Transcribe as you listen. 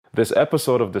This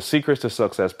episode of the Secrets to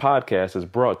Success podcast is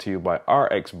brought to you by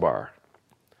RX Bar.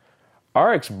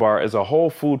 RX Bar is a whole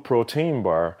food protein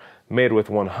bar made with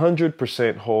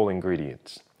 100% whole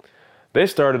ingredients. They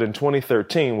started in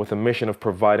 2013 with a mission of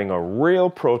providing a real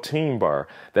protein bar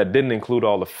that didn't include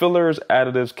all the fillers,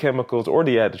 additives, chemicals, or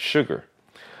the added sugar.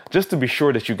 Just to be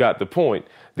sure that you got the point,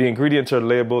 the ingredients are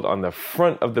labeled on the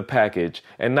front of the package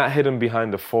and not hidden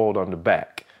behind the fold on the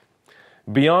back.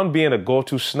 Beyond being a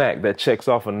go-to snack that checks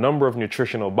off a number of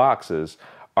nutritional boxes,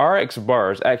 RX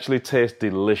bars actually taste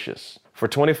delicious. For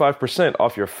 25%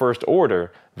 off your first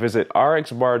order, visit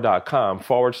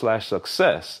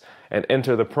rxbar.com/success and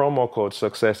enter the promo code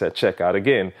success at checkout.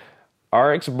 Again,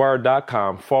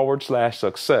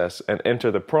 rxbar.com/success and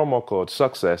enter the promo code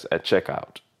success at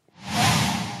checkout.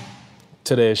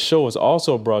 Today's show is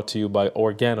also brought to you by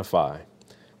Organifi.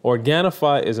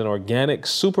 Organifi is an organic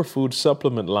superfood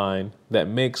supplement line that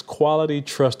makes quality,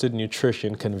 trusted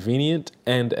nutrition convenient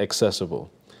and accessible.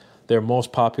 Their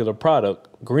most popular product,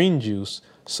 Green Juice,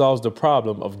 solves the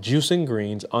problem of juicing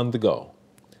greens on the go.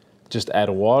 Just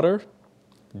add water,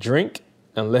 drink,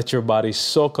 and let your body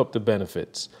soak up the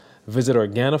benefits. Visit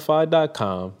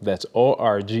Organifi.com, that's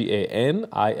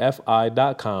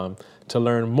Organifi.com, to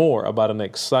learn more about an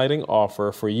exciting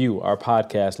offer for you, our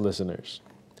podcast listeners.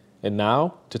 And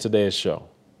now, to today's show.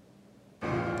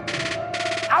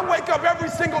 I wake up every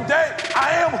single day.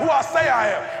 I am who I say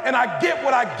I am. And I get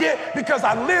what I get because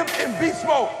I live in beast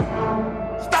mode.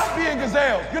 Stop being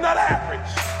gazelles. You're not average.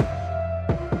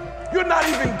 You're not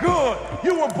even good.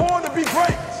 You were born to be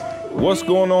great. What's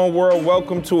going on, world?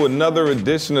 Welcome to another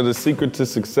edition of the Secret to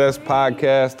Success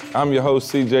podcast. I'm your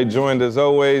host, CJ, joined as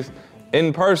always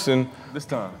in person This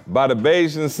time by the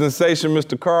Bayesian sensation,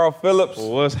 Mr. Carl Phillips.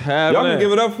 What's happening? Y'all can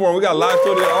give it up for him. We got live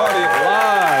studio audience.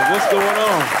 Live. What's going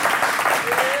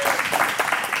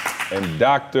on? And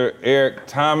Dr. Eric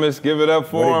Thomas, give it up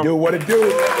for him. What it do?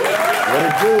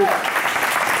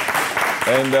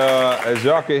 And as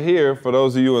y'all can hear, for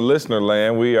those of you in listener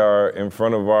land, we are in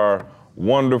front of our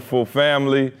wonderful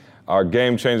family. Our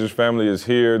Game Changers family is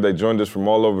here. They joined us from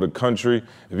all over the country.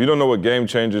 If you don't know what Game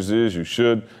Changers is, you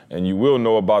should, and you will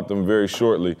know about them very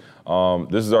shortly.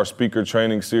 This is our speaker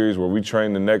training series where we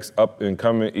train the next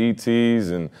up-and-coming ETs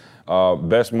and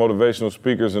best motivational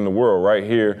speakers in the world right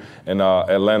here in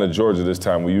Atlanta, Georgia this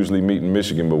time. We usually meet in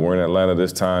Michigan, but we're in Atlanta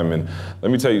this time. And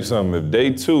let me tell you something, if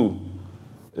day 2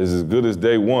 is as good as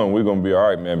day 1, we're gonna be all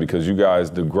right, man, because you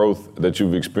guys, the growth that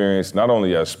you've experienced, not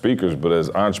only as speakers, but as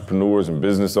entrepreneurs and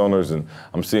business owners, and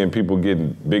I'm seeing people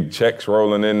getting big checks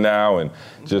rolling in now, and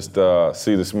just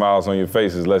see the smiles on your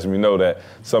faces lets me know that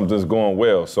something's going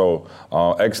well. So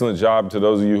excellent job to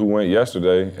those of you who went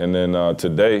yesterday, and then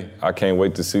today, I can't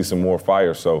wait to see some more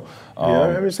fire, so.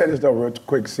 Let me say this though real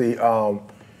quick, see, it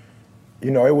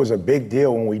was a big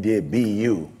deal when we did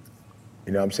BU.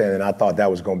 You know what I'm saying? And I thought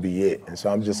that was going to be it. And so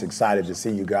I'm just excited to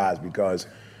see you guys because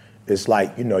it's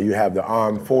like, you have the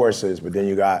armed forces, but then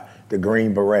you got the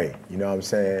Green Beret. You know what I'm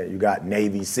saying? You got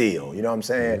Navy SEAL. You know what I'm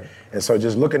saying? Mm-hmm. And so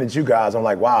just looking at you guys, I'm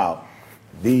like, wow,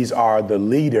 these are the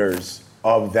leaders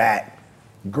of that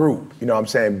group. You know what I'm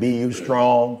saying? BU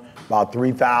Strong, about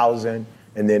 3,000.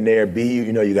 And then there, BU,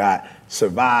 you got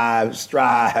Survive,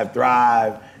 Strive,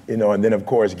 Thrive, and then, of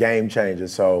course, Game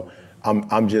Changers. So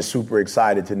I'm just super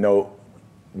excited to know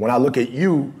when I look at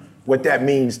you, what that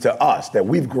means to us, that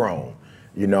we've grown,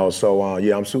 So,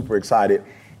 I'm super excited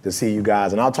to see you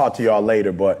guys. And I'll talk to y'all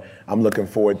later, but I'm looking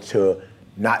forward to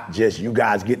not just you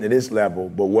guys getting to this level,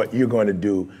 but what you're going to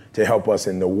do to help us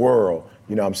in the world,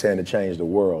 to change the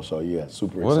world. So, yeah,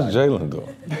 super excited. What is Jalen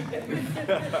doing?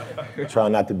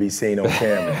 Trying not to be seen on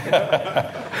camera.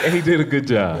 And he did a good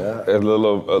job. Yeah.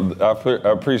 I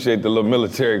appreciate the little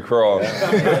military cross,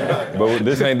 but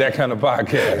this ain't that kind of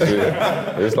podcast.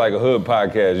 It's like a hood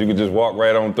podcast. You can just walk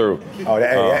right on through. Oh,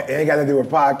 that ain't got to do with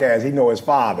podcast. He know his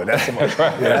father.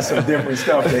 That's some different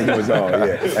stuff that he was on.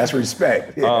 Yeah, that's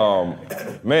respect. Yeah.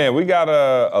 Man, we got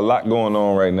a lot going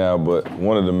on right now, but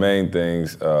one of the main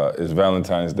things is Valentine's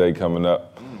Day coming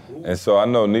up. And so I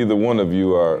know neither one of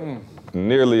you are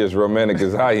nearly as romantic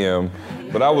as I am,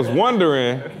 but I was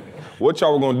wondering what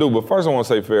y'all were gonna do. But first I wanna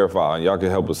say fair foul, and y'all can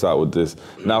help us out with this.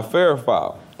 Now, fair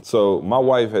foul. So my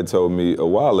wife had told me a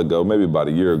while ago, maybe about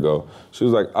a year ago, she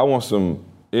was like, I want some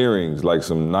earrings, like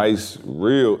some nice,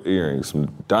 real earrings, some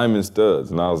diamond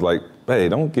studs. And I was like, hey,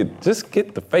 just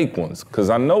get the fake ones, because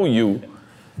I know you,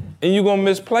 and you're gonna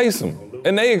misplace them.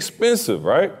 And they expensive,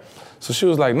 right? So she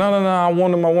was like, no, I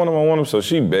want them. So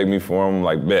she begged me for them. I'm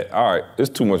like, bet, all right,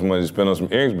 it's too much money to spend on some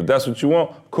earrings, but that's what you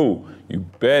want? Cool. You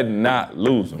better not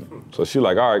lose them. So she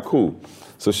like, all right, cool.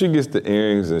 So she gets the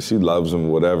earrings and she loves them,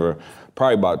 whatever.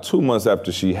 probably about 2 months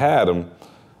after she had them,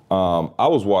 I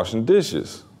was washing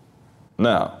dishes.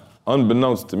 Now,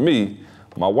 unbeknownst to me,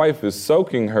 my wife is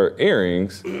soaking her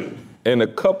earrings in a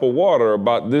cup of water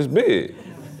about this big,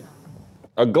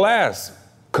 a glass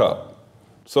cup.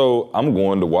 So I'm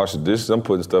going to wash the dishes, I'm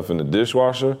putting stuff in the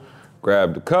dishwasher,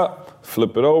 grab the cup,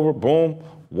 flip it over, boom,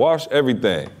 wash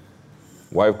everything.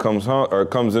 Wife comes home or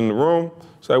comes in the room,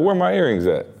 she's like, where my earrings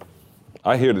at?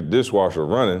 I hear the dishwasher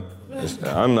running.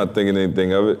 I'm not thinking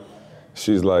anything of it.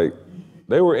 She's like,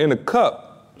 they were in a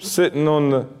cup sitting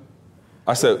on the,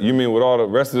 I said, you mean with all the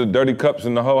rest of the dirty cups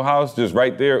in the whole house, just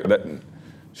right there?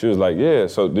 She was like, yeah.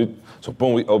 So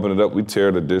boom, we open it up, we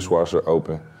tear the dishwasher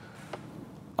open.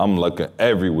 I'm looking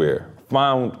everywhere.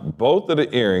 Found both of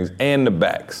the earrings and the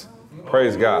backs.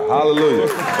 Praise God, hallelujah.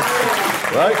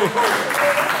 Right?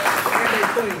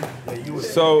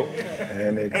 So,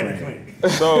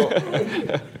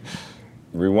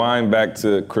 rewind back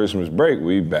to Christmas break,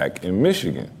 we back in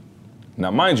Michigan.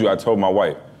 Now, mind you, I told my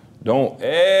wife, don't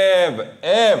ever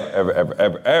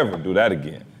do that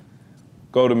again.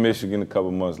 Go to Michigan a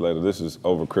couple months later. This is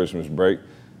over Christmas break.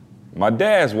 My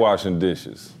dad's washing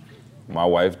dishes. My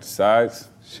wife decides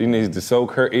she needs to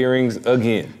soak her earrings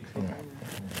again.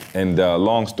 And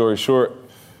long story short,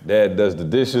 Dad does the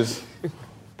dishes,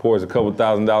 pours a couple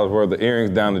 $1,000s worth of earrings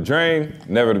down the drain,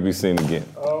 never to be seen again.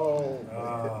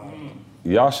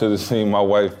 Y'all should have seen my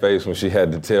wife's face when she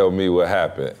had to tell me what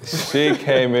happened. She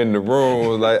came in the room,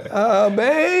 was like,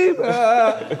 babe.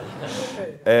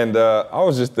 And I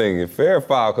was just thinking, fair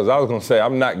foul, because I was gonna say,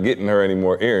 I'm not getting her any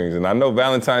more earrings. And I know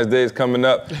Valentine's Day is coming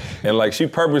up, and like she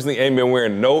purposely ain't been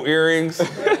wearing no earrings.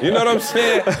 You know what I'm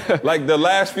saying? Like the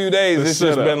last few days, it's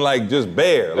just been like just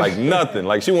bare, like nothing.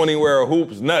 Like she won't even wear her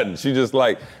hoops, nothing. She just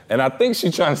like, and I think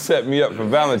she's trying to set me up for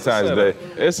Valentine's Day.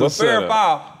 But fair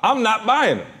foul, I'm not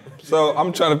buying them. So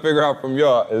I'm trying to figure out from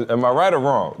y'all, am I right or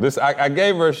wrong? I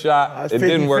gave her a shot, it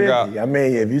didn't work out. I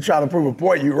mean, if you're trying to prove a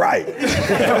point, you're right.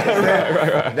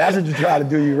 right. That's what you try to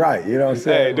do, you're right. You know what I'm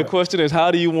saying? Hey, the question is,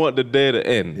 how do you want the day to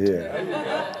end? Yeah.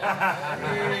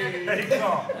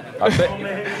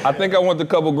 I think I want the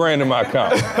couple grand in my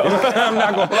account. I'm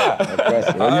not gonna lie.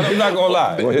 I'm not gonna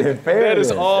lie. That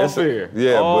is all fair.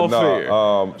 Yeah, all but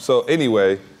no. So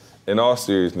anyway, in all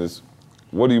seriousness,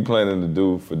 what are you planning to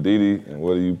do for Didi, and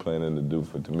what are you planning to do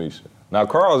for Tamisha? Now,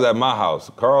 Carl's at my house.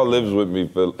 Carl lives with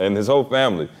me and his whole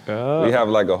family. We have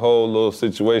like a whole little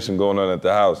situation going on at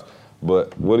the house.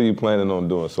 But what are you planning on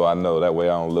doing so I know? That way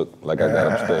I don't look like I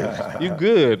got upstairs. You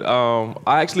good. I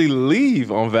actually leave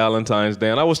on Valentine's Day,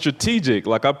 and I was strategic.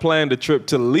 Like, I planned a trip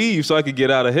to leave so I could get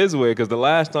out of his way, because the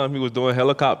last time he was doing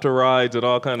helicopter rides and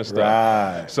all kind of stuff.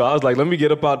 Right. So I was like, let me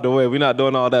get up out the way. We're not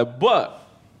doing all that. But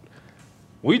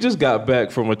we just got back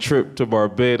from a trip to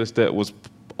Barbados that was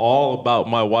all about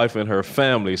my wife and her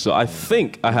family, so I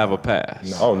think I have a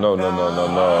pass. No. No.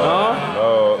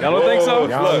 Y'all don't think so?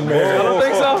 Young Y'all don't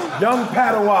think so? Young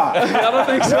Padawan. Y'all don't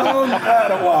think so? Young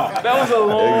Padawan. That was a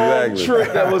long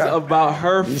trip that was about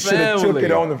her You should have family.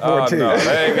 took it on the 14th. No,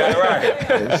 they ain't got it right.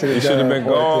 You should have been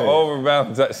going over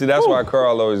Valentine's. See, that's why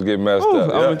Carl always get messed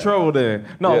up. I'm in trouble then.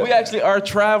 No, we actually are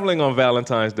traveling on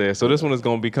Valentine's Day, so this one is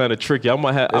going to be kind of tricky. I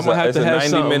might have to have something.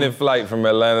 It's a 90-minute flight from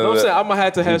Atlanta to I'm saying I might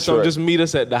have to have something. Detroit. Just meet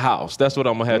us at the house. That's what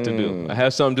I'm gonna have to do. I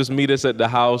have something. Just meet us at the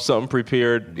house. Something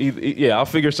prepared. Yeah, I'll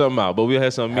figure something out. But we'll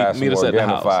have something. Meet us at the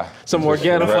house. Some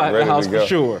Organifi at the house for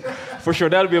sure. For sure.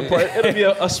 That'll be a part. It'll be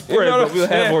a spread, but we'll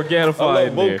have Organifi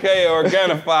in there. Bouquet of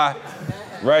Organifi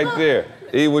right there.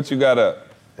 E, what you got up?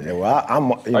 Yeah, well,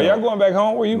 Are y'all going back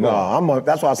home? Where you going? No,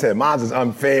 that's why I said mine is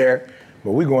unfair,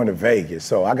 but we're going to Vegas.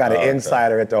 So I got an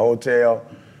insider at the hotel.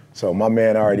 So my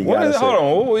man already got it.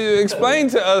 Hold on. Explain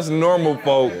to us normal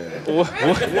folk. No,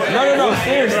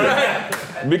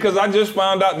 seriously. Because I just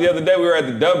found out the other day we were at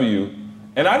the W,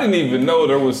 and I didn't even know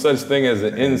there was such thing as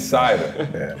an insider.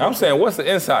 Yeah. I'm saying, what's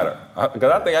the insider? Because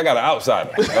I think I got an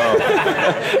outsider.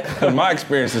 My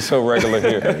experience is so regular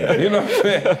here. You know what I'm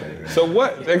saying? So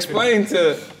explain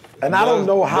to and I don't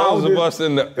know how those of us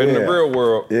in the real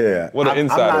world what an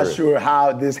insider I'm not is. sure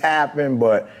how this happened,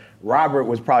 but Robert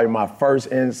was probably my first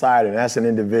insider, and that's an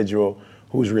individual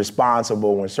who's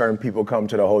responsible when certain people come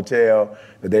to the hotel,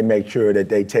 that they make sure that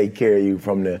they take care of you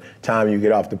from the time you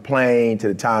get off the plane to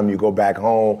the time you go back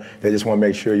home. They just want to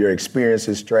make sure your experience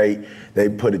is straight. They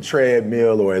put a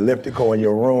treadmill or elliptical in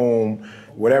your room.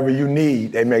 Whatever you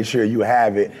need, they make sure you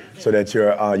have it so that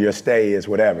your stay is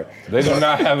whatever. They do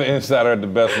not have an insider at the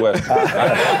Best Western.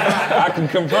 I can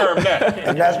confirm that.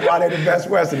 And that's why they're the Best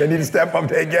Western. They need to step up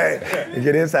their game and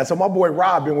get inside. So my boy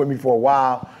Rob been with me for a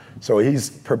while. So he's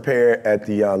prepared at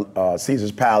the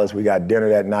Caesar's Palace. We got dinner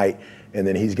that night. and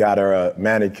then he's got her a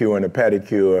manicure and a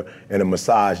pedicure and a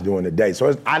massage during the day.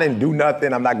 So I didn't do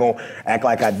nothing. I'm not gonna act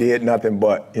like I did nothing,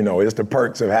 but it's the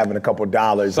perks of having a couple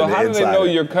dollars. So how do they know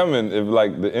Insider. you're coming if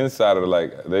like the insider,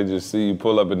 like they just see you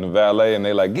pull up in the valet and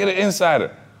they like, get an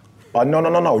insider?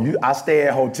 No. I stay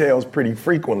at hotels pretty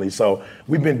frequently. So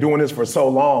we've been doing this for so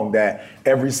long that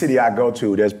every city I go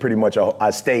to, there's pretty much I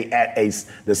stay at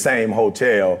the same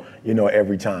hotel,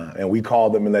 every time. And we call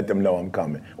them and let them know I'm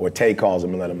coming. Or Tay calls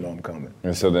them and let them know I'm coming.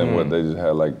 And so then what, they just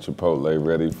had like Chipotle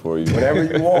ready for you? Whatever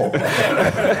you want.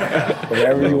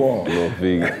 Whatever you want. A little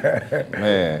vegan.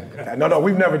 Man. No,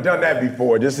 we've never done that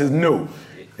before. This is new.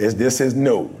 This is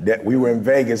new. That we were in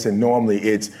Vegas and normally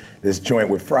it's this joint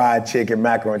with fried chicken,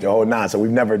 macaroni, the whole nine. So we've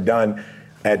never done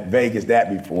at Vegas that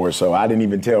before. So I didn't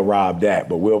even tell Rob that,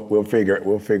 but we'll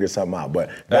figure something out. But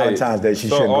Valentine's Day, she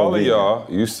shouldn't go. So all of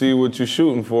y'all, you see what you're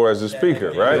shooting for as a speaker,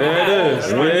 right? There it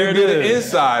is. When you get an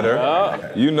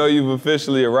insider, you know you've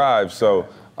officially arrived. So.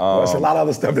 There's a lot of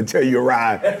other stuff to tell you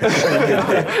arrive when you get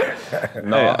there.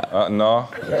 No,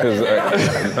 because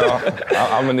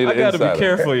I'm gonna need an insider. I gotta be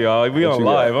careful, y'all. We What on you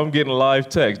live. got? I'm getting live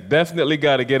text. Definitely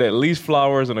gotta get at least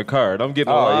flowers and a card. I'm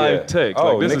getting live text.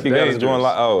 Oh, like, this Nikki is got us dangerous. doing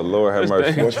live. Oh, Lord have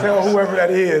mercy. Well, tell whoever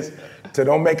that is to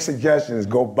don't make suggestions.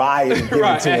 Go buy it and give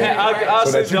it to him. I'll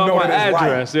so send that you y'all know my that it's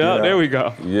address. right, Yeah, there we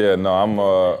go. Yeah, no, I'm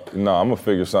gonna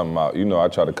figure something out. I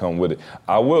try to come with it.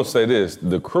 I will say this: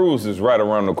 the cruise is right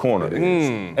around the corner,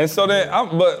 and so then,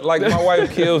 but like my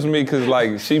wife kills me because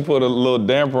like she put a little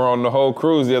damper on the whole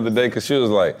cruise the other day because she was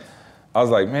like, I was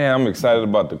like, man, I'm excited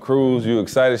about the cruise. You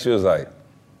excited? She was like,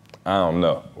 I don't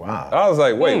know. Wow. I was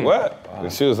like, wait, what? Wow.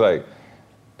 And she was like,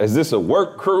 is this a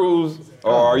work cruise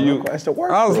or are you? It's a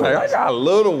work I was cruise. like, I got a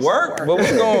little work, but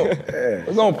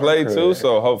we're gonna play too.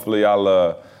 So hopefully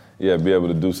I'll be able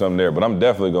to do something there. But I'm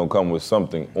definitely gonna come with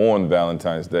something on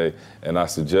Valentine's Day, and I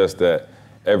suggest that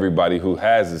everybody who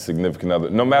has a significant other,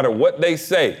 no matter what they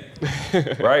say,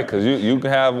 right? Because you can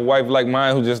have a wife like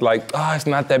mine who just like, it's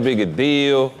not that big a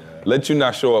deal. Let you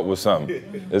not show up with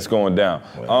something. It's going down.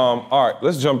 All right,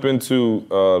 let's jump into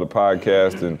the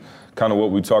podcast and kind of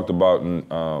what we talked about.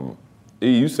 And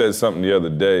E, you said something the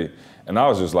other day, and I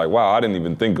was just like, wow, I didn't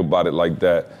even think about it like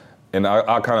that. And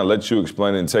I'll kind of let you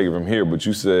explain it and take it from here. But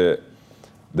you said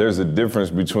there's a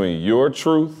difference between your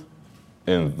truth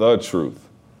and the truth.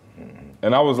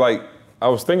 And I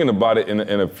was thinking about it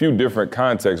in a few different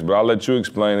contexts, but I'll let you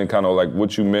explain and kind of like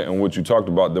what you meant and what you talked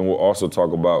about. Then we'll also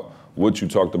talk about what you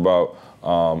talked about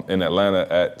in Atlanta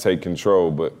at Take Control.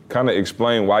 But kind of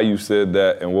explain why you said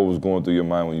that and what was going through your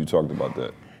mind when you talked about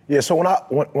that. Yeah, so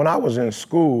when I was in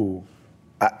school,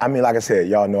 I mean, like I said,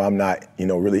 y'all know I'm not,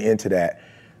 really into that.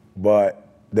 But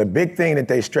the big thing that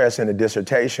they stressed in the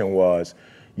dissertation was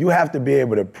you have to be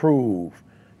able to prove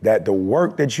that the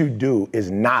work that you do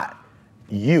is not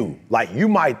you. Like, you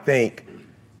might think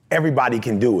everybody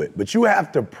can do it, but you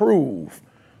have to prove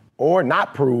or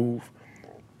not prove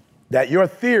that your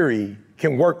theory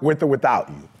can work with or without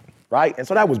you, right? And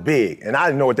so that was big, and I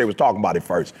didn't know what they was talking about at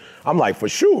first. I'm like, for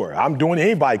sure, I'm doing it,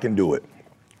 anybody can do it.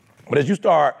 But as you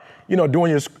start,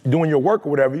 doing your work or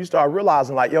whatever, you start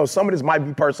realizing like, some of this might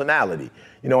be personality,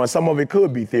 and some of it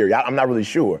could be theory. I'm not really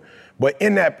sure. But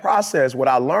in that process, what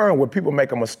I learned when people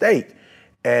make a mistake,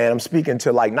 and I'm speaking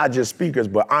to like not just speakers,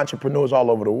 but entrepreneurs all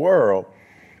over the world,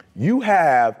 you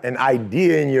have an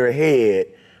idea in your head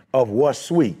of what's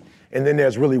sweet, and then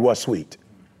there's really what's sweet.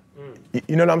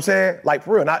 You know what I'm saying? Like,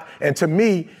 for real. And to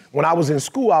me, when I was in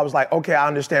school, I was like, okay, I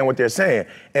understand what they're saying.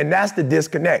 And that's the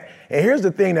disconnect. And here's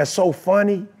the thing that's so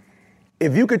funny.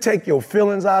 If you could take your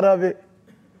feelings out of it,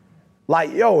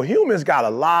 like, humans got a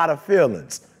lot of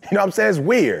feelings. You know what I'm saying? It's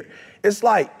weird. It's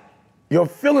like your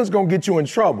feelings gonna get you in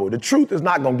trouble. The truth is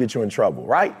not gonna get you in trouble,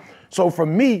 right? So for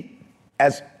me,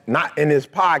 as not in this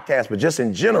podcast, but just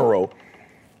in general,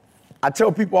 I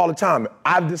tell people all the time,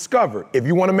 I've discovered if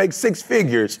you wanna make 6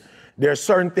 figures, there are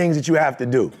certain things that you have to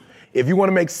do. If you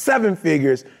wanna make 7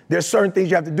 figures, there's certain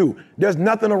things you have to do. There's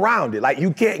nothing around it. Like,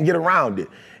 you can't get around it.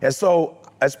 And so,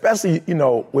 especially,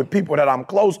 with people that I'm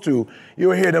close to,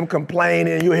 you'll hear them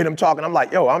complaining, you'll hear them talking. I'm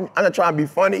like, I'm not trying to be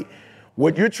funny.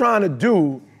 What you're trying to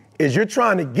do is you're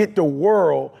trying to get the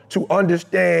world to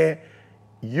understand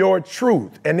your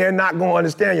truth, and they're not gonna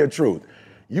understand your truth.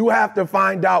 You have to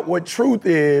find out what truth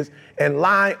is and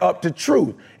line up to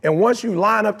truth. And once you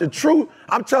line up to truth,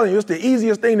 I'm telling you, it's the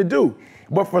easiest thing to do.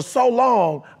 But for so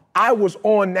long, I was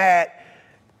on that.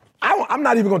 I'm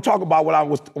not even gonna talk about what I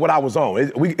was on.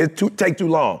 It take too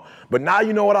long. But now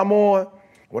you know what I'm on.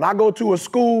 When I go to a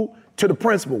school, to the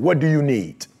principal, what do you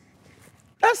need?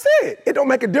 That's it. It don't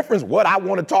make a difference what I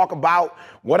want to talk about,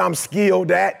 what I'm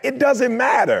skilled at. It doesn't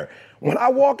matter. When I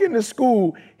walk into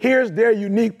school, here's their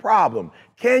unique problem.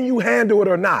 Can you handle it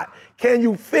or not? Can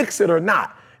you fix it or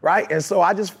not, right? And so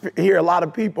I just hear a lot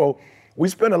of people, we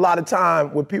spend a lot of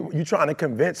time with people, you trying to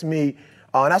convince me,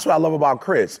 and that's what I love about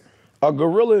Chris. A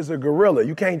gorilla is a gorilla.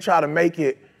 You can't try to make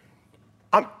it.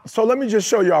 So let me just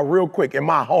show y'all real quick in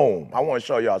my home. I want to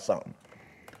show y'all something.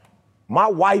 My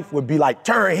wife would be like,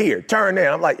 turn here, turn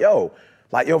there. I'm like, yo,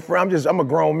 friend, I'm a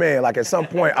grown man. Like at some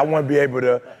point, I want to be able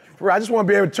to, I just want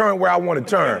to be able to turn where I want to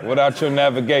turn. Without your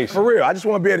navigation. For real, I just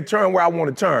want to be able to turn where I want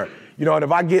to turn. You know, and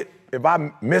if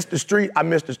I miss the street, I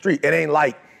miss the street. It ain't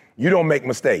like you don't make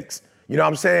mistakes. You know what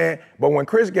I'm saying? But when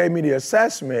Chris gave me the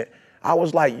assessment, I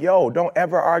was like, yo, don't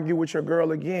ever argue with your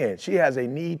girl again. She has a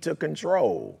need to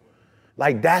control.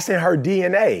 Like that's in her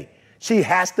DNA. She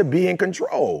has to be in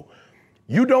control.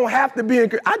 You don't have to be in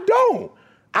control.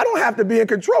 I don't have to be in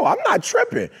control. I'm not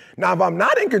tripping. Now, if I'm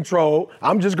not in control,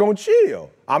 I'm just gonna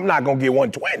chill. I'm not gonna get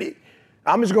 120.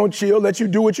 I'm just gonna chill, let you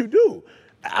do what you do.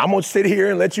 I'm gonna sit here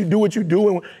and let you do what you do,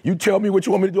 and you tell me what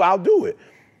you want me to do, I'll do it.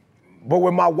 But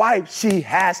with my wife, she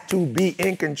has to be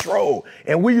in control.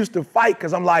 And we used to fight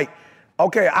because I'm like,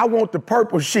 okay, I want the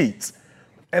purple sheets.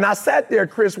 And I sat there,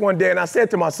 Chris, one day and I said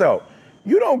to myself,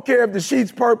 you don't care if the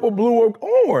sheet's purple, blue, or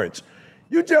orange.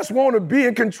 You just want to be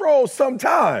in control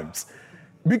sometimes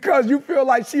because you feel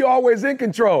like she always in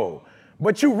control.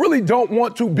 But you really don't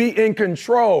want to be in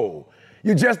control.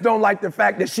 You just don't like the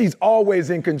fact that she's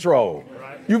always in control.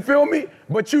 You feel me?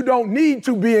 But you don't need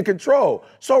to be in control.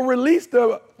 So release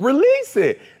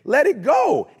it. Let it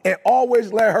go. And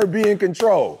always let her be in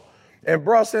control. And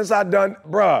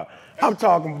I'm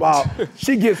talking about,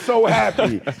 she gets so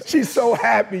happy. She's so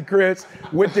happy, Chris,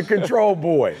 with the control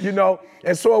boy, you know?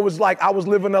 And so it was like I was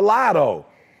living a lie, though.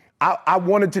 I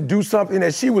wanted to do something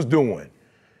that she was doing.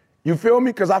 You feel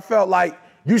me? Because I felt like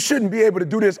you shouldn't be able to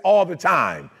do this all the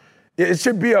time. It's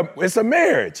a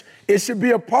marriage. It should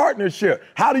be a partnership.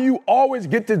 How do you always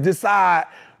get to decide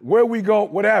where we go,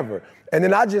 whatever? And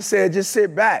then I just said, just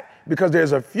sit back, because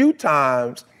there's a few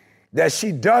times that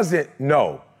she doesn't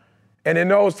know. And in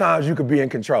those times, you could be in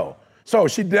control. So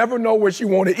she never know where she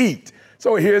want to eat.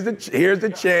 So here's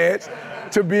the chance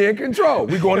to be in control.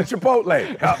 We're going to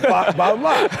Chipotle. Bottom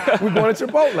line, we're going to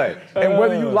Chipotle. And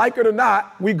whether you like it or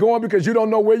not, we going because you don't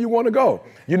know where you want to go.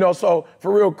 You know, so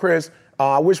for real, Chris,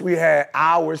 I wish we had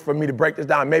hours for me to break this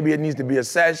down. Maybe it needs to be a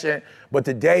session. But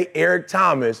today, Eric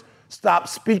Thomas stopped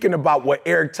speaking about what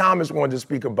Eric Thomas wanted to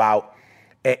speak about.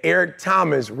 And Eric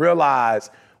Thomas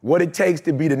realized what it takes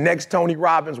to be the next Tony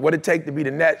Robbins, what it takes to be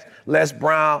the next Les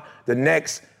Brown, the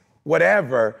next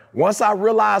whatever. Once I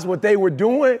realized what they were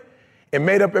doing and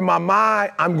made up in my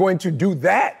mind, I'm going to do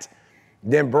that,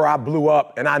 then, bro, I blew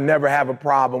up, and I never have a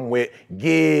problem with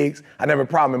gigs. I never have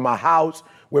a problem in my house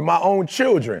with my own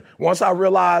children. Once I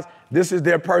realized this is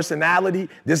their personality,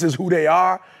 this is who they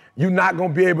are, you're not going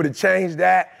to be able to change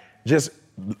that. Just,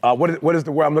 what is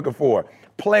the word I'm looking for?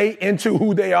 Play into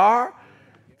who they are.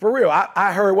 For real,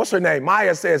 I heard, what's her name?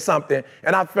 Maya said something,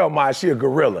 and I felt Maya, she a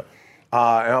gorilla,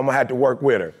 and I'm gonna have to work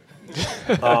with her.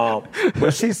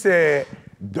 But she said,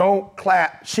 don't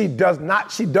clap. She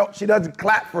doesn't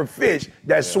clap for fish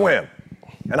that swim.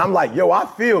 And I'm like, yo, I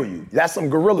feel you. That's some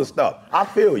gorilla stuff. I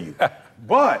feel you.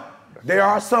 But there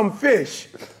are some fish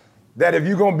that if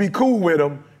you're gonna be cool with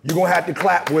them, you're gonna have to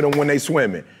clap with them when they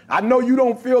swimming. I know you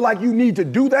don't feel like you need to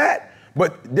do that,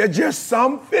 but there's just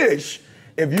some fish,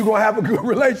 if you're gonna have a good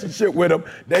relationship with them,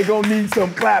 they gonna need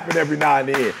some clapping every now and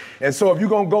then. And so if you're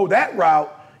gonna go that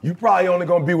route, you probably only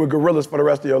gonna be with gorillas for the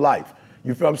rest of your life.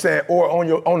 You feel what I'm saying? Or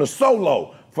on a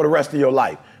solo for the rest of your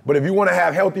life. But if you wanna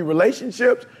have healthy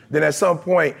relationships, then at some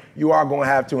point you are gonna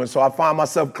have to. And so I find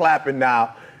myself clapping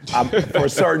now for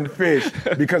certain fish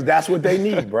because that's what they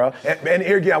need, bro. And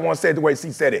here again, I wanna say it the way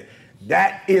C said it.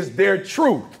 That is their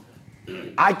truth.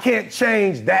 I can't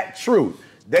change that truth.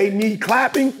 They need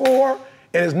clapping for,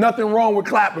 and there's nothing wrong with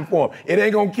clapping for them. It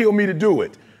ain't gonna kill me to do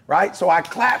it, right? So I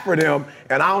clap for them,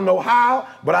 and I don't know how,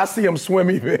 but I see them swim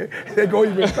even. They go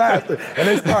even faster, and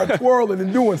they start twirling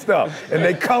and doing stuff, and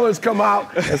their colors come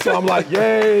out, and so I'm like,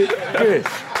 yay, fish.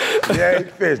 Yay,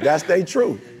 fish. That's their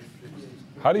truth.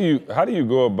 How do you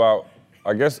go about,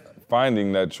 I guess,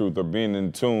 finding that truth or being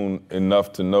in tune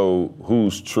enough to know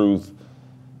whose truth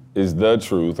is the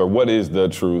truth, or what is the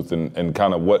truth, and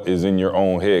kind of what is in your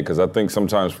own head? Because I think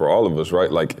sometimes for all of us,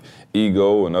 right, like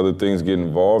ego and other things get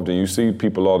involved, and you see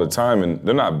people all the time, and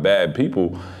they're not bad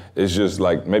people. It's just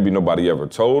like maybe nobody ever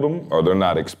told them, or they're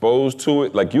not exposed to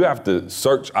it. Like you have to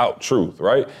search out truth,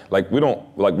 right? Like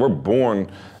we're born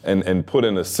and put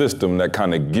in a system that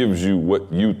kind of gives you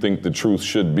what you think the truth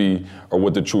should be or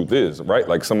what the truth is, right?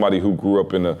 Like somebody who grew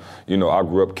up in I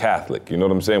grew up Catholic, you know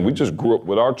what I'm saying? We just grew up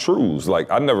with our truths.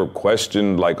 Like I never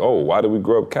questioned like, oh, why do we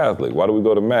grow up Catholic? Why do we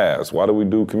go to mass? Why do we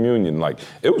do communion? Like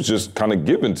it was just kind of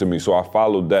given to me. So I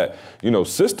followed that,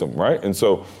 system, right? And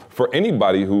so for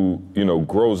anybody who,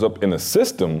 grows up in a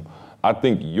system, I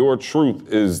think your truth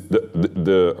is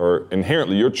or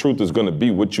inherently your truth is going to be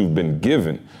what you've been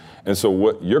given. And so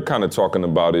what you're kind of talking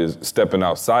about is stepping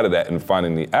outside of that and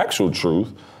finding the actual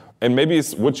truth. And maybe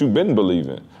it's what you've been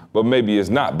believing, but maybe it's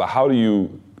not. But how do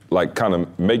you like kind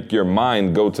of make your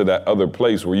mind go to that other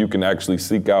place where you can actually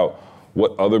seek out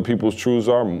what other people's truths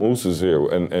are? Moose is here,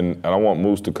 and I want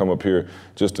Moose to come up here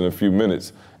just in a few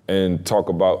minutes and talk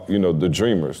about, the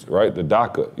dreamers, right? The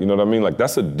DACA, you know what I mean? Like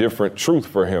that's a different truth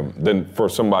for him than for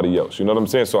somebody else, you know what I'm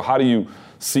saying? So how do you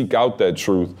seek out that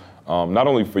truth? Not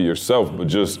only for yourself, but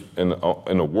just in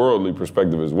a worldly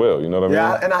perspective as well. You know what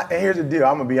I mean? Yeah, and here's the deal.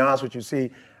 I'm gonna be honest with you.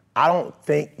 See, I don't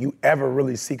think you ever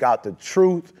really seek out the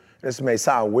truth. This may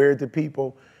sound weird to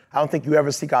people. I don't think you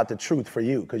ever seek out the truth for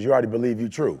you because you already believe you're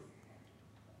true.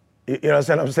 You know what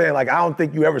I'm saying? Like, I don't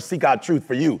think you ever seek out truth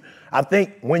for you. I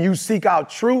think when you seek out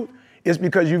truth, it's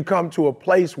because you've come to a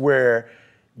place where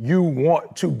you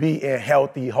want to be in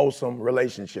healthy, wholesome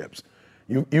relationships.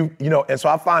 And so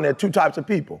I find there are two types of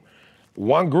people.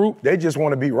 One group, they just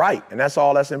want to be right, and that's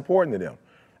all that's important to them.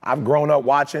 I've grown up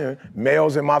watching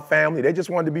males in my family, they just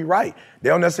wanted to be right. They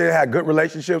don't necessarily have good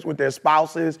relationships with their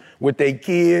spouses, with their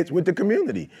kids, with the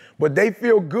community, but they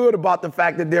feel good about the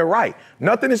fact that they're right.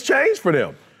 Nothing has changed for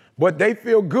them, but they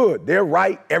feel good. They're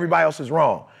right, everybody else is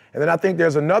wrong. And then I think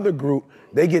there's another group,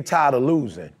 they get tired of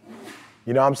losing.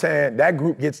 You know what I'm saying? That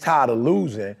group gets tired of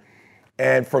losing,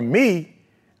 and for me,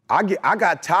 I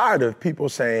got tired of people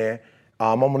saying,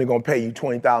 I'm only gonna pay you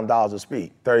 $20,000 a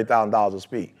speak, $30,000 a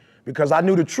speak, because I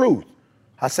knew the truth.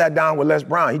 I sat down with Les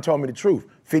Brown, he told me the truth,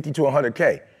 50 to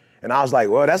 100K. And I was like,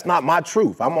 well, that's not my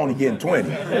truth. I'm only getting 20.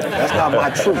 That's not my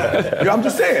truth. I'm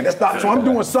just saying, so I'm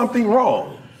doing something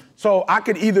wrong. So I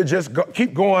could either just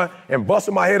keep going and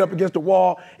busting my head up against the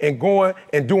wall and going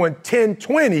and doing 10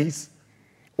 20s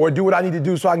or do what I need to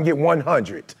do so I can get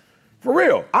 100. For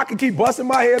real, I could keep busting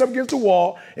my head up against the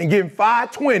wall and getting 5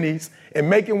 20s and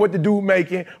making what the dude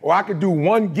making, or I could do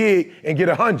 1 gig and get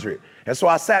 100. And so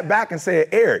I sat back and said,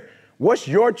 Eric, what's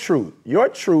your truth? Your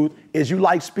truth is you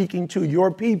like speaking to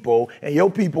your people, and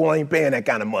your people ain't paying that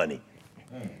kind of money.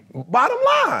 Bottom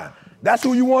line, that's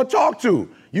who you want to talk to.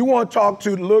 You want to talk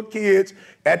to the little kids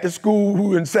at the school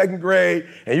who in 2nd grade,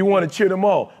 and you want to cheer them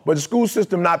on. But the school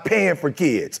system not paying for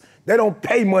kids. They don't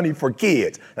pay money for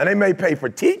kids. Now, they may pay for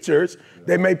teachers.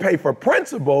 They may pay for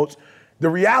principals. The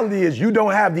reality is you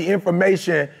don't have the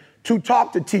information to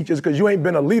talk to teachers because you ain't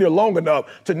been a leader long enough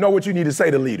to know what you need to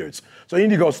say to leaders. So you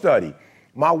need to go study.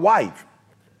 My wife,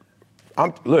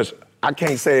 listen, I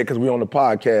can't say it because we're on the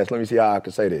podcast. Let me see how I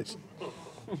can say this.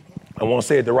 I want to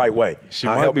say it the right way. She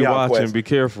might be watching. Quest. Be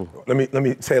careful. Let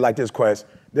me say it like this, Quest.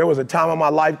 There was a time in my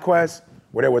life, Quest,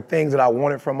 where there were things that I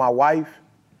wanted from my wife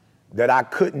that I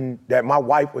couldn't, that my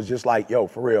wife was just like, yo,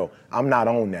 for real, I'm not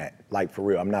on that. Like, for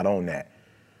real, I'm not on that.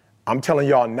 I'm telling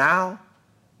y'all now,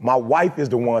 my wife is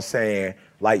the one saying,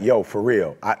 like, yo, for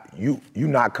real, you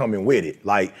not coming with it.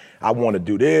 Like, I want to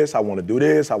do this, I want to do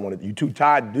this, you too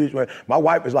tired to do this. My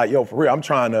wife is like, yo, for real, I'm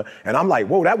trying to, and I'm like,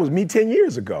 whoa, that was me 10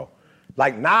 years ago.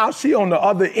 Like, now she on the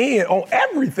other end on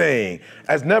everything.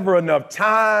 There's never enough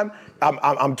time.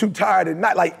 I'm too tired at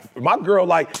night. Like, my girl,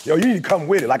 like, yo, you need to come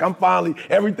with it. Like, I'm finally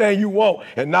everything you want,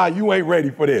 and now you ain't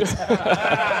ready for this.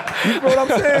 You feel what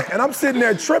I'm saying? And I'm sitting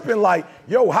there tripping like,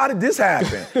 yo, how did this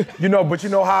happen? But you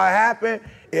know how it happened?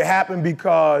 It happened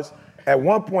because at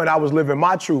one point I was living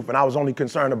my truth, and I was only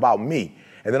concerned about me.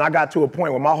 And then I got to a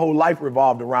point where my whole life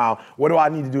revolved around, what do I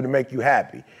need to do to make you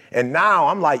happy? And now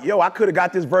I'm like, yo, I could have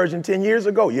got this version 10 years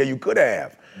ago. Yeah, you could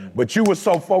have. But you were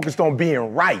so focused on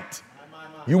being right.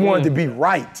 You wanted to be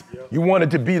right. You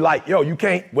wanted to be like, yo, you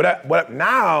can't, what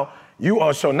now,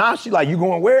 so now she like, you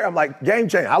going where? I'm like, Game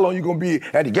Changer. How long you gonna be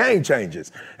at the Game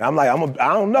Changers? And I'm like,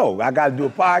 I don't know. I gotta do a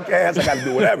podcast, I gotta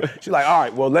do whatever. She's like, all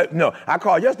right, well, no. I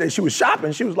called yesterday, she was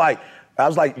shopping. She was like, I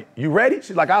was like, you ready?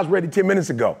 She's like, I was ready 10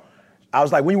 minutes ago. I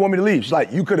was like, when you want me to leave? She's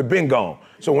like, you could have been gone.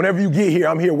 So whenever you get here,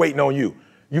 I'm here waiting on you.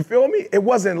 You feel me? It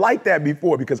wasn't like that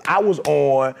before because I was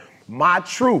on my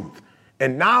truth.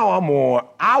 And now I'm on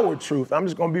our truth. I'm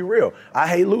just gonna be real. I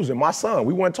hate losing. My son,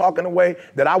 we weren't talking the way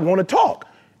that I wanna talk.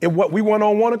 We went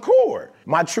on one accord.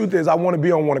 My truth is I wanna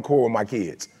be on one accord with my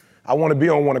kids. I wanna be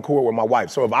on one accord with my wife.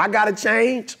 So if I gotta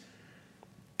change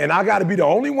and I gotta be the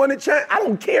only one to change, I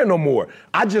don't care no more.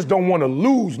 I just don't wanna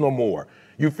lose no more.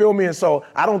 You feel me? And so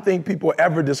I don't think people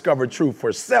ever discover truth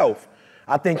for self.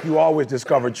 I think you always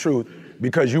discover truth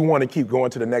because you want to keep going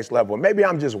to the next level. Maybe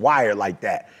I'm just wired like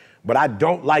that, but I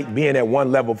don't like being at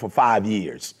one level for 5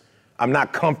 years. I'm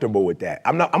not comfortable with that.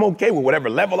 I'm okay with whatever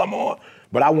level I'm on,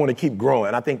 but I want to keep growing.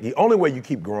 And I think the only way you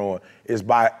keep growing is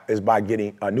by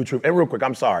getting new truth. And real quick,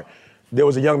 I'm sorry. There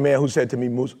was a young man who said to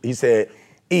me, he said,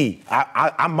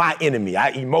 I'm my enemy. I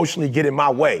emotionally get in my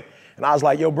way. And I was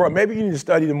like, yo, bro, maybe you need to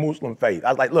study the Muslim faith. I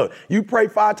was like, look, you pray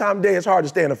 5 times a day, it's hard to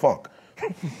stay in the funk.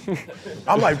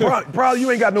 I'm like, bro, you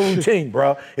ain't got no routine,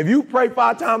 bro. If you pray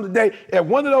 5 times a day, at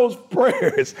one of those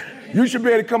prayers, you should be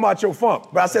able to come out your funk.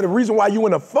 But I said the reason why you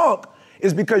in a funk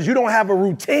is because you don't have a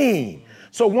routine.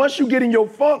 So once you get in your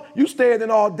funk, you stay in it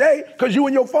all day because you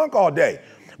in your funk all day.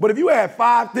 But if you have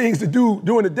 5 things to do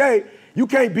during the day, you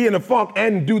can't be in a funk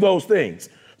and do those things.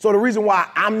 So the reason why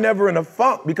I'm never in a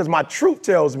funk, because my truth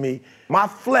tells me my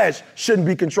flesh shouldn't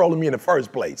be controlling me in the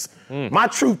first place. My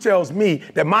truth tells me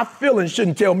that my feelings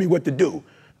shouldn't tell me what to do.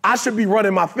 I should be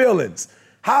running my feelings.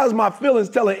 How is my feelings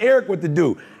telling Eric what to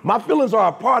do? My feelings are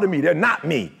a part of me. They're not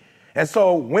me. And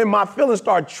so when my feelings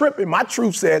start tripping, my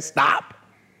truth says, stop,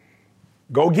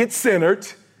 go get centered,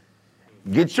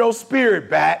 get your spirit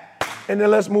back, and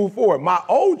then let's move forward. My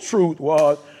old truth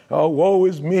was, oh, woe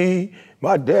is me.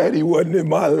 My daddy wasn't in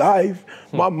my life.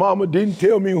 My mama didn't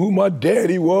tell me who my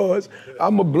daddy was.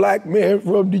 I'm a black man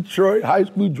from Detroit, high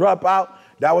school dropout.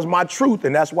 That was my truth,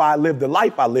 and that's why I lived the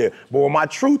life I lived. But when my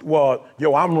truth was,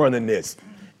 yo, I'm running this,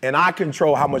 and I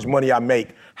control how much money I make,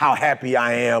 how happy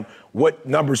I am, what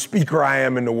number speaker I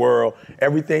am in the world,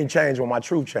 everything changed when my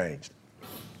truth changed.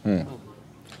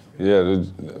 Yeah,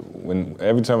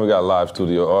 every time we got live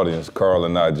studio audience, Carl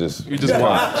and I just... You just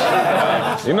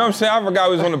watch. You know what I'm saying? I forgot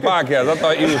he was on the podcast. I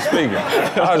thought he was speaking.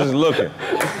 I was just looking.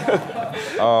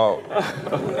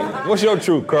 What's your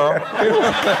truth, Carl?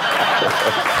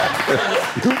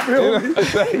 You feel me?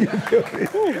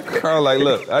 Carl like,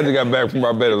 look, I just got back from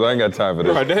Barbados. I ain't got time for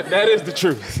this. Right, that is the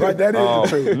truth. Right, that is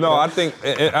the truth. No, I think,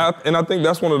 and I think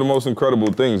that's one of the most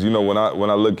incredible things, you know, when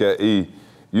I look at E,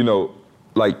 you know,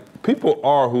 like, people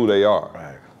are who they are.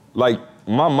 Right. Like,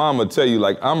 my mom would tell you,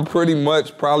 like, I'm pretty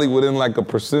much probably within like a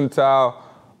percentile,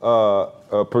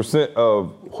 percent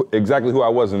of exactly who I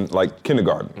was in like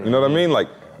kindergarten. You know what I mean? Like,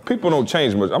 people don't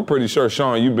change much. I'm pretty sure,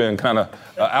 Sean, you've been kind of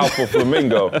an alpha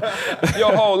flamingo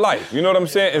your whole life. You know what I'm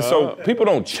saying? And so people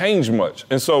don't change much.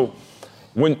 And so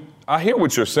when I hear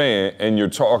what you're saying and you're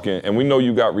talking, and we know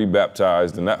you got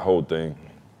rebaptized and that whole thing,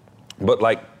 but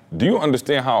like, do you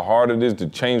understand how hard it is to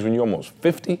change when you're almost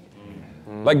 50?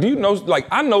 Like, do you know, like,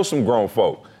 I know some grown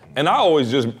folk, and I always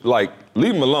just, like,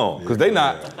 leave them alone, because they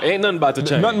not... Ain't nothing about to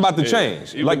change. Nothing about to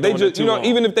change. Like, they just, you know,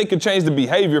 even if they could change the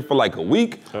behavior for, like, a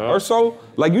week or so,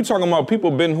 like, you talking about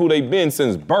people been who they been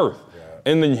since birth,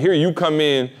 and then here you come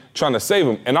in trying to save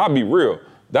them, and I'll be real,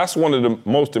 that's one of the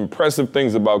most impressive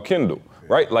things about Kendall,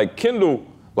 right? Like, Kendall,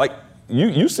 like,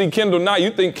 you see Kendall now,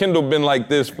 you think Kendall been like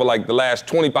this for, like, the last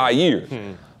 25 years.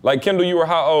 Like, Kendall, you were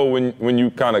how old when you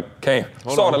kind of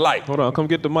saw the light? Hold on, come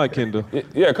get the mic, Kendall.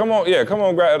 Yeah, come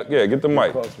on, grab, get the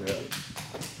mic.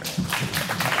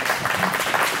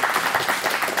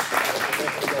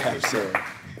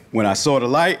 When I saw the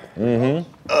light,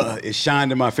 it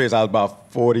shined in my face. I was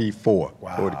about 44,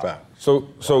 45.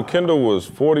 So Kendall was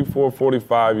 44,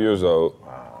 45 years old.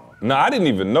 Wow. Now, I didn't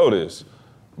even know this,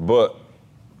 but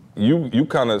you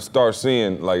kind of start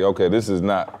seeing, like, okay, this is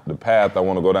not the path I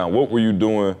want to go down. What were you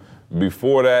doing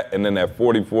before that? And then at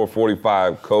 44,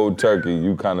 45, cold turkey,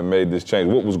 you kind of made this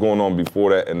change. What was going on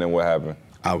before that, and then what happened?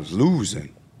 I was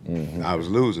losing. I was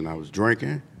losing. I was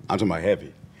drinking. I'm talking about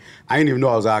heavy. I didn't even know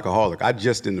I was an alcoholic. I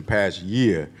just, in the past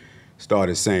year,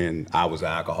 started saying I was an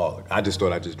alcoholic. I just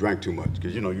thought I just drank too much,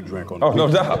 because, you know, you drink on the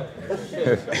no doubt.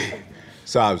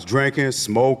 So I was drinking,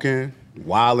 smoking,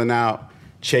 wilding out,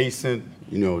 chasing,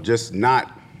 you know, just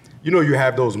not, you know, you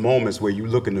have those moments where you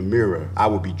look in the mirror. I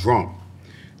would be drunk,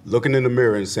 looking in the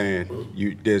mirror and saying,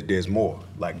 there's more.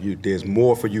 Like, there's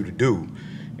more for you to do.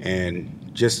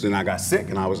 And just then I got sick,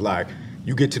 and I was like,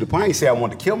 you get to the point, you say I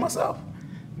wanted to kill myself,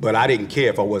 but I didn't care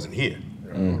if I wasn't here.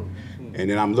 And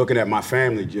then I'm looking at my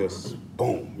family just,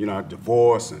 boom, you know,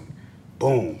 divorce, and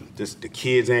boom, just the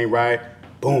kids ain't right,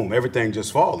 boom, everything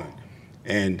just falling.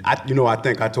 And I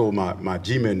think I told my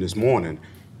G-men this morning,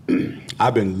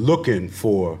 I've been looking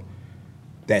for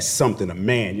that something, a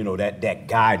man, you know, that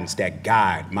guidance, that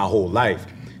guide my whole life.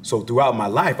 So throughout my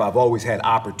life, I've always had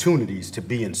opportunities to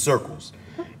be in circles.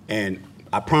 And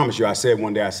I promise you, I said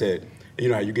one day, I said, you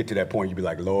know how you get to that point, you be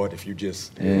like, Lord, if you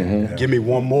just give me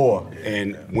one more.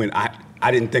 And when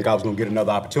I didn't think I was gonna get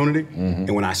another opportunity,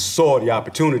 and when I saw the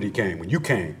opportunity came, when you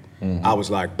came, I was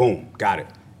like, boom, got it.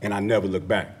 And I never looked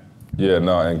back. Yeah,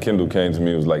 no, and Kendall came to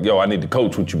me and was like, yo, I need to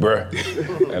coach with you, bruh.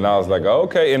 And I was like,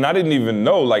 okay. And I didn't even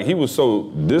know, like, he was so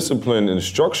disciplined and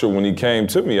structured when he came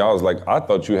to me. I was like, I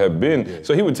thought you had been. Yeah.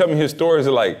 So he would tell me his stories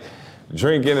of, like,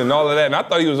 drinking and all of that. And I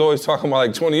thought he was always talking about,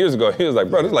 like, 20 years ago. He was like,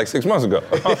 bro, this is like 6 months ago.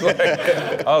 I was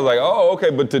like, oh, okay.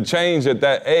 But to change at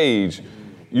that age,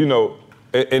 you know,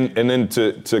 and then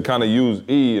to kind of use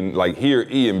E and, like, hear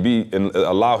E and B and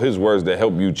allow his words to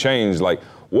help you change, like,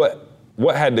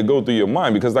 what had to go through your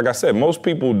mind? Because like I said, most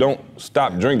people don't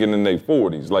stop drinking in their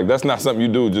 40s. Like that's not something you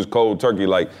do just cold turkey,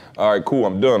 like, all right, cool,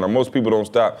 I'm done. Or most people don't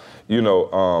stop, you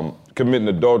know, committing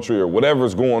adultery or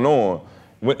whatever's going on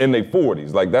in their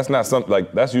 40s. Like that's not something,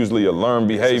 like that's usually a learned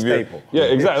behavior. It's a staple. Yeah,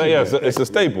 exactly, yeah, it's a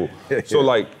staple. So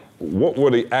like, what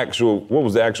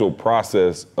was the actual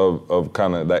process of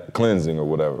kind of that cleansing or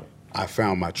whatever? I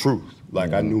found my truth.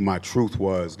 Like I knew my truth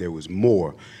was there was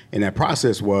more. And that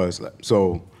process was,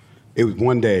 so it was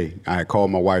one day I had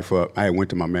called my wife up. I had went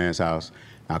to my man's house.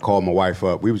 I called my wife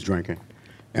up. We was drinking.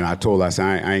 And I told her, I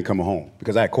said, I ain't coming home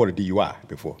because I had caught a DUI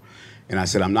before. And I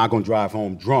said, I'm not going to drive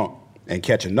home drunk and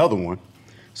catch another one.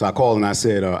 So I called and I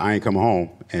said, I ain't coming home.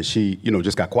 And she, you know,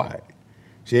 just got quiet.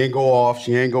 She ain't go off.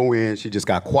 She ain't go in. She just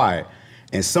got quiet.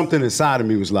 And something inside of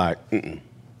me was like, mm-mm.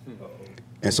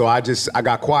 And so I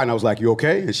got quiet and I was like, you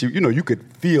okay? And she, you know, you could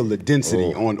feel the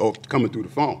density coming through the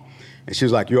phone. And she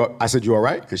was like, I said, you all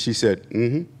right? And she said,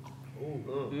 mm-hmm.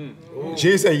 She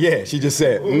didn't say yeah, she just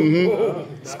said,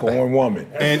 mm-hmm. Scorned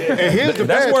woman. And here's the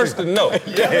That's bad worse thing. than no. You know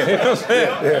what I'm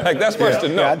saying? Yeah. Like, that's worse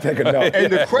than no. Yeah, I take a no.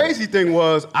 And the crazy thing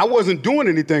was, I wasn't doing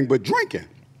anything but drinking.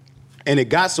 And it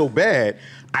got so bad,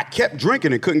 I kept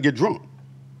drinking and couldn't get drunk.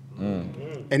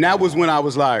 And that was when I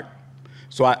was like,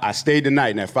 so I stayed the night,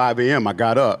 and at 5 a.m. I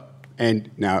got up. And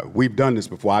now, we've done this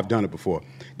before, I've done it before.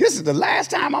 This is the last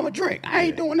time I'm gonna drink. I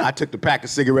ain't doing that. I took the pack of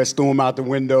cigarettes, threw them out the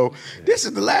window. This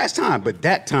is the last time. But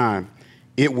that time,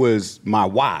 it was my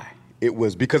why. It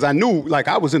was because I knew, like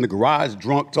I was in the garage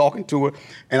drunk talking to her,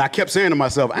 and I kept saying to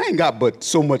myself, I ain't got but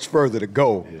so much further to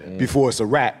go before it's a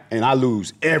wrap and I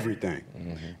lose everything.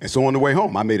 And so on the way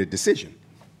home, I made a decision.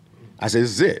 I said,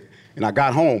 this is it. And I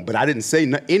got home, but I didn't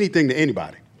say anything to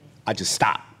anybody. I just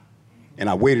stopped. And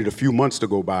I waited a few months to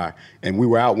go by, and we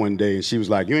were out one day, and she was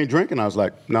like, you ain't drinking? I was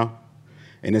like, no.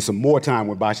 And then some more time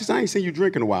went by. She said, I ain't seen you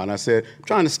drink in a while. And I said, I'm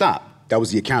trying to stop. That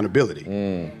was the accountability.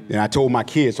 And I told my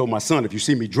kids, told my son, if you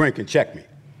see me drinking, check me.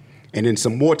 And then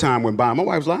some more time went by. My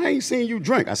wife was like, I ain't seen you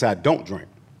drink. I said, I don't drink.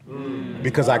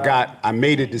 Because I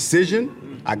made a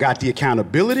decision, I got the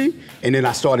accountability, and then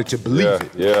I started to believe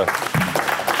it. Yeah.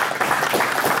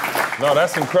 No,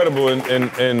 that's incredible, and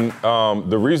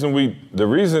the reason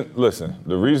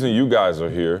you guys are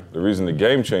here, the reason the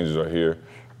Game Changers are here,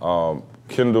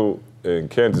 Kendall and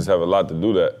Candace have a lot to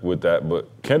do with that, but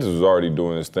Candace was already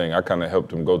doing his thing. I kind of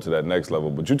helped him go to that next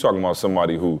level, but you're talking about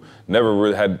somebody who never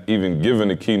really had even given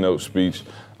a keynote speech,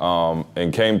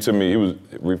 and came to me, he was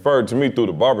referred to me through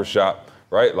the barbershop,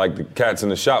 right? Like the cats in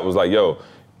the shop was like, yo,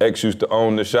 X used to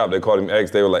own this shop, they called him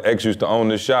X, they were like, X used to own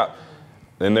this shop.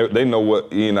 And they know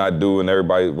what E and I do, and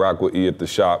everybody rock with E at the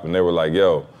shop, and they were like,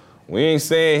 yo, we ain't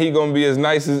saying he gonna be as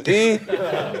nice as E.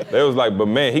 They was like, but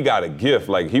man, he got a gift.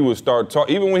 Like he would start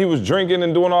talking, even when he was drinking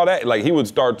and doing all that, like he would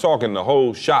start talking, the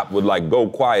whole shop would like go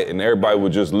quiet and everybody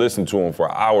would just listen to him for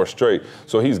an hour straight.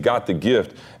 So he's got the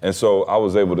gift. And so I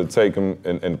was able to take him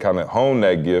and kind of hone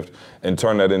that gift and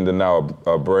turn that into now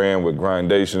a brand with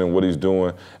Grindation and what he's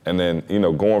doing. And then, you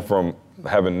know, going from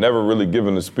having never really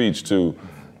given a speech to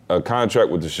a contract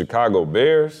with the Chicago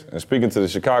Bears and speaking to the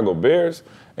Chicago Bears,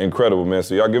 incredible, man.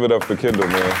 So y'all give it up for Kendall,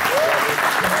 man.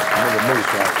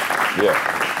 Yeah.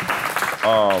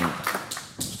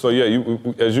 So yeah,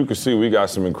 as you can see, we got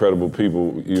some incredible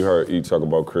people. You heard E talk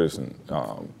about Chris, and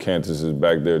Candace is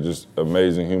back there, just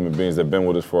amazing human beings that have been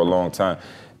with us for a long time.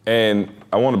 And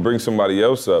I want to bring somebody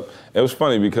else up. It was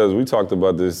funny because we talked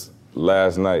about this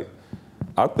last night.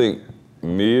 I think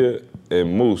Mia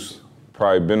and Moose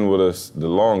probably been with us the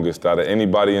longest out of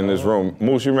anybody in this room.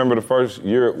 Moose, you remember the first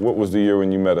year? What was the year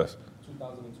when you met us?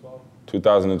 2012.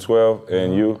 2012,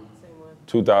 and you? Same one.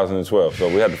 2012. So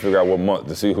we had to figure out what month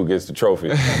to see who gets the trophy.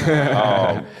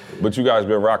 But you guys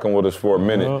been rocking with us for a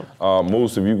minute.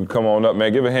 Moose, if you could come on up,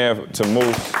 man, give a hand to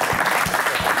Moose.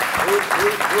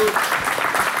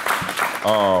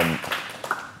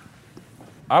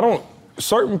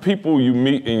 Certain people you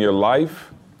meet in your life,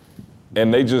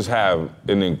 and they just have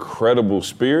an incredible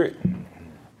spirit.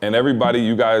 And everybody,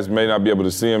 you guys may not be able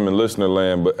to see them in listener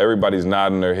land, but everybody's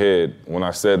nodding their head when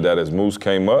I said that as Moose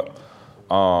came up.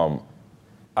 I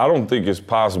don't think it's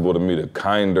possible to meet a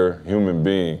kinder human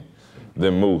being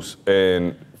than Moose.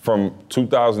 And from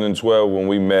 2012 when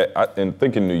we met, I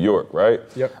think in New York, right?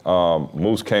 Yep.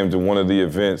 Moose came to one of the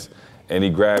events and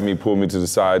he grabbed me, pulled me to the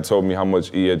side, told me how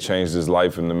much he had changed his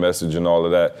life and the message and all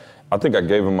of that. I think I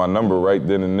gave him my number right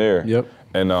then and there. Yep.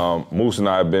 And Moose and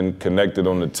I have been connected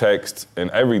on the text and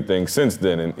everything since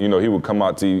then. And, you know, he would come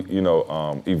out to, you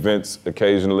know, events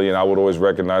occasionally and I would always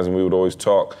recognize him, we would always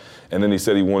talk. And then he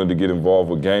said he wanted to get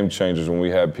involved with Game Changers when we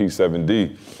had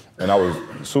P7D. And I was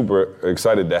super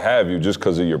excited to have you just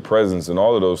because of your presence and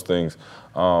all of those things.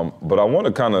 But I want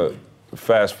to kind of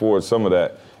fast forward some of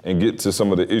that and get to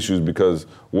some of the issues because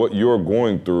what you're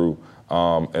going through,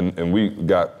 and we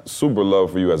got super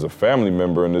love for you as a family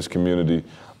member in this community.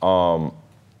 The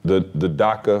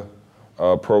DACA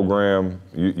program,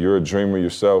 you're a dreamer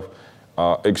yourself.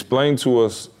 Explain to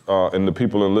us and the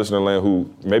people in listener land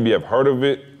who maybe have heard of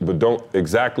it but don't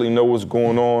exactly know what's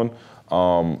going on.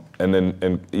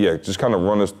 And just kind of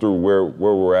run us through where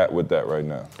we're at with that right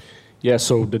now. Yeah,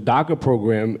 so the DACA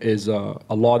program is a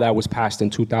law that was passed in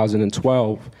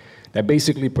 2012 that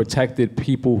basically protected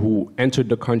people who entered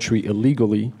the country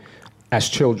illegally as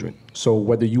children. So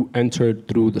whether you entered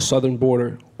through the southern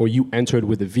border or you entered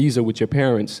with a visa with your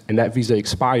parents and that visa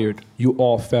expired, you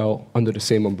all fell under the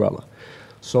same umbrella.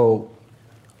 So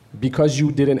because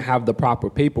you didn't have the proper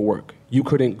paperwork, you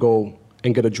couldn't go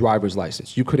and get a driver's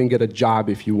license. You couldn't get a job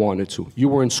if you wanted to. You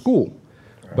were in school,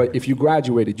 but if you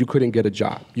graduated, you couldn't get a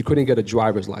job. You couldn't get a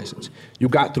driver's license. You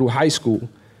got through high school.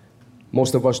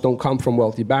 Most of us don't come from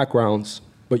wealthy backgrounds,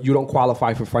 but you don't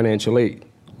qualify for financial aid.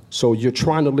 So you're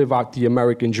trying to live out the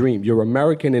American dream. You're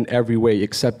American in every way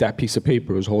except that piece of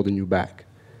paper is holding you back.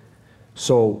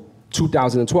 So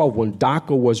 2012, when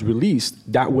DACA was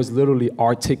released, that was literally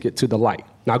our ticket to the light.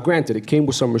 Now, granted, it came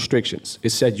with some restrictions. It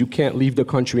said you can't leave the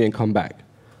country and come back.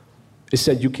 It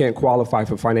said you can't qualify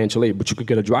for financial aid, but you could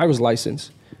get a driver's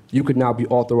license. You could now be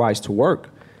authorized to work.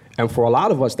 And for a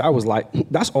lot of us, that was like,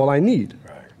 that's all I need.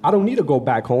 Right. I don't need to go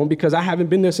back home because I haven't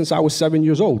been there since I was 7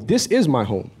 years old. This is my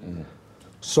home. Mm-hmm.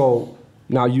 So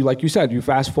now like you said, you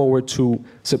fast forward to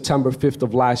September 5th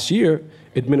of last year,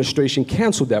 administration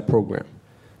canceled that program.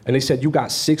 And they said, you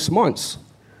got 6 months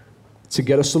to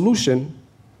get a solution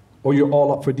or you're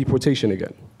all up for deportation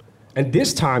again. And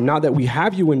this time, now that we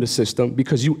have you in the system,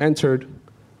 because you entered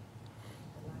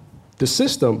the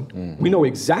system, we know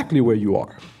exactly where you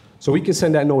are. So we can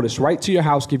send that notice right to your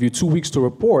house, give you 2 weeks to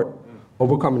report, or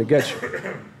we're coming to get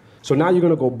you. So now you're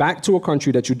gonna go back to a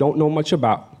country that you don't know much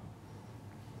about.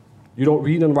 You don't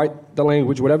read and write the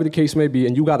language, whatever the case may be,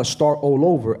 and you gotta start all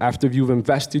over after you've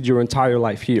invested your entire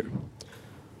life here.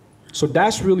 So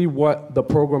that's really what the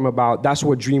program about, that's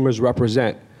what Dreamers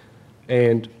represent.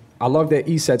 And I love that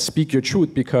he said, speak your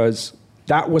truth, because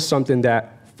that was something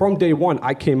that from day one,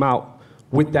 I came out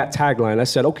with that tagline. I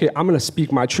said, okay, I'm gonna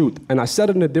speak my truth. And I said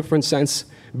it in a different sense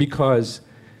because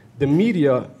the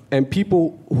media and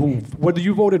people who, whether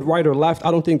you voted right or left,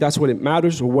 I don't think that's what it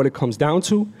matters or what it comes down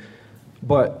to.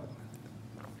 But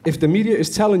if the media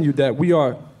is telling you that we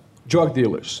are drug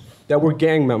dealers, that we're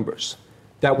gang members,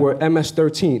 that we're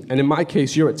MS-13, and in my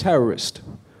case, you're a terrorist,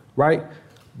 right?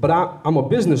 But I'm a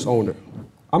business owner.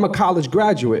 I'm a college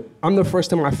graduate. I'm the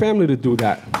first in my family to do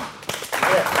that.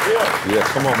 Yeah,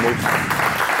 come on, Moose.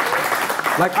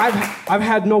 Like, I've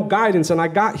had no guidance, and I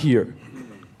got here.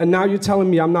 And now you're telling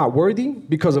me I'm not worthy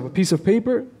because of a piece of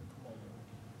paper?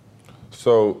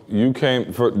 So you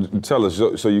came, tell us,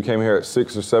 so you came here at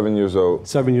 6 or 7 years old?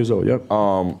 7 years old, yep.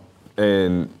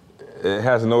 And it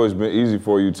hasn't always been easy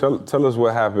for you. Tell us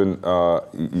what happened,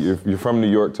 you're from New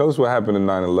York, tell us what happened in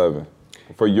 9/11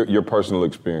 for your personal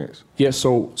experience. Yeah,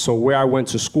 so where I went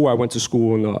to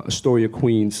school in Astoria,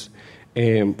 Queens.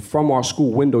 And from our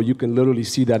school window, you can literally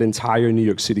see that entire New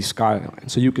York City skyline.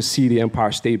 So you can see the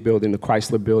Empire State Building, the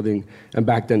Chrysler Building, and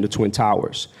back then the Twin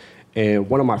Towers. And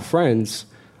one of my friends,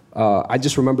 I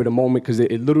just remember the moment because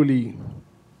it literally,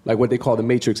 like what they call the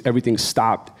Matrix, everything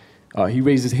stopped. He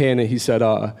raised his hand and he said,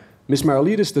 Miss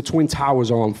Marilitas, the Twin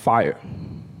Towers are on fire.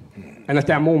 And at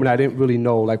that moment, I didn't really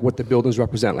know like what the buildings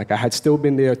represent. Like I had still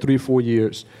been there 3 or 4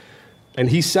 years. And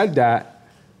he said that,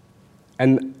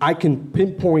 and I can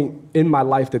pinpoint in my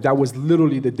life that was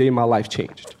literally the day my life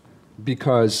changed.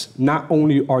 Because not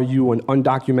only are you an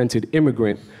undocumented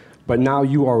immigrant, but now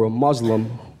you are a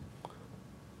Muslim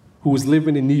who is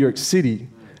living in New York City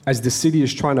as the city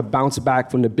is trying to bounce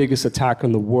back from the biggest attack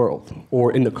in the world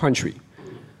or in the country.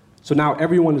 So now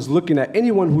everyone is looking at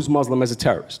anyone who's Muslim as a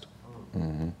terrorist.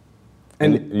 Mm-hmm.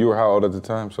 And you were how old at the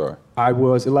time? Sorry. I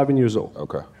was 11 years old.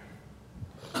 Okay.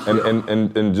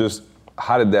 And just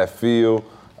how did that feel?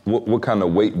 what kind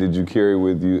of weight did you carry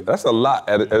with you? That's a lot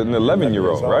at an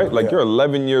 11-year-old, right? Like, you're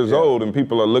 11 years old and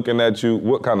people are looking at you.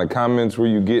 What kind of comments were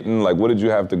you getting? Like, what did you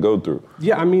have to go through?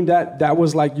 Yeah, I mean, that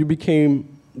was like, you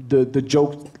became the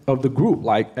joke of the group.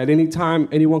 Like, at any time,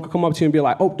 anyone could come up to you and be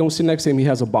like, oh, don't sit next to him, he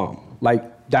has a bomb. Like,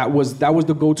 that was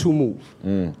the go-to move.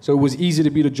 So it was easy to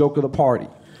be the joke of the party.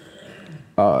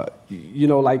 You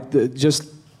know, like,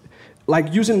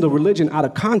 like using the religion out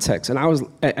of context. And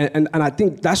I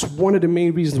think that's one of the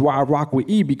main reasons why I rock with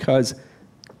E, because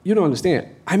you don't understand.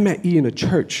 I met E in a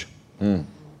church.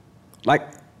 Like,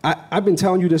 I've been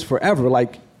telling you this forever.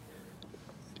 Like,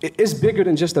 it's bigger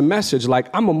than just a message. Like,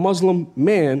 I'm a Muslim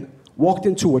man, walked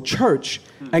into a church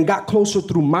and got closer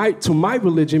to my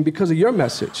religion because of your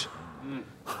message.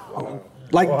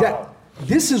 Like that.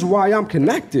 This is why I'm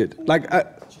connected. Like,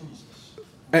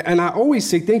 and I always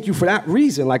say thank you for that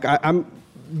reason. Like, I'm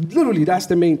literally, that's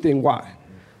the main thing why.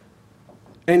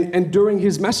 And during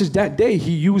his message that day,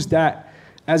 he used that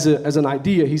as an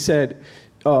idea. He said,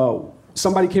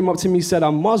 somebody came up to me and said,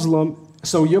 I'm Muslim.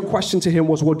 So your question to him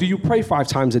was, well, do you pray 5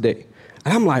 times a day?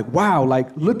 And I'm like, wow, like,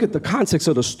 look at the context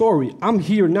of the story. I'm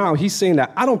here now. He's saying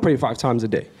that I don't pray 5 times a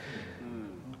day.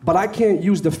 But I can't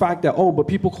use the fact that, oh, but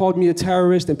people called me a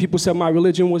terrorist and people said my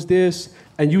religion was this,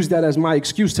 and use that as my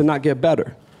excuse to not get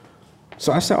better.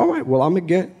 So I said, all right, well, I'm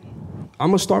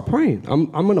gonna start praying.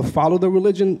 I'm gonna follow the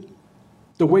religion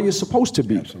the way it's supposed to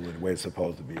be. Absolutely, the way it's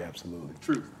supposed to be, absolutely.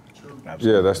 Truth.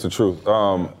 Absolutely. Yeah, that's the truth.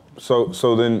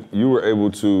 So then you were able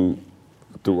to,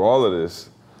 through all of this,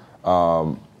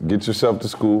 get yourself to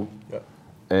school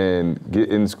and get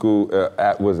in school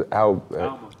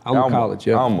Alma College,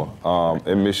 yeah. Alma,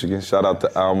 in Michigan. Shout out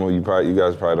to Alma. You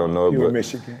guys probably don't know it, You but in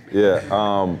Michigan?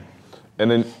 Yeah. And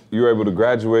then you were able to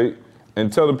graduate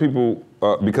and tell the people,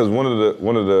 because one of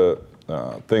the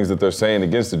things that they're saying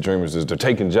against the Dreamers is they're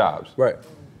taking jobs. Right.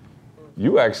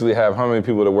 You actually have how many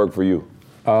people that work for you?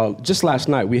 Just last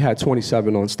night, we had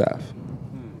 27 on staff.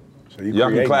 So Y'all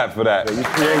can clap for that. So you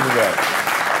created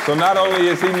that. So not only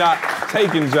is he not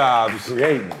taking jobs,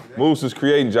 Moose is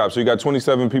creating jobs. So you got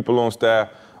 27 people on staff.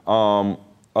 A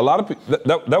lot of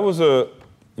people,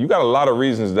 you got a lot of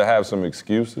reasons to have some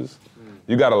excuses.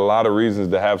 You got a lot of reasons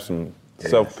to have some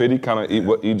self-pity, kind of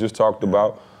what you just talked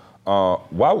about.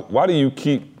 Why do you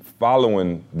keep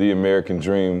following the American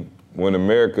dream when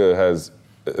America has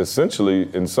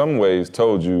essentially, in some ways,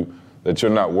 told you that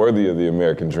you're not worthy of the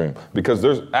American dream? Because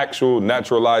there's actual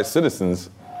naturalized citizens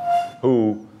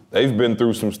who, they've been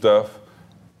through some stuff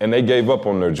and they gave up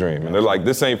on their dream. And they're like,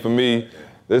 this ain't for me,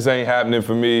 this ain't happening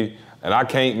for me, and I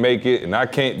can't make it, and I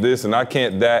can't this, and I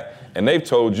can't that. And they've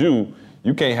told you,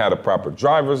 you can't have a proper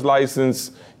driver's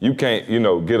license, you can't,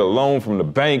 get a loan from the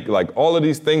bank, like all of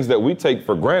these things that we take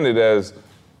for granted as,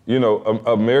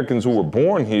 Americans who were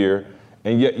born here,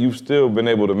 and yet you've still been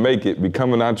able to make it,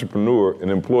 become an entrepreneur,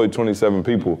 and employ 27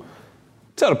 people.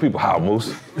 Tell the people how,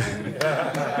 Moose.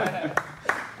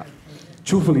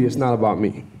 Truthfully, it's not about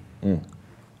me.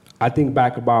 I think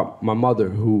back about my mother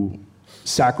who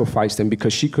sacrificed them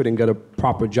because she couldn't get a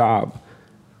proper job.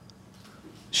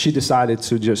 She decided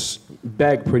to just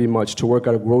beg pretty much to work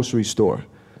at a grocery store,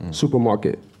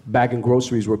 supermarket, bagging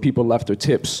groceries where people left their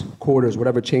tips, quarters,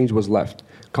 whatever change was left,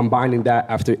 combining that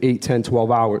after 8, 10,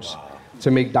 12 hours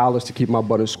to make dollars to keep my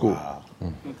butt in school.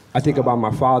 I think about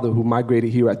my father who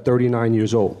migrated here at 39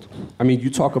 years old. I mean, you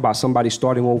talk about somebody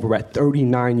starting over at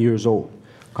 39 years old,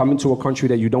 coming to a country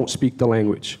that you don't speak the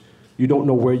language. You don't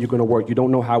know where you're gonna work. You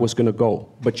don't know how it's gonna go,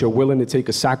 but you're willing to take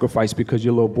a sacrifice because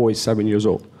your little boy is 7 years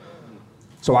old.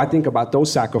 So I think about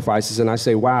those sacrifices and I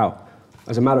say, wow.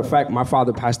 As a matter of fact, my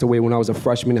father passed away when I was a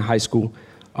freshman in high school,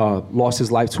 lost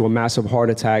his life to a massive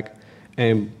heart attack,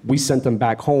 and we sent him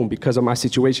back home because of my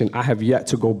situation. I have yet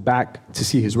to go back to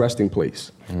see his resting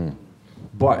place.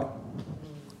 But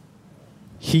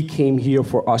he came here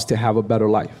for us to have a better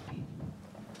life.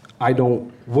 I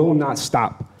will not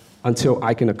stop until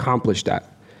I can accomplish that.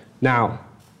 Now,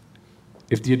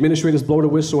 if the administrators blow the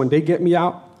whistle and they get me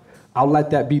out, I'll let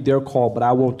that be their call, but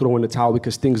I won't throw in the towel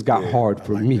because things got hard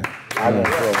for me. I won't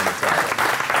throw in the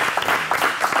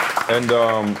towel. And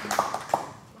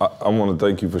I want to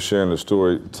thank you for sharing the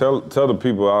story. Tell the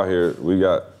people out here, we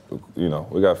got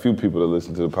a few people that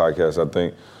listen to the podcast, I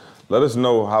think. Let us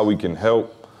know how we can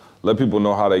help. Let people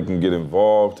know how they can get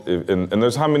involved. And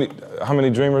there's how many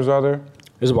dreamers are there?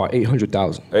 There's about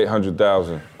 800,000.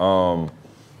 800,000.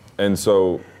 And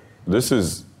so this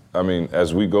is,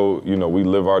 as we go, we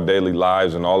live our daily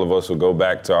lives and all of us will go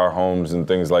back to our homes and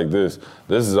things like this.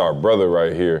 This is our brother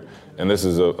right here. And this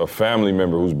is a family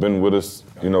member who's been with us,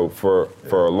 for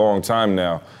a long time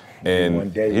now.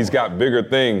 And he's got bigger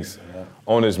things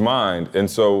on his mind. And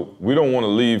so we don't want to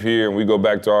leave here and we go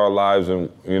back to our lives and,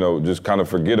 just kind of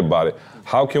forget about it.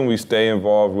 How can we stay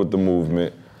involved with the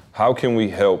movement? How can we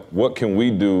help? What can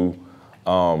we do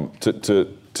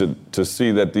to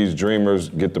see that these dreamers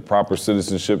get the proper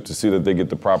citizenship, to see that they get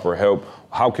the proper help?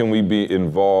 How can we be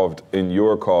involved in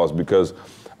your cause? Because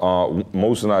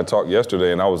Moussa and I talked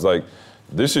yesterday, and I was like,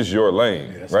 this is your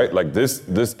lane, right? Like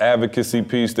this advocacy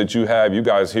piece that you have, you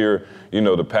guys hear,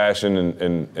 the passion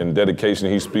and dedication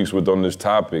he speaks with on this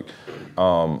topic.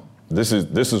 This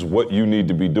is what you need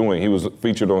to be doing. He was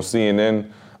featured on CNN,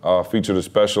 featured a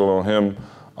special on him,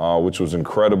 which was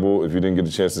incredible. If you didn't get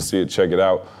a chance to see it, check it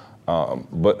out.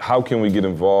 But how can we get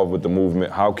involved with the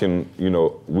movement? How can,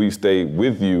 we stay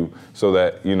with you so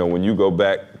that, when you go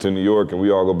back to New York and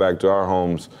we all go back to our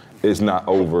homes, it's not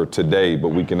over today, but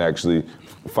we can actually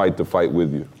fight the fight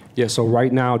with you? Yeah, so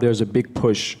right now there's a big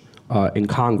push in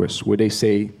Congress where they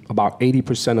say about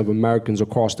 80% of Americans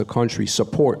across the country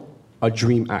support a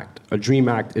DREAM Act. A DREAM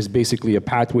Act is basically a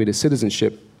pathway to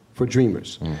citizenship for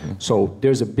dreamers. Mm-hmm. So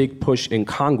there's a big push in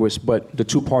Congress, but the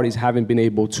two parties haven't been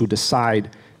able to decide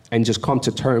and just come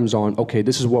to terms on, okay,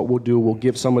 this is what we'll do. We'll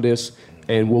give some of this,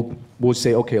 and we'll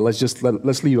say, okay,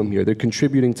 let's leave them here. They're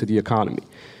contributing to the economy.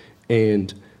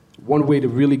 And one way to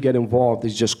really get involved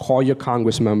is just call your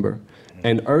Congress member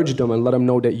and urge them and let them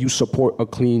know that you support a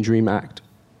Clean Dream Act.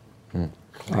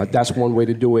 That's one way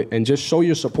to do it. And just show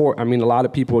your support. I mean, a lot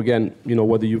of people, again,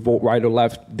 whether you vote right or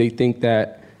left, they think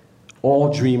that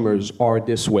all dreamers are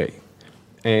this way.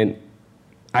 And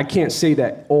I can't say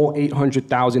that all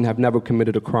 800,000 have never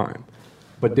committed a crime,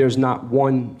 but there's not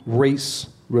one race,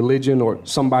 religion, or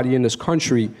somebody in this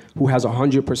country who has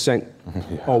 100%,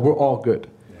 oh, we're all good.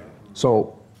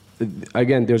 So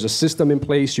again, there's a system in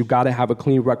place. You got to have a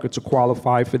clean record to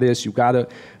qualify for this. You got to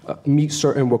meet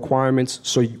certain requirements.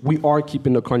 So we are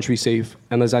keeping the country safe.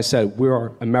 And as I said, we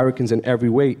are Americans in every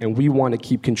way, and we want to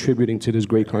keep contributing to this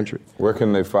great country. Where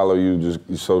can they follow you,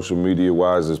 just social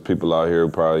media-wise? There's people out here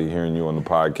probably hearing you on the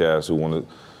podcast who want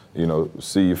to,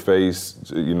 see your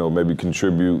face, maybe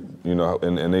contribute,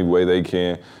 in any way they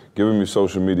can. Give them your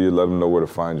social media. Let them know where to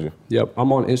find you. Yep,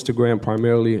 I'm on Instagram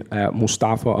primarily at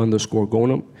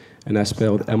Mustafa_Ghonim. And that's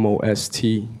spelled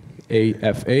Mostafa_Ghonim,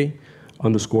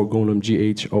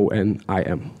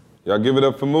 Ghonim. Y'all give it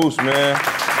up for Moose, man.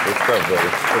 Good stuff, brother.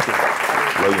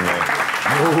 Love you,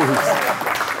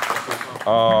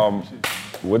 man.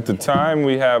 With the time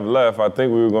we have left, I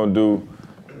think we were going to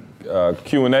do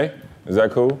Q&A. Is that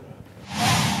cool?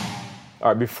 All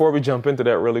right, before we jump into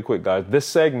that really quick, guys, this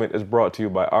segment is brought to you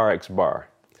by RX Bar.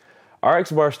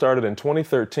 RX Bar started in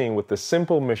 2013 with the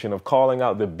simple mission of calling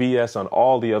out the BS on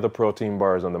all the other protein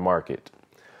bars on the market.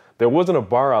 There wasn't a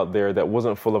bar out there that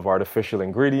wasn't full of artificial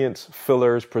ingredients,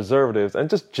 fillers, preservatives, and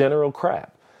just general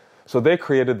crap. So they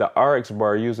created the RX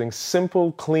Bar using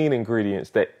simple, clean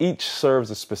ingredients that each serves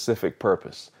a specific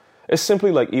purpose. It's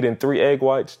simply like eating 3 egg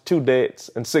whites, 2 dates,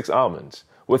 and 6 almonds,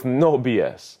 with no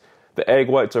BS. The egg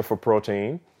whites are for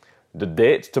protein, the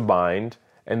dates to bind,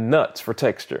 and nuts for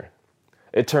texture.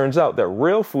 It turns out that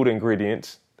real food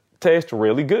ingredients taste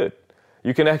really good.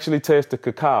 You can actually taste the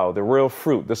cacao, the real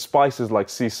fruit, the spices like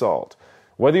sea salt.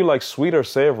 Whether you like sweet or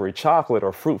savory, chocolate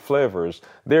or fruit flavors,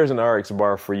 there's an RX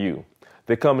Bar for you.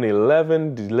 They come in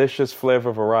 11 delicious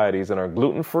flavor varieties and are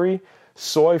gluten-free,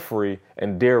 soy-free,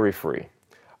 and dairy-free.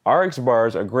 RX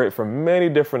Bars are great for many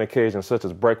different occasions, such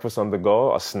as breakfast on the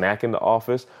go, a snack in the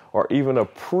office, or even a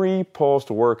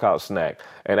pre-post-workout snack.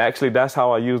 And actually, that's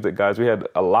how I used it, guys. We had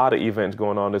a lot of events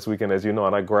going on this weekend, as you know,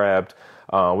 and I grabbed,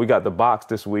 we got the box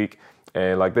this week.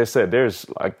 And like they said, there's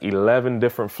like 11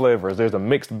 different flavors. There's a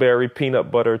mixed berry, peanut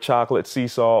butter, chocolate, sea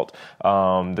salt,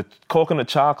 the coconut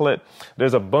chocolate.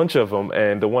 There's a bunch of them.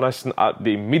 And the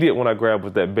immediate one I grabbed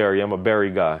was that berry. I'm a berry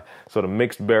guy. So the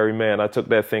mixed berry, man, I took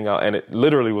that thing out and it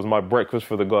literally was my breakfast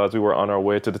for the gods. We were on our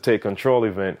way to the Take Control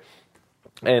event.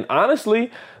 And honestly,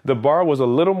 the bar was a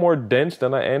little more dense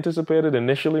than I anticipated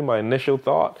initially, my initial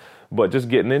thought. But just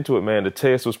getting into it, man, the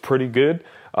taste was pretty good.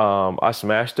 I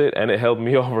smashed it, and it held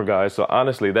me over, guys. So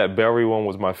honestly, that berry one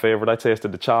was my favorite. I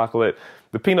tasted the chocolate.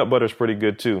 The peanut butter is pretty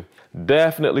good, too.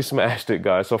 Definitely smashed it,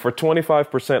 guys. So for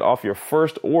 25% off your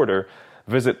first order,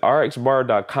 visit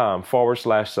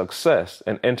rxbar.com/success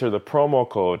and enter the promo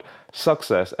code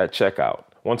SUCCESS at checkout.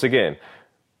 Once again,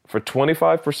 for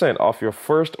 25% off your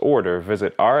first order,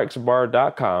 visit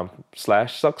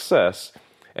rxbar.com/success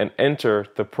and enter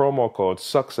the promo code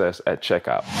SUCCESS at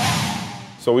checkout.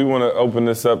 So we want to open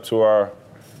this up to our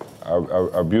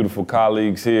beautiful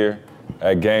colleagues here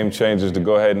at Game Changers to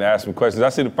go ahead and ask some questions. I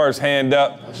see the first hand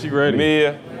up. She ready.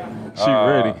 Mia. She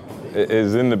ready.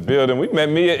 is in the building. We met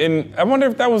Mia in, I wonder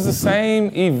if that was the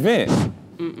same event.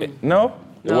 No?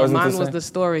 It wasn't mine the was same? the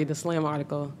story, the Slam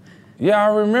article. Yeah, I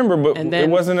remember, but And it then-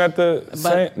 wasn't at the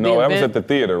same. the No, that was event- at the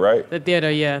theater, right? The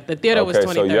theater, yeah. The theater was Okay,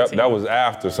 so 2013. yep, that was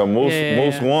after. So Moose, Yeah,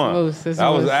 Moose won. Moose, this that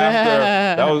was was-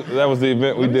 after. That was the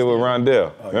event we did with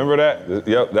Rondell. Remember that?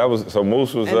 Yep, that was. So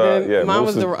Moose was. And then yeah, mine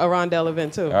Moose was is- a Rondell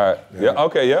event too. All right. Yeah.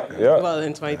 Okay. Yeah. Yeah. Well,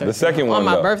 in 2013. The second one, on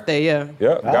my though. birthday, yeah.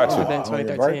 Yeah. Got you. In on your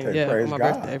 2013, birthday, yeah, praise on my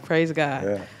God. birthday. Praise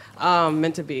God. Yeah.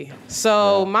 Meant to be.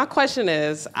 So my question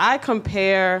is, I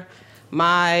compare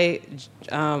my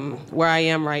where I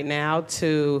am right now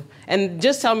to, and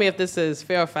just tell me if this is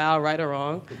fair or foul, right or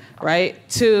wrong, right?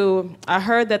 To, I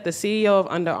heard that the CEO of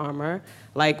Under Armour,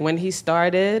 like when he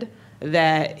started,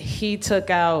 that he took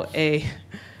out a,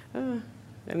 and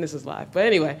this is live, but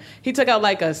anyway, he took out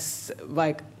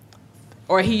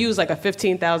or he used like a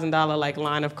 $15,000 like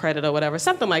line of credit or whatever,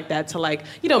 something like that to like,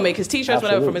 make his t-shirts,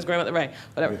 whatever, from his grandmother, right,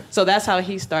 whatever. So that's how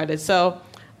he started. So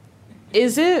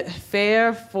is it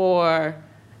fair for,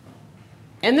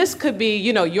 and this could be,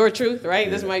 your truth,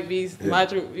 right? This might be my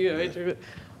truth, your truth.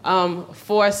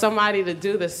 For somebody to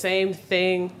do the same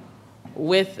thing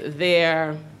with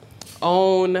their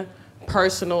own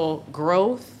personal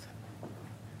growth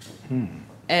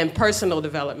and personal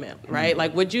development, right?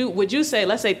 Like, would you say,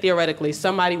 let's say theoretically,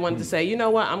 somebody wanted to say, you know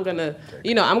what, I'm gonna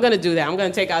do that. I'm gonna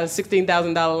take out a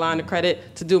 $16,000 line of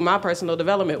credit to do my personal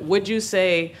development. Would you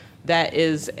say that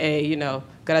is a,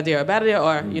 good idea or a bad idea,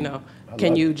 or,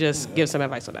 can you just give some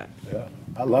advice on that? Yeah,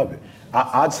 I love it.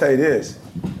 I'd say this.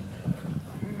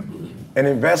 An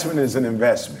investment is an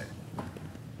investment.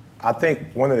 I think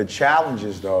one of the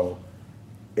challenges, though,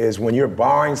 is when you're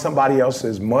borrowing somebody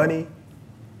else's money,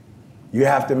 you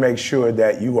have to make sure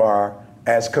that you are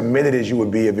as committed as you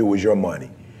would be if it was your money.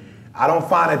 I don't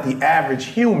find that the average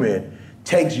human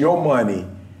takes your money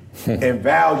and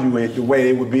value it the way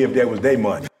it would be if that was their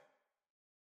money.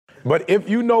 But if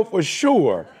you know for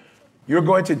sure you're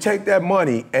going to take that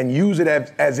money and use it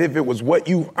as if it was what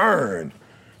you earned,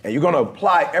 and you're going to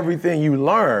apply everything you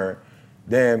learn,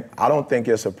 then I don't think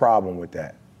it's a problem with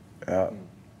that.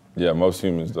 Yeah, most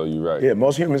humans though, you're right. Yeah,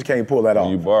 most humans can't pull that off.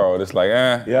 You borrow it, it's like,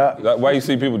 Yeah. Like, why you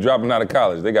see people dropping out of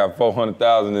college? They got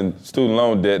 $400,000 in student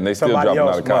loan debt and they still Somebody dropping out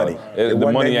else's of college. money. It The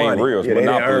wasn't money their ain't money. real. It's Yeah, they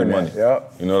didn't monopoly earn money. that.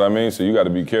 Yep. You know what I mean? So you got to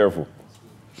be careful.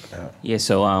 Yeah,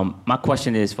 so my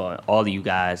question is for all of you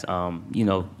guys,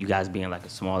 you guys being like a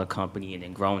smaller company and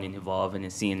then growing and evolving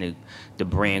and seeing the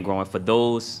brand growing. For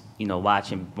those,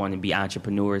 watching, wanting to be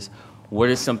entrepreneurs, what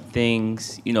are some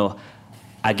things,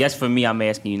 I guess for me, I'm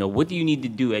asking, what do you need to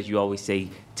do, as you always say,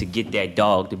 to get that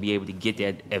dog, to be able to get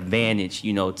that advantage,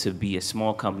 to be a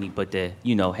small company, but to,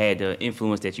 have the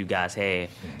influence that you guys have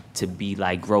to be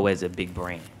like, grow as a big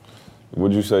brand?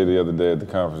 What'd you say the other day at the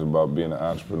conference about being an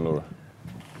entrepreneur?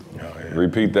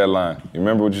 Repeat that line. You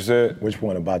remember what you said? Which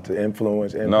one, about the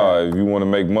influence? Impact? No, if you want to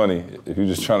make money, if you're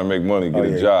just trying to make money, get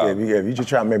a job. If you're just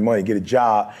trying to make money, get a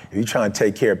job. If you're trying to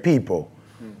take care of people,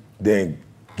 then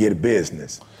get a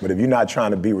business. But if you're not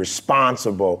trying to be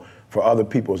responsible for other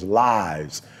people's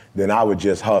lives, then I would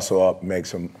just hustle up, make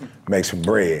some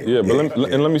bread. Yeah, but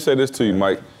let me say this to you,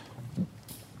 Mike.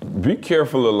 Be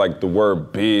careful of like the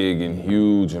word big and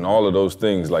huge and all of those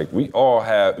things. Like we all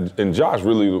have, and Josh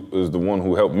really is the one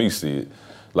who helped me see it.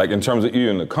 Like in terms of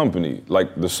even the company,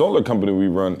 like the solar company we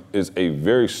run is a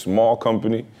very small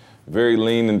company, very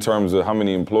lean in terms of how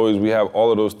many employees we have, all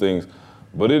of those things.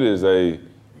 But it is a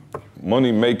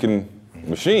money-making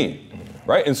machine,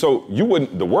 right? And so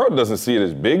the world doesn't see it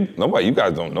as big. Nobody, you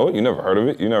guys don't know it. You never heard of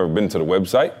it. You never been to the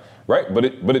website. Right, but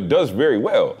it does very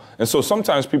well. And so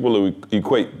sometimes people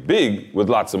equate big with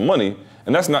lots of money,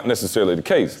 and that's not necessarily the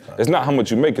case. It's not how much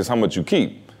you make, it's how much you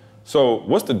keep. So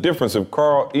what's the difference if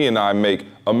Carl E. and I make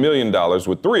 $1 million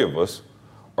with 3 of us,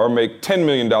 or make $10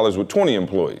 million with 20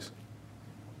 employees?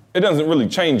 It doesn't really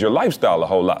change your lifestyle a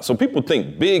whole lot. So people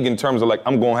think big in terms of like,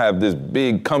 I'm gonna have this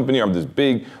big company, or I'm this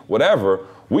big whatever.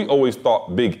 We always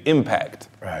thought big impact.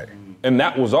 Right. And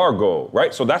that was our goal,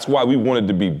 right? So that's why we wanted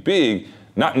to be big.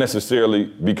 Not necessarily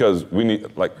because we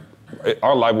need, like,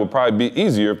 our life would probably be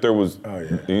easier if there was,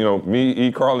 me,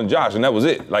 E, Carl, and Josh, and that was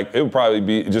it. Like, it would probably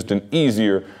be just an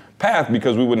easier path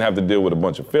because we wouldn't have to deal with a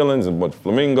bunch of feelings and a bunch of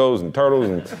flamingos and turtles,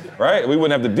 and right? We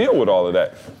wouldn't have to deal with all of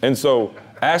that. And so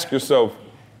ask yourself,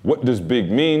 what does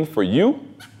big mean for you,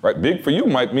 right? Big for you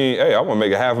might mean, hey, I want to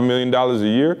make $500,000 a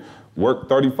year, work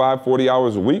 35, 40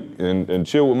 hours a week and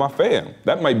chill with my fam.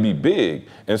 That might be big.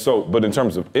 And so, but in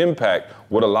terms of impact,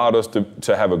 what allowed us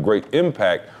to have a great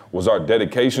impact was our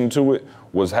dedication to it,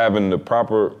 was having the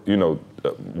proper,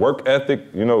 work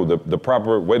ethic, the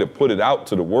proper way to put it out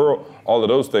to the world, all of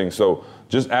those things. So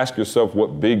just ask yourself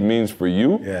what big means for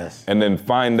you. Yes. And then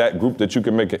find that group that you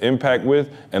can make an impact with,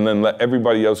 and then let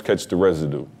everybody else catch the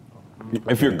residue.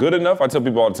 If you're good enough, I tell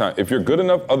people all the time, if you're good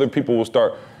enough, other people will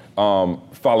start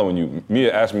following you.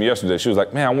 Mia asked me yesterday, she was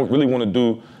like, man, I really want to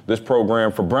do this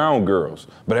program for brown girls.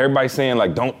 But everybody's saying,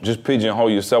 like, don't just pigeonhole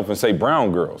yourself and say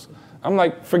brown girls. I'm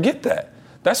like, forget that.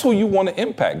 That's who you want to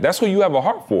impact. That's who you have a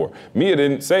heart for. Mia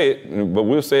didn't say it, but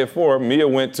we'll say it for her. Mia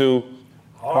went to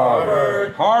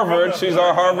Harvard. She's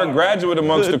our Harvard graduate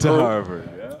amongst the crew.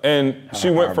 Harvard. And she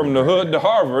went from the hood to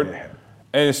Harvard.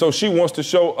 And so she wants to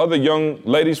show other young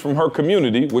ladies from her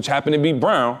community, which happen to be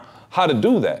brown, how to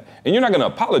do that. And you're not gonna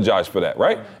apologize for that,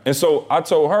 right? And so I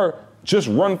told her, just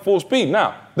run full speed.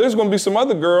 Now, there's gonna be some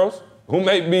other girls who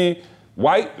may be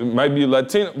white, might be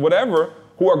Latina, whatever,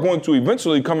 who are going to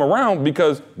eventually come around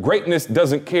because greatness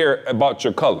doesn't care about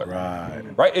your color.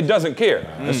 Right? It doesn't care.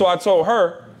 And so I told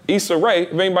her, Issa Rae,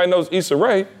 if anybody knows Issa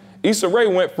Rae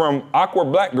went from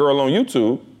Awkward Black Girl on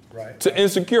YouTube to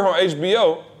Insecure on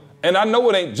HBO. And I know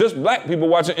it ain't just black people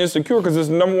watching Insecure because it's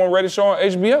the #1 rated show on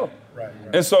HBO.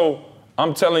 And so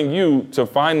I'm telling you to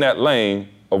find that lane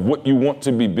of what you want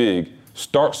to be big,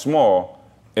 start small,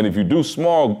 and if you do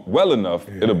small well enough,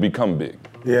 it'll become big.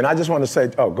 Yeah, and I just want to say,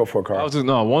 go for it,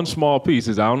 Carl. One small piece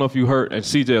is, I don't know if you heard, and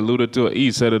CJ alluded to it,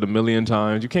 E said it a million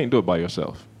times, you can't do it by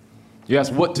yourself. You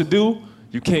ask what to do,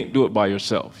 you can't do it by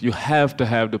yourself. You have to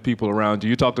have the people around you.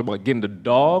 You talked about getting the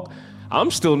dog. I'm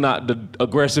still not the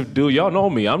aggressive dude. Y'all know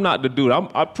me. I'm not the dude.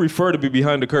 I prefer to be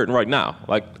behind the curtain right now,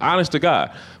 like, honest to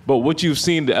God. But what you've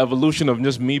seen, the evolution of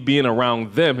just me being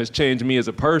around them has changed me as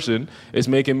a person. It's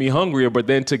making me hungrier. But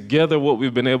then together, what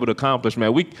we've been able to accomplish,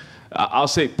 man, I'll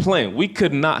say plain, we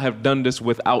could not have done this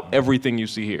without everything you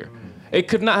see here. It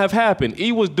could not have happened.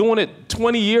 E was doing it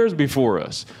 20 years before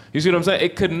us. You see what I'm saying?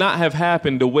 It could not have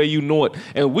happened the way you know it.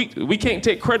 And we can't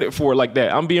take credit for it like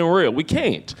that. I'm being real. We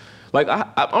can't. Like,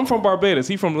 I'm from Barbados,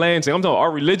 he from Lansing. I'm talking,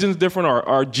 our religion's different,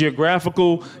 our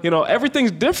geographical,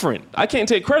 everything's different. I can't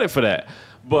take credit for that.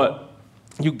 But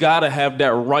you gotta have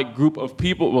that right group of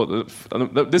people. Well,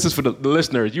 this is for the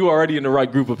listeners. You already in the right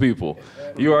group of people.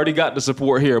 You already got the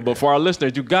support here. But for our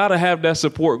listeners, you gotta have that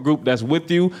support group that's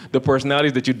with you, the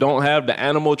personalities that you don't have, the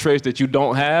animal traits that you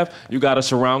don't have. You gotta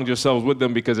surround yourselves with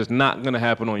them because it's not gonna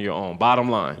happen on your own. Bottom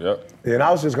line. Yep. And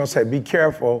I was just gonna say, be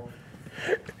careful.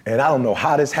 And I don't know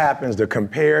how this happens, the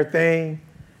compare thing.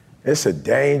 It's a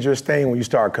dangerous thing when you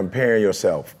start comparing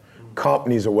yourself,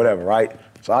 companies or whatever, right?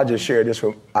 So I just shared this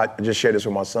with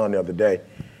my son the other day.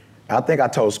 I think I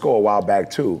told Score a while back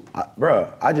too.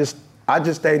 I just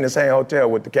stayed in the same hotel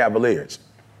with the Cavaliers.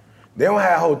 They don't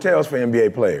have hotels for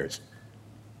NBA players.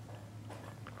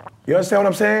 You understand what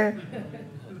I'm saying?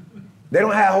 They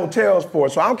don't have hotels for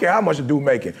it, so I don't care how much a dude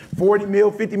making. 40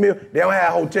 mil, 50 mil, they don't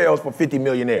have hotels for 50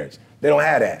 millionaires. They don't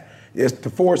have that. It's the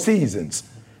Four Seasons.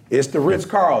 It's the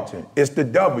Ritz-Carlton. It's the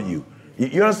W.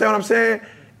 You understand what I'm saying?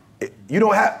 You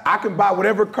don't have, I can buy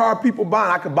whatever car people buy,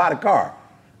 I can buy the car.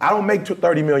 I don't make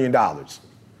 $30 million.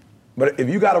 But if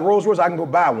you got a Rolls Royce, I can go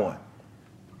buy one.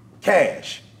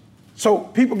 Cash. So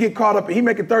people get caught up, he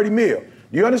making 30 mil.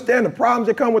 Do you understand the problems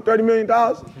that come with $30 million?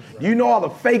 Do you know all the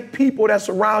fake people that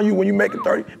surround you when you making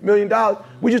 $30 million?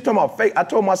 We just talking about fake. I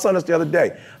told my son this the other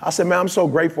day. I said, man, I'm so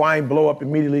grateful I ain't blow up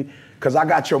immediately because I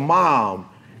got your mom.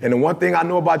 And the one thing I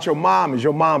know about your mom is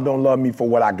your mom don't love me for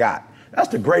what I got. That's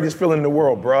the greatest feeling in the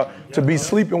world, bro. To be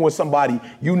sleeping with somebody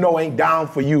you know ain't down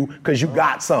for you because you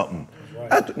got something.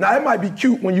 Now, it might be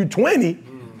cute when you're 20.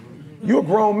 You're a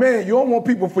grown man. You don't want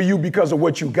people for you because of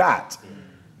what you got.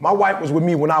 My wife was with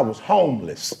me when I was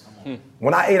homeless.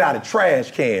 When I ate out of trash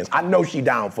cans, I know she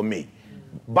down for me.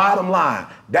 Bottom line,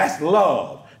 that's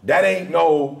love. That ain't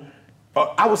no,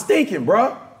 I was thinking,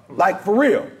 bro, like for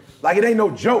real. Like it ain't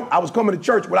no joke. I was coming to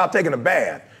church without taking a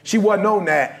bath. She wasn't on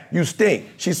that, you stink.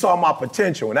 She saw my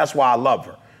potential, and that's why I love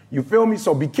her. You feel me?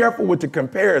 So be careful with the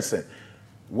comparison.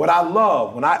 What I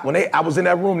love, when I was in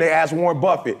that room, they asked Warren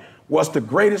Buffett, what's the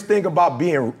greatest thing about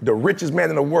being the richest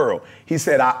man in the world? He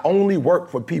said, I only work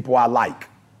for people I like.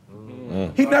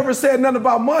 He never said nothing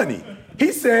about money.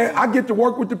 He said, I get to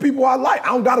work with the people I like. I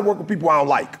don't got to work with people I don't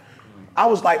like. I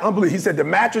was like, unbelievable. He said, the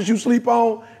mattress you sleep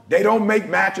on, they don't make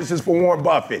mattresses for Warren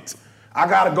Buffett. I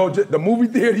got to go to the movie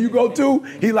theater you go to.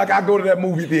 He like, I go to that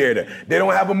movie theater. They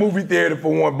don't have a movie theater for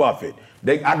Warren Buffett.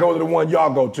 I go to the one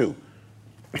y'all go to.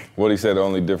 What he said the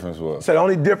only difference was? So the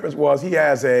only difference was he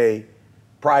has a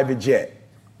private jet,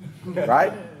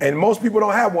 right? And most people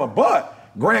don't have one.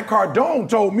 But Grant Cardone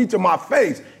told me to my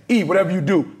face, E, whatever you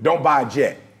do, don't buy a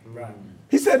jet. Right.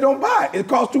 He said, don't buy it. It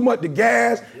costs too much, the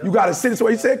gas. Yep. You got to sit. So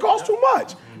he said, it costs too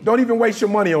much. Don't even waste your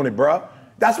money on it, bro.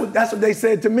 That's what they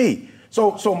said to me.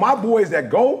 So my boys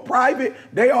that go private,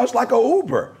 it's like a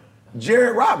Uber.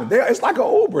 Jared Robin, it's like an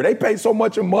Uber. They pay so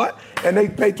much a month, and they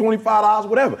pay $25,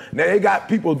 whatever. Now, they got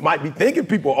people, might be thinking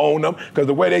people own them because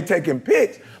the way they taking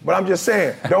pics, but I'm just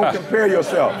saying, don't compare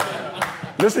yourself.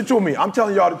 Listen to me, I'm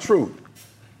telling y'all the truth.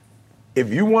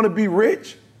 If you want to be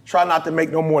rich, try not to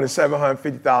make no more than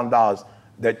 $750,000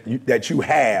 that you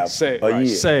have a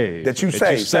year. That you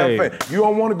save. You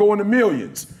don't want to go into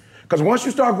millions. Because once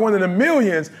you start going into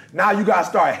millions, now you got to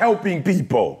start helping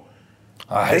people.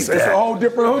 It's a whole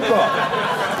different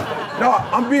hookup. No,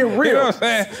 I'm being real. You know what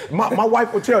I'm saying? My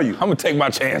wife will tell you. I'm gonna take my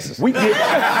chances. We get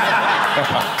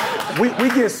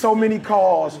so many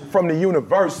calls from the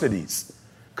universities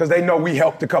because they know we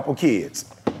helped a couple kids.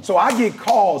 So I get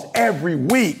calls every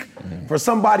week for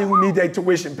somebody who needs their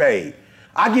tuition paid.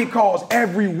 I get calls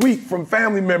every week from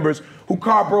family members who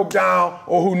car broke down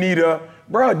or who need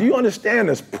bro, do you understand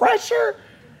this pressure?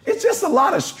 It's just a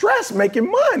lot of stress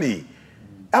making money.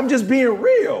 I'm just being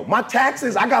real. My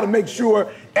taxes, I gotta make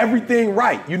sure everything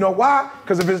right. You know why?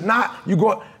 Because if it's not, we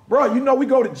go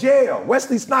to jail.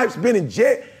 Wesley Snipes been in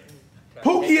jail.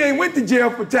 Pookie ain't went to jail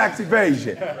for tax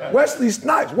evasion. Wesley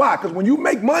Snipes, why? Because when you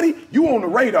make money, you on the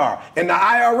radar. And the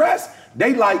IRS,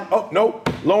 they like, oh, nope,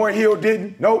 Lauryn Hill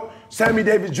didn't, nope, Sammy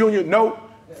Davis Jr., nope,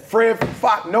 Fred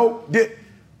Fox, nope,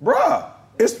 bruh,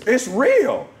 it's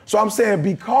real. So I'm saying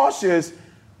be cautious.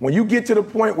 When you get to the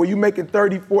point where you're making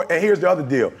 34, and here's the other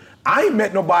deal. I ain't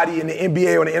met nobody in the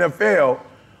NBA or the NFL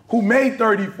who made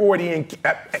 30, 40, and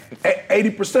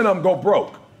 80% of them go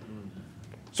broke.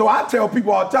 So I tell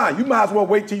people all the time, you might as well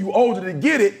wait till you older to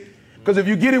get it, because if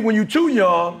you get it when you're too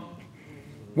young,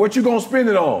 what you gonna spend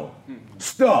it on?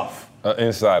 Stuff.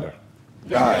 Insider.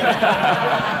 All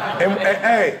right.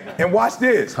 and watch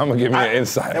this. I'm gonna give me an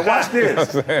insider. And watch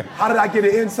this. You know how did I get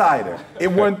an insider? It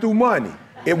wasn't through money.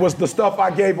 It was the stuff I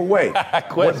gave away.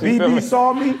 What BB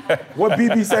saw me, what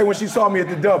BB say when she saw me at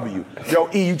the W? Yo,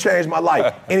 E, you changed my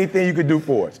life. Anything you could do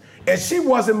for us. And she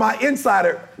wasn't my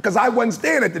insider because I wasn't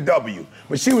staying at the W.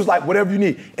 But she was like, whatever you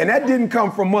need. And that didn't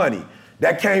come from money.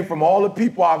 That came from all the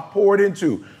people I've poured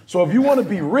into. So if you want to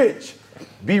be rich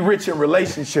in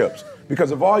relationships.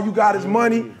 Because if all you got is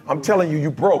money, I'm telling you, you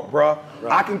broke, bruh.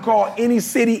 Right. I can call any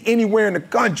city anywhere in the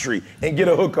country and get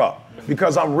a hookup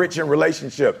because I'm rich in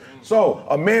relationships. So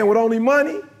a man with only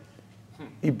money,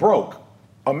 he broke.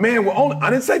 A man with only, I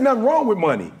didn't say nothing wrong with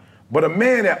money, but a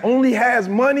man that only has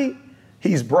money,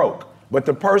 he's broke. But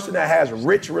the person that has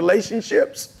rich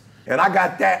relationships, and I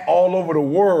got that all over the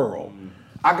world.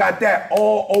 I got that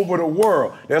all over the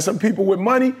world. There's some people with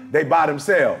money, they by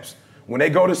themselves. When they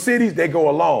go to cities, they go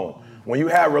alone. When you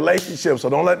have relationships,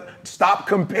 so stop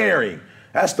comparing.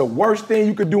 That's the worst thing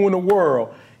you could do in the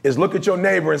world is look at your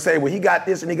neighbor and say, well, he got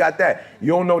this and he got that. You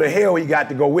don't know the hell he got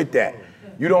to go with that.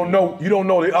 You don't know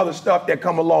the other stuff that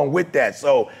come along with that.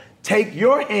 So take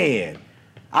your hand.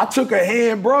 I took a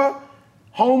hand, bruh.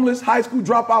 Homeless, high school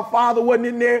dropout father wasn't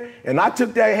in there. And I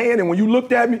took that hand, and when you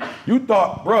looked at me, you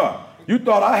thought, bruh, you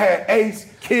thought I had ace,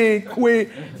 king, queen.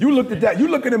 You looked at that. You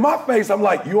looking in my face, I'm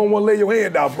like, you don't want to lay your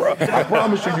hand out, bruh. I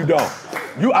promise you don't.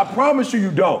 I promise you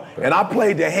don't. And I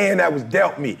played the hand that was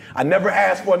dealt me. I never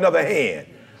asked for another hand.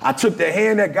 I took the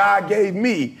hand that God gave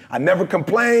me. I never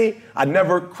complained. I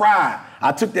never cried.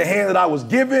 I took the hand that I was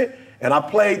given, and I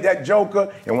played that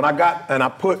joker. And when I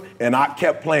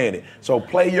kept playing it. So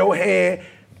play your hand.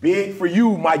 Big for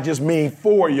you might just mean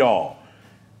for y'all.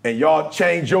 And y'all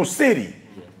change your city.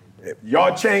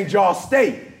 Y'all change y'all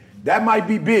state. That might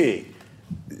be big.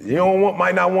 You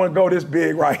might not want to go this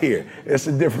big right here. It's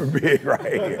a different big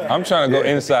right here. I'm trying to go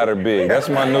insider big. That's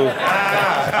my new.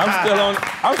 I'm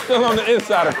still on the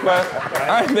insider quest.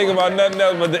 I ain't thinking about nothing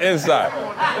else but the inside.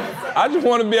 I just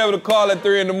want to be able to call at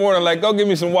 3 a.m, like, go give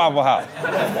me some Waffle House.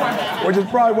 Which is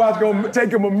probably why it's going to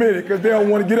take them a minute, because they don't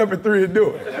want to get up at 3 to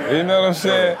do it. You know what I'm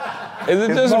saying? Is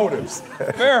it just motives?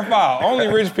 Fair or foul? Only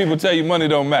rich people tell you money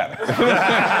don't matter.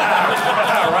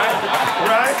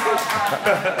 Right?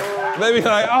 They be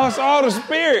like, oh, it's all the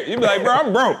spirit. You be like, bro,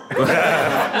 I'm broke.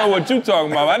 I know what you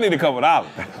talking about. I need a couple dollars.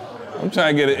 I'm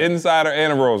trying to get an insider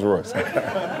and a Rolls Royce.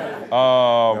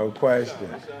 No question.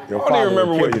 I don't even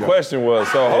remember what the question was,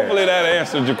 so hopefully that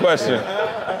answered your question.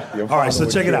 All right, so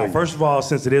check it out. First of all,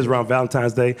 since it is around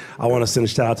Valentine's Day, I want to send a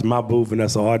shout out to my boo,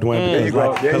 Vanessa Hardwin,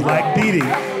 because like Dee Dee,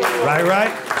 right?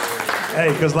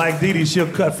 Hey, because like Dee Dee,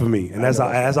 she'll cut for me, and that's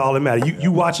all that matters.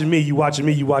 You watching me,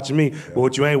 but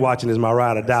what you ain't watching is my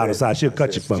ride or die on the side. She'll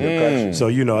cut you for me. So,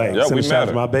 hey, send a shout out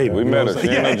to my baby. We met her. She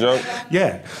ain't no joke.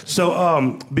 Yeah.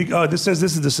 So, since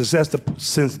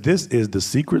this is the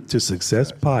secret to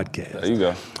success podcast. There you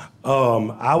go.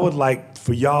 I would like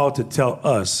for y'all to tell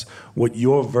us what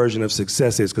your version of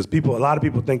success is, because a lot of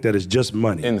people think that it's just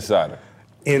money. Insider.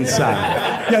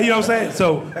 Yeah, you know what I'm saying?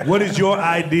 So what is your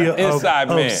idea Inside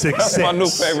of Man. success? That's my new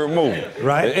favorite movie.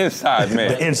 Right? The Inside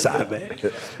Man. The Inside Man.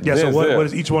 Yeah, so what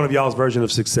is each one of y'all's version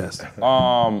of success?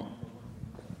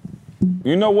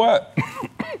 You know what?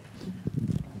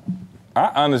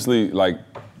 I honestly,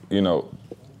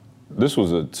 this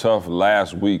was a tough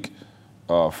last week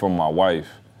for my wife.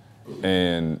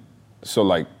 And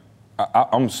so,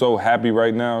 I'm so happy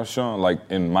right now, Sean,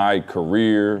 in my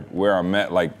career, where I'm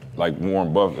at, like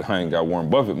Warren Buffett. I ain't got Warren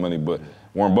Buffett money, but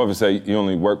Warren Buffett say he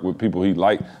only work with people he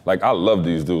like. Like, I love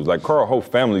these dudes. Like, Carl whole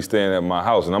family staying at my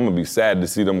house, and I'm gonna be sad to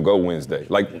see them go Wednesday.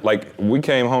 Like we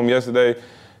came home yesterday,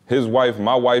 his wife,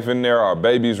 my wife in there, our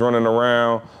babies running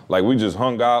around. Like, we just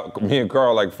hung out. Me and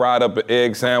Carl, fried up an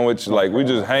egg sandwich. Like, we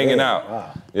just hanging out.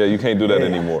 Wow. Yeah, you can't do that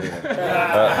anymore.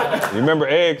 You remember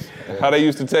eggs? How they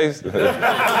used to taste?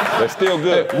 They're still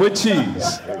good. With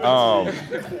cheese. Our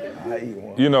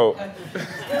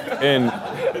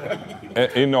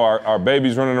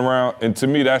babies running around, and to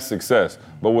me, that's success.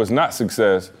 But what's not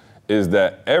success is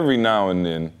that every now and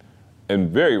then, and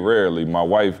very rarely, my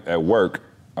wife at work,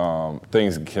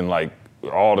 things can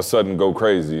all of a sudden go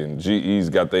crazy, and GE's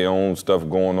got their own stuff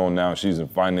going on now. She's in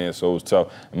finance, so it's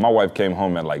tough. And my wife came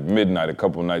home at midnight a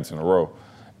couple nights in a row,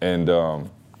 and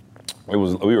we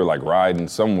were riding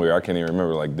somewhere. I can't even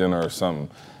remember, dinner or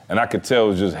something. And I could tell it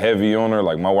was just heavy on her.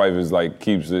 My wife is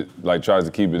keeps it, tries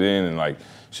to keep it in, and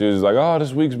she was like, oh,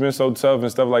 this week's been so tough and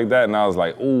stuff like that. And I was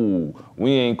like, ooh,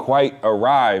 we ain't quite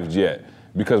arrived yet,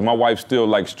 because my wife's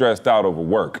still stressed out over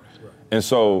work. And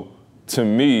so to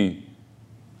me,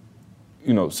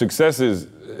 success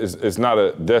is not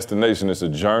a destination, it's a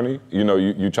journey.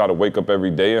 You try to wake up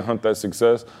every day and hunt that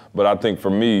success. But I think for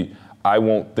me, I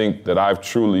won't think that I've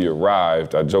truly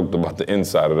arrived. I joked about the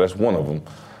insider, that's one of them.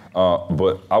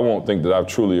 But I won't think that I've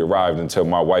truly arrived until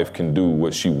my wife can do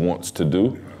what she wants to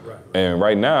do. And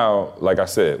right now, like I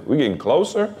said, we're getting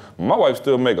closer. My wife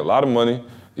still make a lot of money.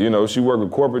 She work a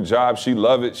corporate job, she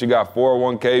love it. She got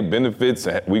 401k benefits.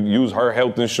 We use her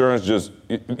health insurance, just,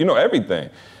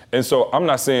 everything. And so I'm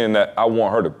not saying that I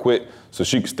want her to quit so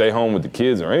she can stay home with the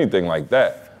kids or anything like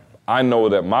that. I know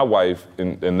that my wife,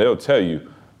 and they'll tell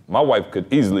you, my wife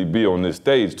could easily be on this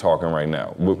stage talking right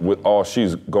now with all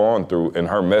she's gone through and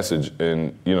her message.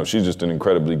 And, she's just an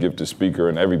incredibly gifted speaker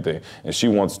and everything. And she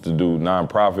wants to do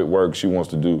nonprofit work. She wants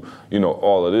to do,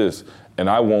 all of this. And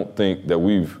I won't think that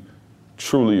we've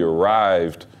truly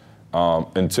arrived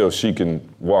until she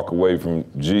can walk away from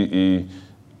GE,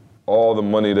 all the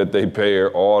money that they pay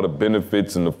her, all the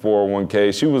benefits and the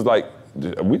 401k. She was I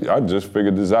just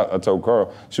figured this out. I told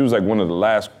Carl, she was one of the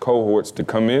last cohorts to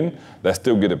come in that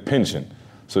still get a pension.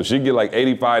 So she get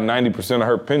 85, 90% of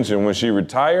her pension when she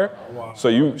retire. Oh, wow. So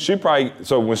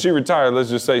when she retired, let's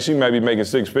just say she might be making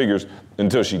 6 figures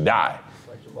until she die.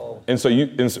 And so you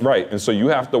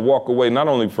have to walk away not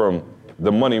only from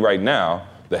the money right now,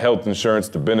 the health insurance,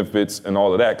 the benefits, and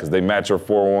all of that, because they match her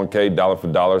 401k dollar for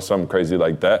dollar, something crazy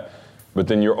like that. But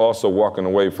then you're also walking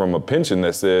away from a pension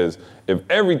that says, if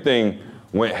everything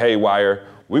went haywire,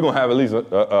 we're gonna have at least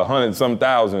 100-some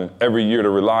thousand every year to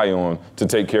rely on to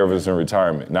take care of us in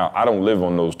retirement. Now, I don't live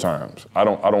on those terms. I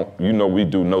don't, we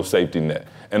do no safety net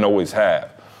and always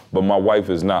have. But my wife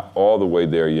is not all the way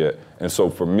there yet. And so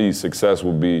for me, success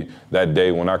will be that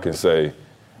day when I can say,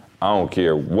 I don't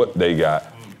care what they got.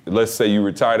 Let's say you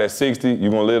retired at 60,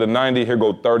 you're gonna live to 90, here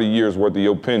go 30 years worth of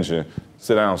your pension.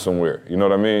 Sit down somewhere, you know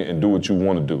what I mean? And do what you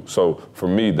want to do. So for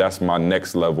me, that's my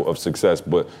next level of success.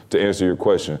 But to answer your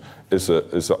question, it's an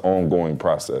ongoing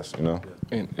process,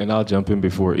 And I'll jump in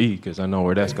before E, because I know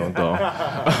where that's gonna go.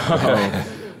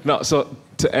 No, so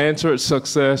to answer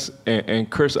success, and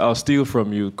Chris, I'll steal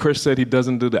from you. Chris said he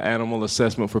doesn't do the animal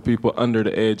assessment for people under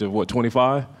the age of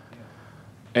 25?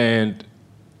 And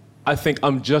I think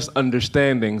I'm just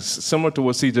understanding, similar to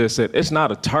what CJ said, it's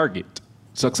not a target.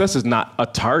 Success is not a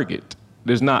target.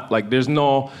 There's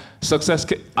no success.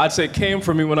 I'd say came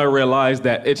for me when I realized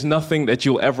that it's nothing that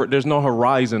you'll ever, there's no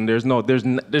horizon, there's not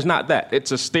that.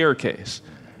 It's a staircase.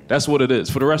 That's what it is.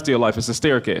 For the rest of your life, it's a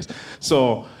staircase.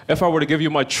 So if I were to give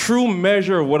you my true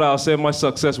measure of what I'll say my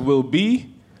success will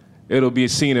be, it'll be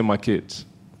seen in my kids.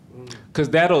 Because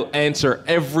that'll answer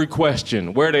every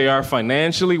question, where they are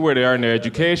financially, where they are in their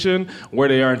education, where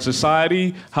they are in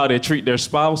society, how they treat their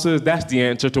spouses. That's the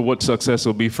answer to what success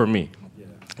will be for me.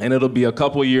 And it'll be a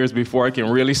couple years before I can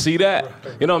really see that.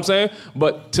 You know what I'm saying?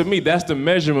 But to me, that's the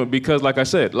measurement because, like I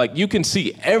said, like you can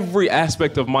see every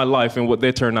aspect of my life and what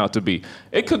they turn out to be.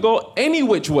 It could go any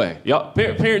which way. Y'all,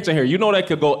 parents in here, you know that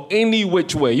could go any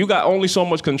which way. You got only so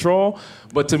much control.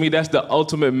 But to me, that's the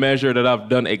ultimate measure that I've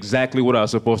done exactly what I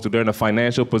was supposed to. They're in a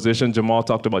financial position. Jamal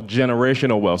talked about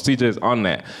generational wealth. CJ is on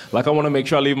that. Like, I want to make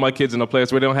sure I leave my kids in a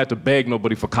place where they don't have to beg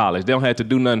nobody for college. They don't have to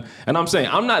do nothing. And I'm saying,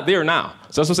 I'm not there now.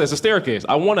 So that's what I say, it's a staircase.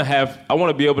 I want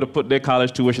to be able to put their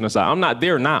college tuition aside. I'm not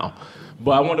there now,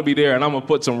 but I want to be there, and I'm going to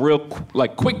put some real,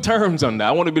 quick terms on that.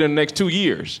 I want to be there in the next 2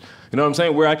 years. You know what I'm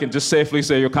saying? Where I can just safely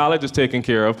say your college is taken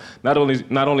care of. Not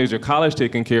only is your college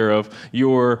taken care of,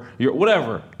 your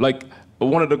whatever. But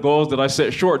one of the goals that I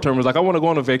set short term is I want to go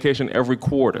on a vacation every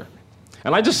quarter.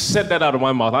 And I just said that out of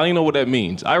my mouth. I don't even know what that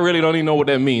means. I really don't even know what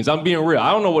that means. I'm being real.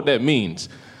 I don't know what that means.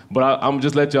 But I'm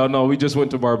just let y'all know we just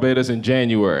went to Barbados in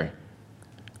January.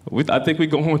 I think we're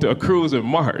going to a cruise in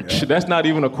March. Yeah. That's not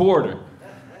even a quarter.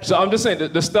 So I'm just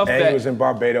saying the stuff and that... he was in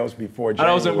Barbados before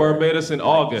January. I was in Barbados in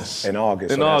August. In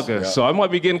August. Yeah. So I might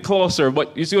be getting closer,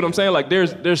 but you see what I'm saying? Like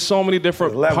there's so many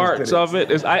different parts of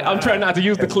it. I'm trying not to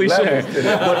use the cliche,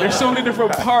 but there's so many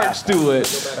different parts to it.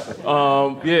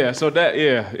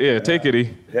 Take it,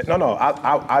 E. Yeah, no,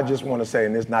 I just want to say,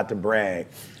 and it's not to brag,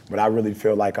 but I really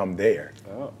feel like I'm there.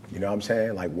 Oh. You know what I'm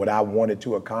saying? Like what I wanted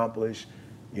to accomplish,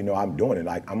 you know, I'm doing it.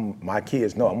 Like my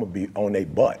kids know I'm gonna be on their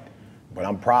butt, but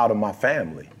I'm proud of my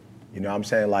family. You know what I'm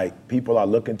saying? Like people are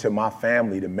looking to my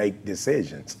family to make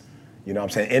decisions. You know what I'm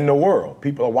saying? In the world,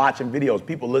 people are watching videos,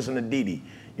 people listen to Didi.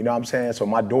 You know what I'm saying? So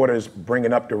my daughter's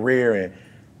bringing up the rear and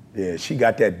yeah, she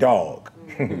got that dog.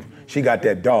 She got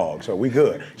that dog, so we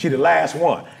good. She the last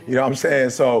one, you know what I'm saying?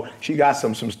 So she got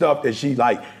some stuff that she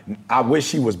like, I wish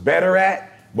she was better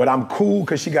at, but I'm cool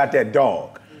because she got that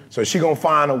dog. So she gonna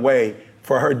find a way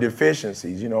for her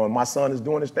deficiencies, you know, and my son is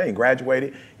doing his thing,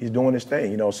 graduated, he's doing his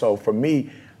thing, you know, so for me,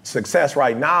 success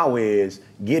right now is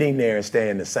getting there and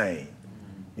staying the same.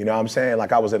 You know what I'm saying?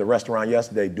 Like I was at a restaurant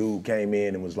yesterday, dude came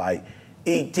in and was like,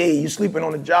 E.T., you sleeping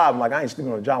on the job? I'm like, I ain't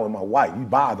sleeping on the job with my wife. You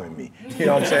bothering me. You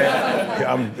know what I'm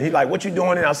saying? He like, what you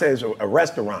doing? And I said, it's a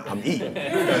restaurant. I'm eating. You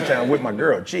know what I'm saying? I'm with my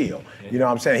girl, chill. You know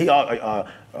what I'm saying?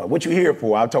 What you here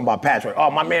for? I'm talking about patchwork.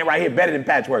 Oh, my man right here better than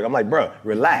patchwork. I'm like, bro,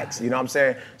 relax. You know what I'm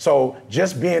saying? So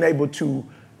just being able to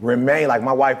remain, like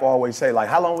my wife always say, like,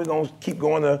 how long we gonna keep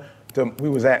going to we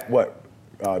was at what?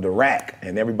 The rack,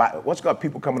 and everybody, what's got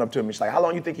people coming up to me? She's like, how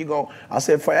long you think you gonna? I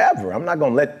said, forever. I'm not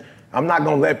gonna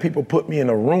let people put me in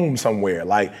a room somewhere.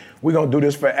 Like, we're gonna do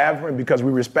this forever, and because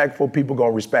we're respectful, people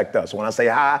gonna respect us. When I say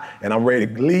hi and I'm ready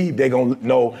to leave, they gonna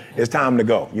know it's time to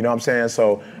go. You know what I'm saying?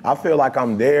 So I feel like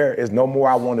I'm there. There's no more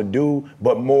I wanna do,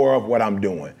 but more of what I'm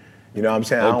doing. You know what I'm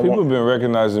saying? Hey, people have been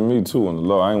recognizing me too on the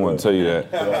low. I ain't want to tell you that.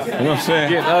 You know what I'm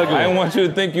saying? I didn't want you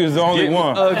to think you was the only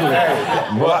one.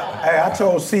 Hey, I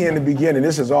told C in the beginning,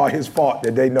 this is all his fault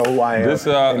that they know who I am.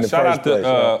 Shout out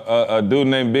to a dude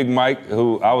named Big Mike,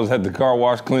 who I was at the car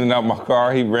wash cleaning out my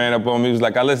car. He ran up on me. He was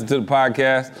like, I listened to the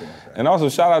podcast. And also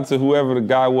shout out to whoever the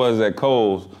guy was at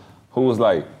Kohl's who was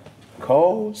like,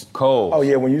 Kohl's? Kohl's. Oh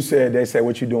yeah, when you said, they said,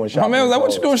 what you doing shopping? My man was like,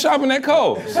 what you doing shopping at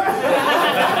Kohl's?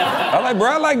 I like,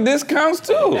 bro, I like discounts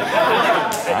too.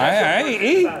 I ain't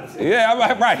eat. Yeah, I'm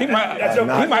like, right, he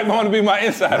might want to be my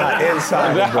insider. Not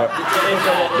insider, but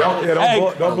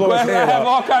don't blow his head I have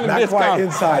all kinds of discounts. Not quite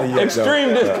insider yet, extreme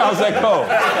discounts at Kohl's.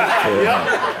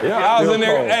 Yeah, I was in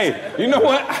there, hey, you know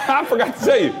what? I forgot to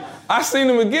tell you. I seen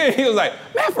him again, he was like,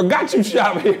 man, I forgot you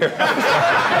shop here.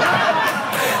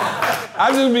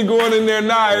 I just be going in there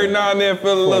now, every now and then,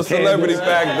 feel a little celebrity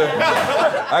factor.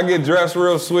 I get dressed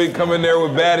real sweet, come in there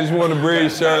with Baddage Wanna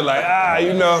Breathe shirt, like,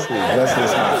 you know.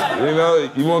 You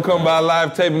know, you wanna come by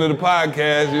live taping of the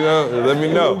podcast, you know, let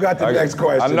me know. Who got the next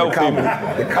question? I know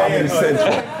the Comedy Central.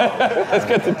 Let's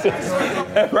get to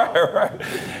this. Right.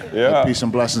 Yeah. Peace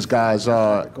and blessings, guys.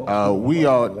 We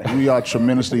are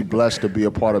tremendously blessed to be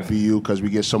a part of BU because we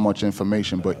get so much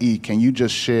information. But E, can you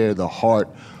just share the heart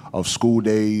of school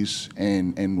days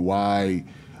and why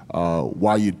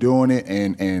you're doing it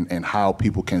and how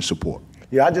people can support?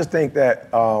 Yeah, I just think that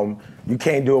you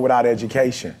can't do it without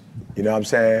education. You know what I'm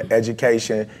saying?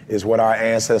 Education is what our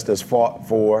ancestors fought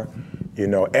for. You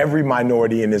know, every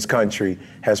minority in this country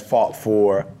has fought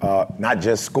for not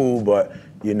just school, but,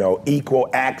 you know, equal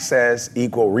access,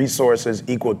 equal resources,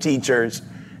 equal teachers.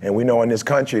 And we know in this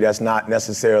country that's not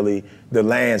necessarily the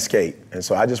landscape. And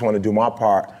so I just want to do my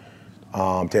part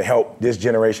to help this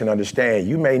generation understand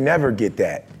you may never get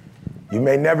that. You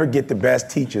may never get the best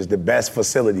teachers, the best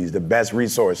facilities, the best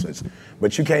resources,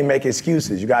 but you can't make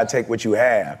excuses. You gotta take what you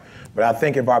have. But I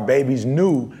think if our babies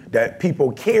knew that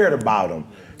people cared about them,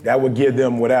 that would give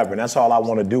them whatever. And that's all I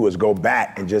want to do is go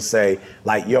back and just say,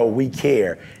 like, yo, we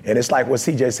care. And it's like what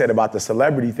CJ said about the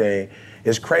celebrity thing.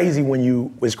 It's crazy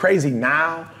it's crazy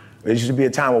now. There used to be a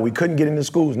time where we couldn't get into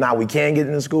schools. Now we can get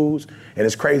into schools. And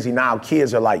it's crazy now.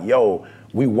 Kids are like, yo,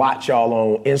 we watch y'all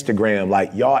on Instagram.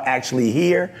 Like, y'all actually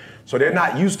here. So they're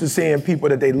not used to seeing people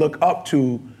that they look up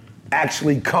to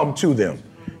actually come to them.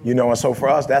 You know, and so for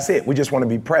us, that's it. We just want to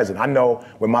be present. I know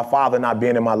with my father not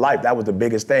being in my life, that was the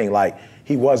biggest thing. Like,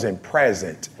 he wasn't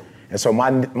present. And so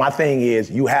my thing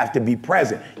is, you have to be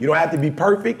present. You don't have to be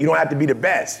perfect. You don't have to be the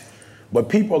best. But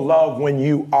people love when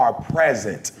you are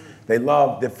present. They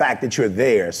love the fact that you're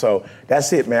there. So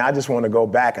that's it, man. I just want to go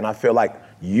back, and I feel like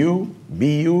you,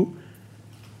 BU,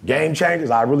 Game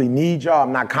Changers, I really need y'all.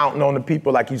 I'm not counting on the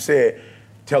people, like you said,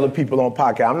 tell the people on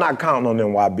podcast. I'm not counting on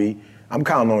them, YB. I'm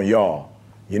counting on y'all.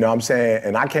 You know what I'm saying?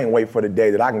 And I can't wait for the day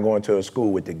that I can go into a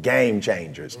school with the Game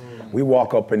Changers. We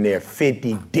walk up in there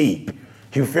 50 deep.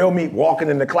 You feel me? Walking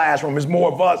in the classroom, there's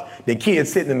more of us than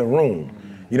kids sitting in the room.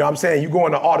 You know what I'm saying? You go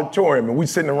in the auditorium and we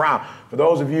sitting around. For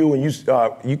those of you,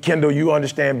 and you Kendall, you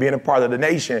understand being a part of the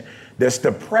nation, there's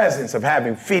the presence of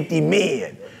having 50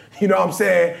 men, you know what I'm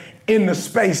saying, in the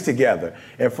space together.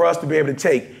 And for us to be able to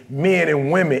take men and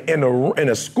women in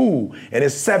a school, and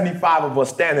there's 75 of us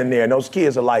standing there, and those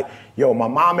kids are like, yo, my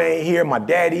mama ain't here, my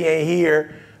daddy ain't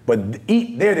here, but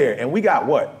they're there. And we got,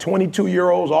 what,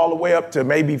 22-year-olds all the way up to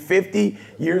maybe 50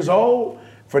 years old?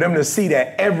 For them to see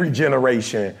that every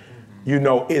generation, you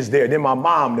know, is there. Then my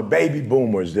mom, the baby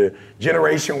boomers, the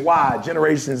Generation Y,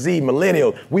 Generation Z,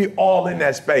 millennials, we all in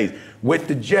that space with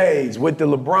the Jays, with the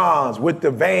LeBrons, with the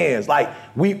Vans, like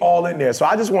we all in there. So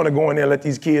I just want to go in there and let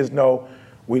these kids know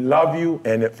we love you.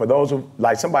 And for those who,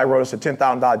 like somebody wrote us a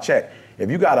 $10,000 check. If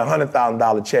you got a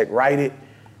 $100,000 check, write it,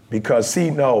 because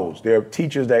C knows. There are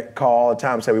teachers that call all the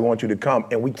time and say we want you to come,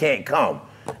 and we can't come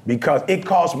because it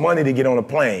costs money to get on a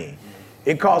plane.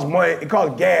 It costs money, it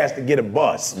costs gas to get a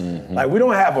bus. Mm-hmm. Like, we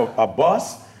don't have a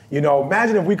bus. You know,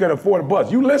 imagine if we could afford a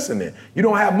bus. You listening, you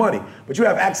don't have money, but you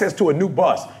have access to a new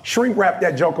bus. Shrink wrap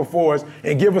that joker for us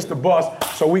and give us the bus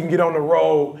so we can get on the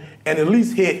road and at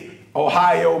least hit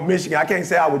Ohio, Michigan. I can't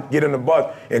say I would get in the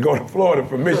bus and go to Florida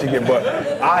from Michigan, but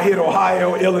I hit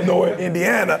Ohio, Illinois,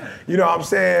 Indiana, you know what I'm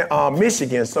saying,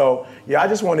 Michigan. So, yeah, I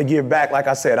just want to give back. Like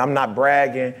I said, I'm not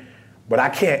bragging, but I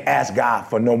can't ask God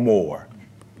for no more.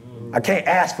 I can't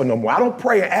ask for no more. I don't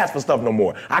pray and ask for stuff no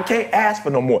more. I can't ask for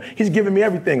no more. He's giving me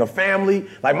everything, a family.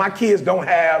 Like, my kids don't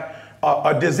have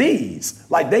a disease.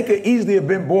 Like, they could easily have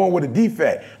been born with a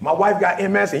defect. My wife got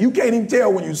MS, and you can't even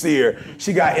tell when you see her,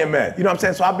 she got MS. You know what I'm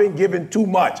saying? So I've been given too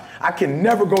much. I can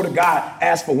never go to God,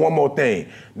 ask for one more thing.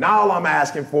 Now all I'm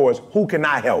asking for is, who can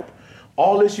I help?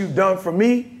 All this you've done for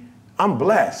me, I'm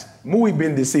blessed. Muy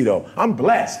bendecido. I'm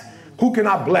blessed. Who can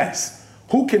I bless?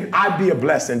 Who can I be a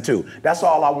blessing to? That's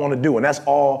all I want to do, and that's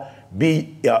all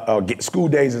School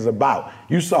Days is about.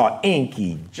 You saw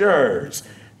Inky, Jers,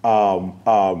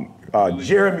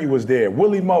 Jeremy was there,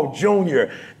 Willie Moe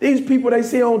Jr. These people they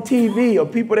see on TV or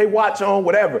people they watch on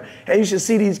whatever, and you should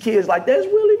see these kids like, there's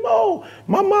Willie Moe.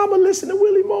 My mama listened to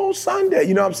Willie Moe on Sunday.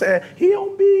 You know what I'm saying? He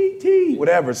on BET,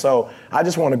 whatever. So I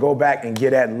just want to go back and get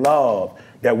that love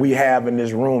that we have in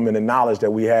this room and the knowledge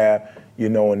that we have, you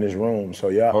know, in this room. So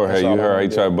yeah. Jorge, you heard he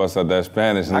tried to bust out that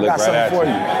Spanish and look right at you. I got something for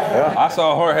you. Yeah. I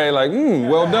saw Jorge like,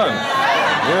 well done.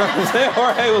 You know what I'm saying?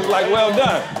 Jorge was like, well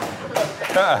done.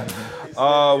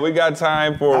 We got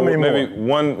time for maybe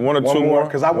one or two more.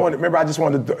 Because I just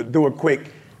wanted to do a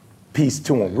quick piece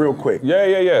to him, real quick.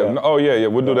 Yeah. Oh, yeah.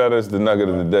 We'll do that as the nugget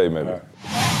of the day, maybe.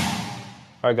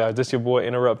 All right, guys, this is your boy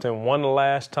Interrupting one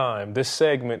last time. This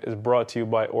segment is brought to you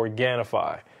by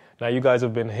Organifi. Now, you guys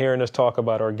have been hearing us talk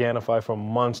about Organifi for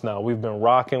months now. We've been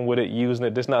rocking with it, using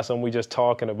it. This is not something we just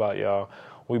talking about, y'all.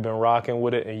 We've been rocking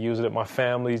with it and using it. My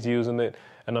family's using it.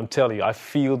 And I'm telling you, I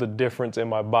feel the difference in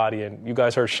my body. And you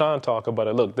guys heard Sean talk about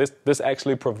it. Look, this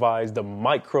actually provides the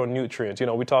micronutrients. You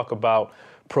know, we talk about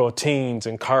proteins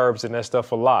and carbs and that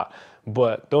stuff a lot,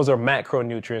 but those are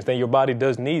macronutrients. Then your body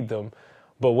does need them.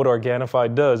 But what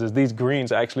Organifi does is these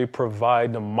greens actually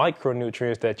provide the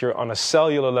micronutrients that you're on a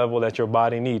cellular level that your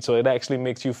body needs. So it actually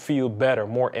makes you feel better,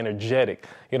 more energetic,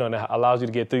 you know, and it allows you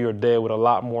to get through your day with a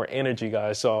lot more energy,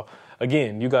 guys. So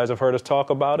again, you guys have heard us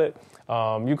talk about it.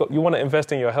 You want to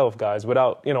invest in your health, guys.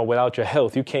 Without your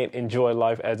health, you can't enjoy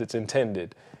life as it's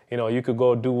intended. You know, you could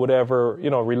go do whatever,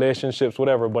 you know, relationships,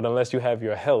 whatever, but unless you have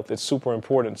your health, it's super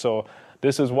important. So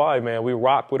this is why, man, we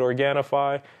rock with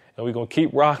Organifi. And we're going to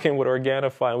keep rocking with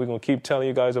Organifi, and we're going to keep telling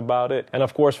you guys about it. And,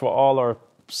 of course, for all our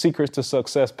Secrets to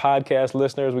Success podcast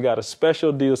listeners, we got a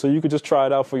special deal so you could just try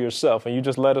it out for yourself and you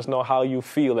just let us know how you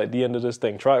feel at the end of this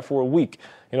thing. Try it for a week,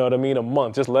 you know what I mean, a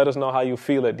month. Just let us know how you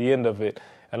feel at the end of it.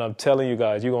 And I'm telling you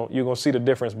guys, you're gonna see the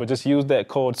difference, but just use that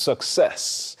code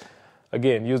SUCCESS.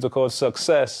 Again, use the code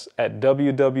SUCCESS at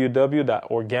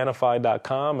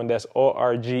www.organifi.com, and that's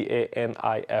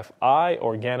ORGANIFI,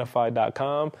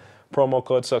 Organifi.com. Promo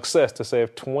code SUCCESS to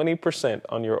save 20%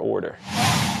 on your order.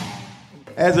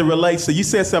 As it relates to, you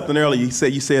said something earlier. You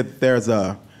said there's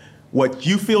what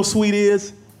you feel sweet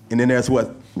is, and then there's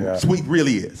what sweet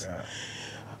really is. Yeah.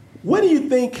 What do you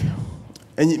think,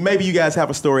 and maybe you guys have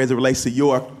a story as it relates to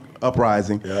your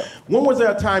uprising. Yeah. When was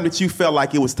there a time that you felt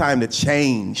like it was time to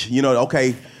change? You know,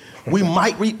 okay, we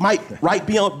might be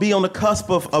on the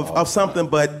cusp of something,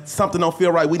 but something don't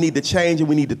feel right. We need to change and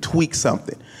we need to tweak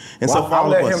something. And well, so I'll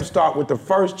let him start with the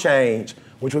first change,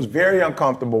 which was very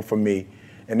uncomfortable for me.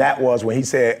 And that was when he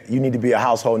said, you need to be a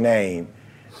household name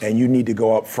and you need to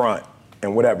go up front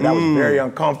and whatever. That was very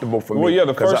uncomfortable for me. Well, yeah,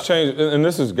 the first change, and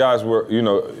this is guys where, you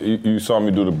know, you saw me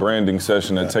do the branding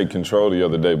session at Take Control the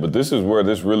other day, but this is where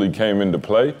this really came into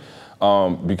play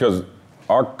because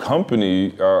our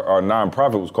company, our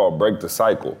nonprofit was called Break the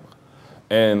Cycle.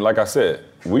 And like I said,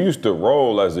 we used to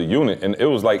roll as a unit, and it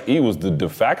was like E was the de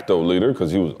facto leader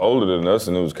because he was older than us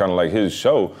and it was kind of like his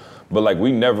show, but like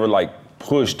we never like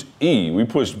pushed E, we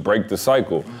pushed Break the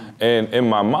Cycle. And in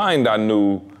my mind, I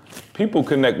knew people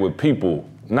connect with people,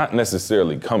 not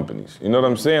necessarily companies. You know what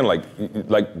I'm saying? Like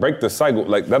Break the Cycle,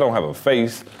 like that don't have a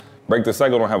face. Break the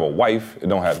Cycle don't have a wife, it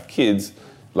don't have kids.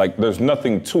 Like there's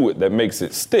nothing to it that makes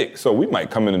it stick. So we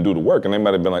might come in and do the work and they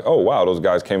might have been like, oh wow, those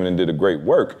guys came in and did a great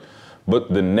work.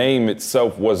 But the name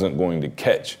itself wasn't going to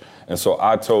catch. And so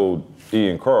I told E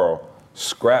and Carl,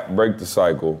 scrap Break the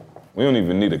Cycle. We don't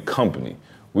even need a company.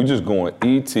 We just going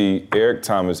E.T., Eric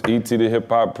Thomas, E.T. the hip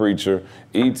hop preacher,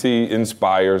 E.T.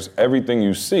 inspires, everything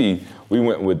you see, we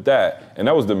went with that. And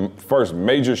that was the first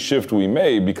major shift we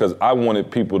made because I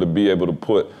wanted people to be able to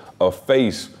put a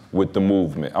face with the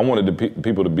movement. I wanted the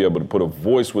people to be able to put a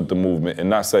voice with the movement and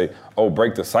not say, oh,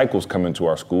 Break the Cycle's coming to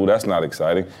our school, that's not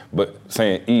exciting. But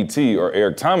saying E.T. or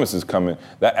Eric Thomas is coming,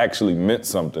 that actually meant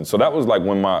something. So that was like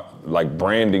when my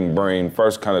branding brain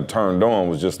first kind of turned on,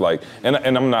 was just like, and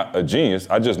I'm not a genius,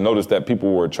 I just noticed that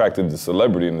people were attracted to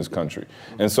celebrity in this country.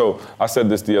 And so I said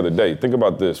this the other day, think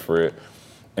about this, Fred.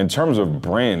 In terms of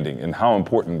branding and how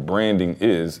important branding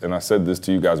is, and I said this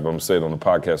to you guys, but I'm gonna say it on the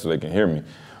podcast so they can hear me.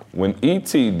 When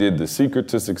E.T. did the Secret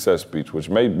to Success speech, which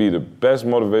may be the best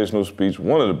motivational speech,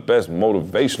 one of the best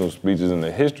motivational speeches in the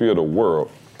history of the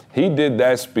world, he did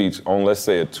that speech on, let's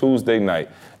say, a Tuesday night,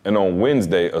 and on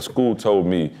Wednesday, a school told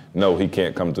me, no, he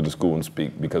can't come to the school and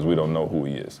speak because we don't know who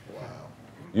he is. Wow.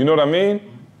 You know what I mean?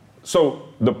 So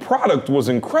the product was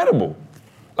incredible.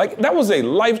 Like, that was a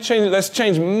life changer that's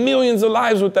changed millions of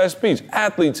lives with that speech.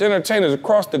 Athletes, entertainers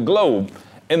across the globe.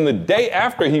 And the day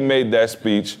after he made that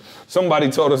speech, somebody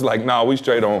told us like, nah, we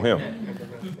straight on him.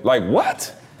 Like,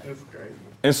 what? That's crazy.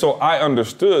 And so I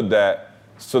understood that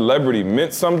celebrity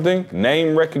meant something,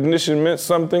 name recognition meant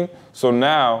something. So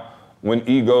now when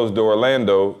E goes to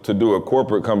Orlando to do a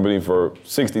corporate company for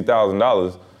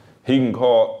 $60,000, he can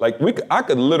call, like I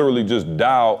could literally just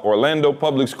dial Orlando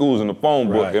Public Schools in the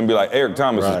phone book and be like, Eric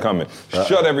Thomas is coming.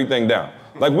 Shut everything down.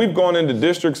 Like we've gone into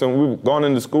districts and we've gone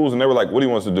into schools and they were like, what do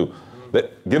you want us to do?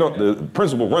 Get on, the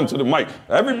principal run to the mic.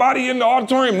 Everybody in the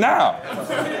auditorium now,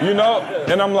 you know?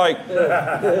 And I'm like,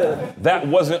 that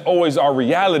wasn't always our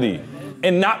reality.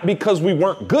 And not because we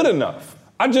weren't good enough.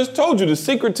 I just told you the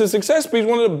Secret to Success speech,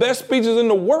 one of the best speeches in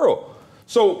the world.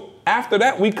 So after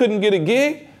that, we couldn't get a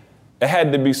gig. It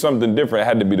had to be something different. It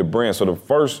had to be the brand. So the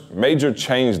first major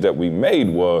change that we made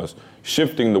was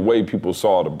shifting the way people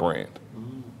saw the brand.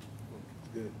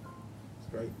 Good. That's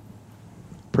great.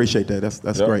 Appreciate that.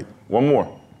 That's great. One more.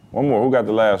 Who got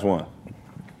the last one?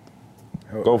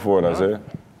 Go for it, Isaiah.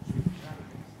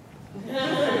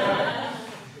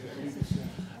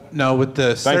 No, with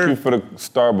the Thank you for the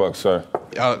Starbucks, sir.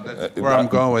 That's where I'm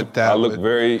going with that. I look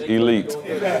very elite.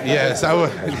 Yes, I would.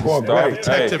 Business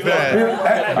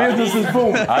is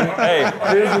booming.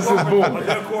 Business is booming.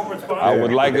 I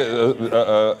would like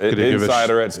an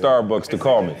insider at Starbucks to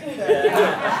call me.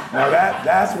 Now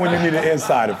that's when you need an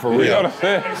insider, for real. You know what I'm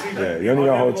saying? Yeah, you need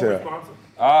a hotel.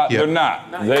 They're not.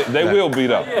 They will be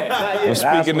though. I'm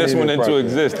speaking this one into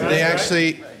existence. They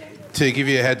actually, to give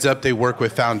you a heads up, they work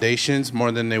with foundations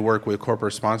more than they work with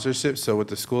corporate sponsorships. So with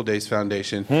the School Days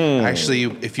Foundation, actually,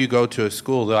 if you go to a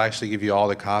school, they'll actually give you all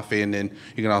the coffee, and then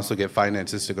you can also get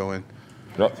finances to go in.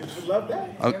 No.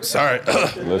 I'm sorry.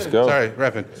 Let's go. Sorry,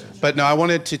 repping. But no, I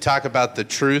wanted to talk about the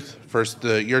truth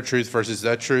your truth versus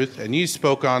the truth, and you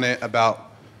spoke on it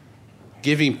about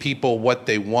giving people what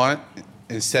they want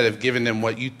instead of giving them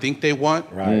what you think they want.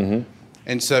 Right. Mm-hmm.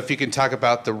 And so if you can talk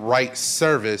about the right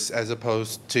service as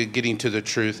opposed to getting to the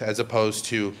truth, as opposed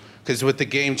to, because with the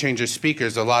Game Changer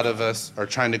speakers, a lot of us are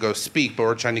trying to go speak, but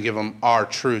we're trying to give them our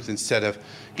truth instead of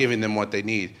giving them what they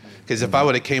need. Because if I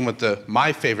would have came with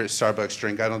my favorite Starbucks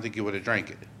drink, I don't think you would have drank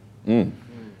it.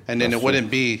 And then it wouldn't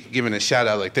be giving a shout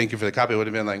out like, thank you for the copy. It would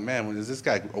have been like, man, is this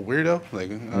guy a weirdo?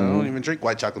 Like, I don't even drink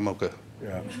white chocolate mocha.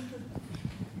 Yeah.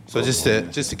 So just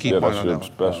to keep on that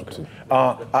specialty.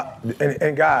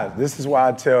 And guys, this is why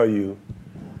I tell you,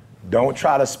 don't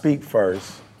try to speak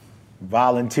first,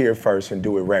 volunteer first, and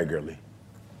do it regularly.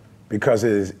 Because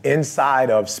it is inside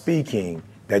of speaking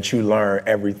that you learn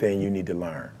everything you need to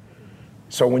learn.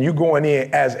 So when you're going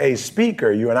in as a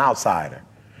speaker, you're an outsider.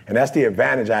 And that's the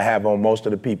advantage I have on most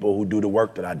of the people who do the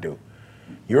work that I do.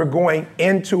 You're going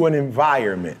into an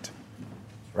environment,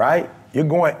 right? You're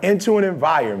going into an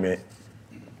environment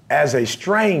as a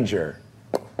stranger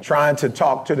trying to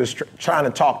talk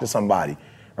to somebody,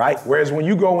 right? Whereas when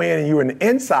you go in and you're an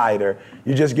insider,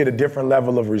 you just get a different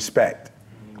level of respect.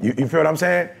 You feel what I'm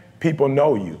saying? People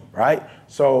know you, right?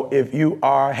 So if you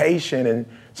are Haitian and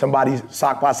somebody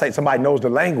knows the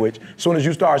language, as soon as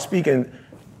you start speaking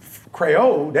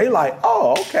Creole, they like,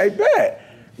 oh, okay, bet.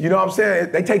 You know what I'm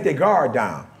saying? They take their guard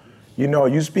down. You know,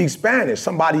 you speak Spanish,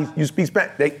 you speak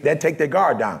Spanish, they take their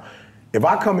guard down. If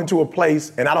I come into a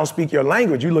place and I don't speak your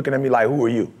language, you looking at me like, who are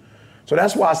you? So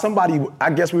that's why I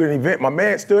guess we were at an event, my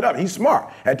man stood up, he's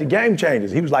smart, at the Game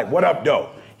Changers. He was like, what up, doe?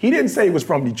 He didn't say he was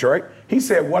from Detroit. He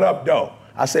said, what up, doe?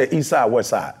 I said, east side, west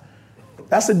side.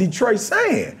 That's a Detroit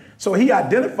saying. So he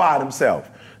identified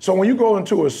himself. So when you go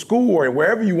into a school or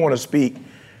wherever you want to speak,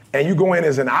 and you go in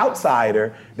as an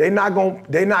outsider, they're not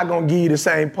gonna give you the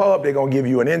same pub, they're gonna give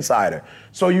you an insider.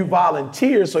 So you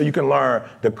volunteer so you can learn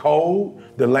the code,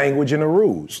 the language, and the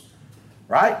rules,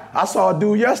 right? I saw a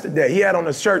dude yesterday, he had on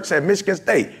a shirt said Michigan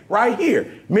State, right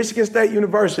here, Michigan State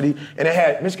University, and it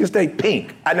had Michigan State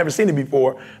pink. I'd never seen it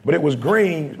before, but it was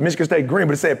green, Michigan State green,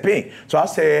 but it said pink. So I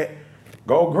said,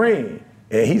 go green.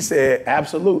 And he said,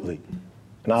 absolutely.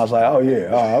 And I was like, oh yeah,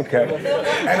 oh okay.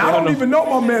 And I don't even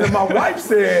know my man, and my wife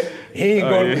said he ain't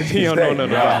going to Michigan State. He don't know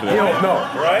nothing about that. He don't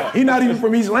know, right? He not even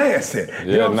from East Lansing.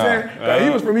 You know what I'm saying? If he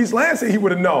was from East Lansing, he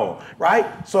would have known,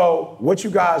 right? So what you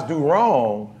guys do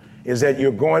wrong is that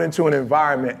you're going into an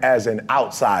environment as an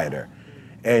outsider.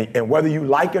 And whether you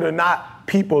like it or not,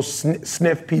 people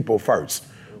sniff people first.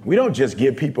 We don't just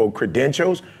give people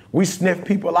credentials. We sniff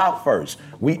people out first.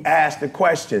 We ask the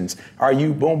questions. Are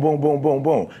you boom, boom, boom, boom,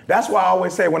 boom? That's why I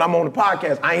always say when I'm on the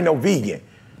podcast, I ain't no vegan.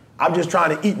 I'm just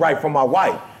trying to eat right for my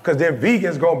wife. Because then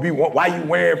vegans gonna be, why you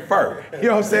wearing fur? You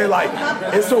know what I'm saying? Like,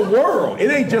 it's a world.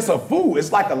 It ain't just a food.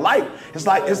 It's like a life. It's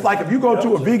like if you go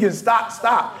to a vegan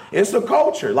stop, it's a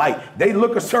culture. Like, they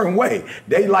look a certain way.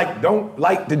 They don't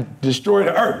like to destroy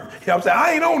the earth. You know what I'm saying?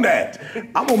 I ain't on that.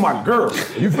 I'm on my girl.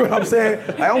 You feel what I'm saying?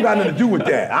 I don't got nothing to do with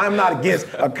that. I'm not against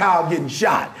a cow getting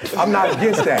shot. I'm not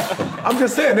against that. I'm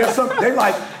just saying, they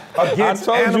like, against I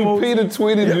told animals. you Peter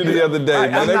tweeted you the other day,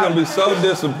 man. They're going to be so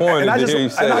disappointed to hear you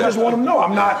say that. And I just want them to know,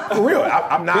 I'm not, for real,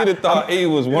 I'm not. Peter thought he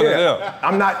was one of them.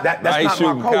 I'm not, that's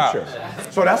not my culture.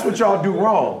 So that's what y'all do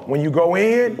wrong. When you go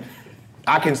in,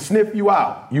 I can sniff you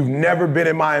out. You've never been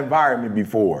in my environment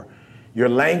before. Your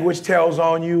language tells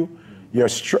on you.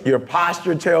 Your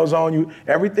posture tells on you.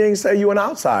 Everything say you're an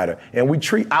outsider. And we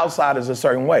treat outsiders a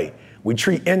certain way. We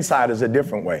treat insiders a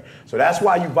different way. So that's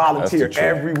why you volunteer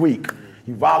every week.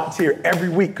 You volunteer every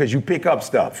week because you pick up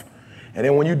stuff. And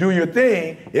then when you do your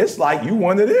thing, it's like you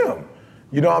one of them.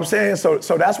 You know what I'm saying? So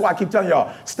that's why I keep telling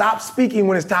y'all, stop speaking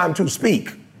when it's time to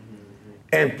speak.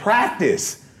 And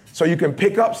practice so you can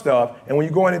pick up stuff. And when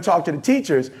you go in and talk to the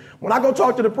teachers, when I go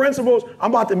talk to the principals,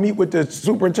 I'm about to meet with the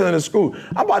superintendent of school.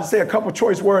 I'm about to say a couple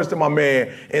choice words to my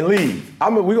man and leave.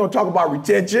 We're going to talk about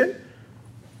retention,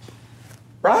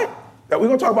 right? We're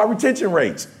going to talk about retention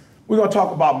rates. We're going to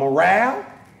talk about morale,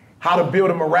 how to build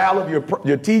a morale of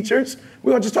your teachers.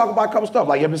 We're gonna just talk about a couple stuff,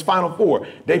 like if it's Final Four,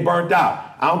 they burnt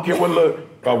out. I don't care what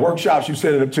little workshops you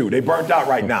send them to, they burnt out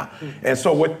right now. And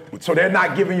so they're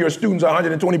not giving your students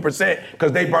 120%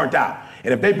 because they burnt out.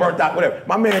 And if they burnt out, whatever,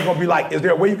 my man's gonna be like, is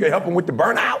there a way you can help them with the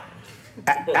burnout?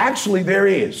 Actually, there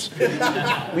is.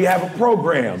 We have a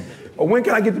program. Or when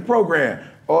can I get the program?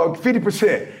 Or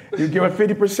 50%. You give us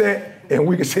 50% and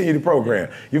we can send you the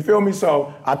program. You feel me?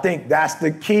 So I think that's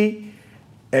the key.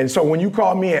 And so when you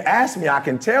call me and ask me, I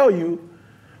can tell you,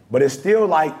 but it's still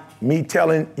like me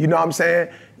telling, you know what I'm saying?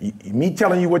 Me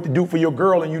telling you what to do for your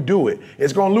girl and you do it,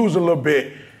 it's gonna lose a little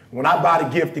bit when I buy the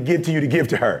gift to give to you to give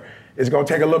to her. It's gonna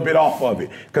take a little bit off of it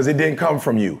because it didn't come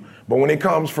from you. But when it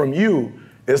comes from you,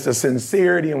 it's the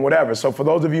sincerity and whatever. So for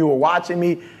those of you who are watching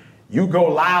me, you go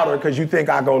louder because you think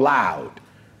I go loud.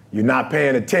 You're not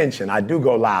paying attention. I do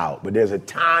go loud, but there's a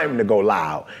time to go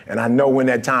loud. And I know when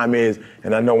that time is,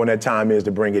 and I know when that time is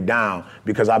to bring it down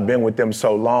because I've been with them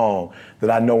so long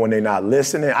that I know when they're not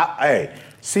listening. Hey,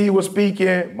 C was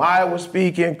speaking, Maya was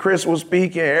speaking, Chris was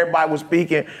speaking, everybody was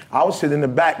speaking. I was sitting in the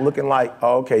back looking like,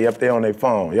 oh, okay, yep, they're on their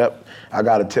phone. Yep, I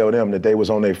got to tell them that they was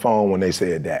on their phone when they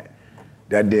said that.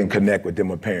 That didn't connect with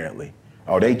them apparently.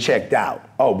 Oh, they checked out.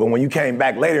 Oh, but when you came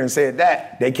back later and said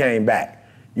that, they came back.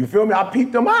 You feel me? I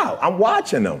peeped them out. I'm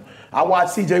watching them. I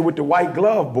watched CJ with the white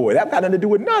glove boy. That got nothing to do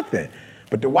with nothing.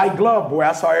 But the white glove boy,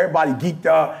 I saw everybody geeked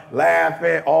up,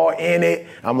 laughing, all in it.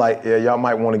 I'm like, yeah, y'all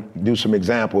might want to do some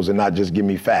examples and not just give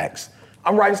me facts.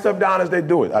 I'm writing stuff down as they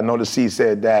do it. I noticed C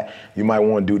said that. You might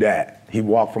want to do that. He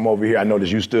walked from over here. I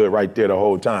noticed you stood right there the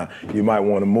whole time. You might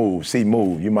want to move. C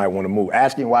moved. You might want to move.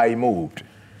 Ask him why he moved.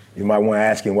 You might want to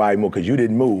ask him why he moved because you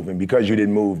didn't move. And because you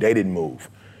didn't move, they didn't move.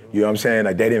 You know what I'm saying?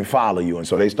 Like they didn't follow you, and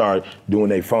so they started doing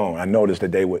their phone. I noticed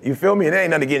that they would. You feel me? It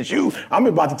ain't nothing against you. I'm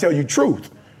about to tell you truth.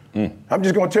 I'm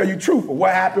just gonna tell you truth of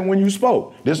what happened when you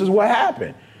spoke. This is what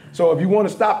happened. So if you want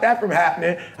to stop that from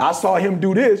happening, I saw him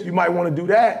do this. You might want to do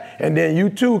that, and then you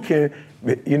too can.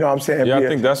 You know what I'm saying? Yeah, I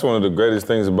think that's one of the greatest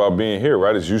things about being here,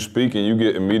 right? Is you speak and you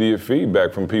get immediate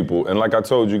feedback from people. And like I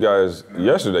told you guys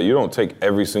yesterday, you don't take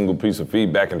every single piece of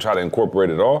feedback and try to incorporate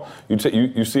it all. You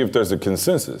see if there's a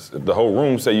consensus. If the whole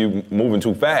room say you moving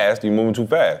too fast, you moving too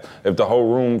fast. If the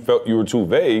whole room felt you were too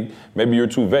vague, maybe you're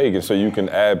too vague, and so you can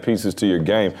add pieces to your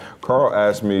game. Carl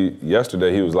asked me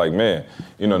yesterday, he was like, man,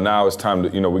 now it's time to,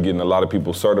 we're getting a lot of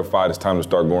people certified. It's time to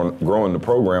start growing the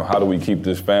program. How do we keep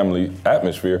this family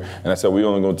atmosphere? And I said, we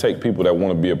only gonna take people that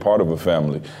want to be a part of a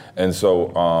family. And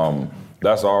so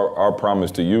that's our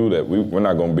promise to you, that we're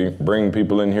not gonna bring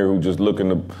people in here who just looking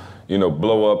to,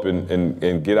 blow up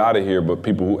and get out of here, but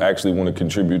people who actually want to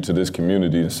contribute to this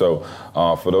community. And so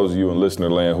for those of you in listener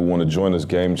land who want to join us,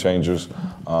 Game Changers.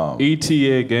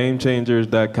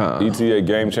 ETAGameChangers.com.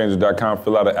 ETAGameChangers.com.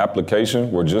 Fill out an application.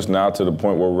 We're just now to the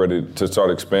point where we're ready to start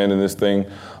expanding this thing.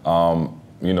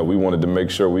 We wanted to make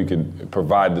sure we could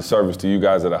provide the service to you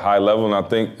guys at a high level, and I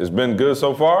think it's been good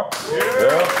so far.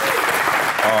 Yeah.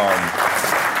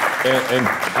 And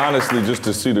honestly, just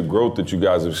to see the growth that you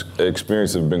guys have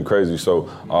experienced have been crazy. So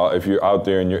if you're out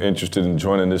there and you're interested in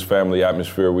joining this family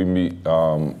atmosphere, we meet,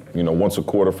 once a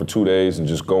quarter for 2 days and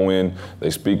just go in.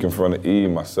 They speak in front of E,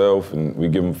 myself, and we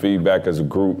give them feedback as a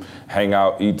group, hang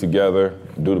out, eat together,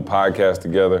 do the podcast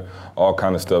together, all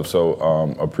kind of stuff. So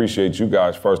appreciate you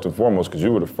guys first and foremost, because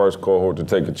you were the first cohort to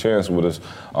take a chance with us.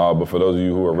 But for those of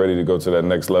you who are ready to go to that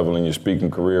next level in your speaking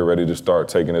career, ready to start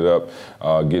taking it up,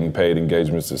 getting paid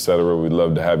engagements, etc., we'd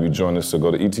love to have you join us. So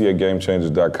go to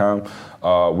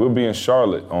ETAGameChangers.com. We'll be in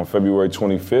Charlotte on February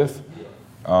 25th.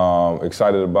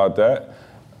 Excited about that.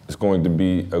 It's going to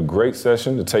be a great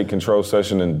session, the Take Control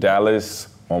session in Dallas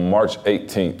on March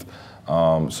 18th.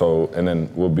 And then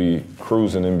we'll be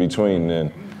cruising in between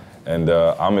then. And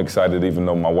I'm excited, even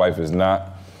though my wife is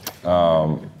not.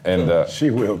 She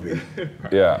will be.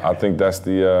 Yeah, I think that's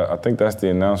the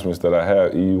announcements that I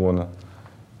have. You wanna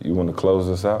close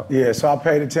this out? Yeah. So I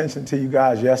paid attention to you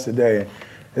guys yesterday.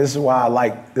 This is why I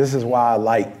like,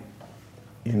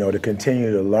 to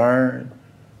continue to learn,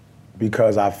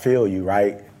 because I feel you,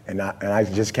 right? And I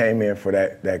just came in for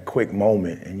that quick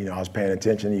moment, and I was paying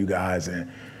attention to you guys, and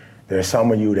there's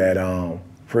some of you that,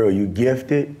 for real, you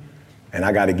gifted, and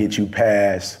I got to get you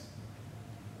past,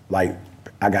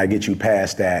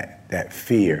 that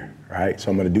fear, right? So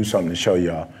I'm gonna do something to show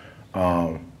y'all.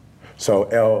 So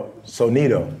el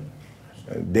sonido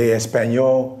de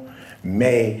español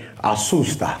me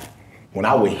asusta. When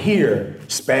I would hear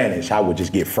Spanish, I would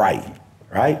just get frightened,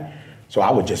 right? So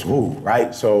I would just woo,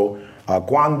 right? So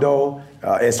cuando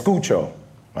escucho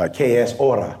que es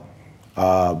hora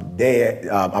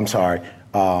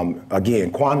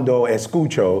again, cuando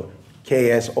escucho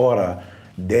que es hora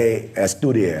de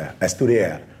estudiar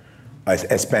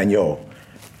español,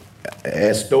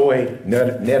 estoy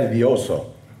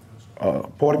nervioso.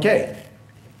 ¿Por qué?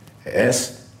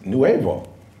 Es nuevo.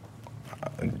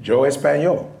 Yo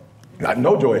español.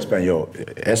 No yo español.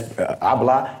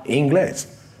 Habla inglés.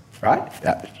 Right?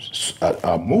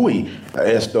 Muy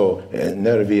estoy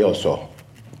nervioso.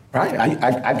 Right?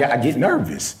 I get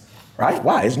nervous. Right?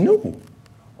 Why? It's new.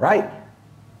 Right?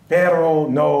 Pero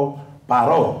no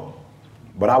paro.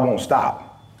 But I won't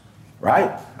stop.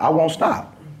 Right? I won't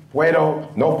stop.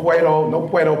 No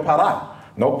puedo parar.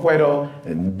 No puedo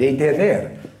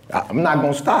detener. I'm not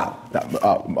going to stop.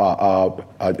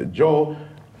 Yo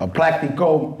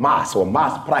practico más, or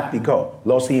más practico.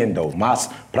 Lo siento. Más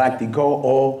practico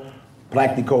o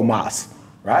practico más.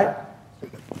 Right?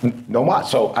 No más.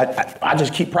 So I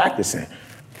just keep practicing.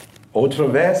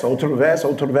 Otra vez, otra vez,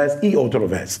 otra vez, y otra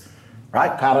vez.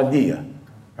 Right? Cada día.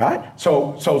 Right?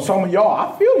 So some of y'all,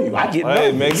 I feel you. I get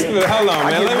nervous. Hey, man, hold on,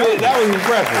 man. That was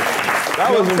impressive.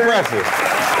 That was impressive.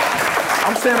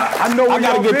 I'm saying, I know where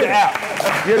y'all get been. the app.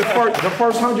 Yeah, the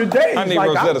first 100 days. I need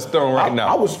Rosetta Stone right now.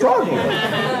 I was struggling.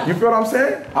 You feel what I'm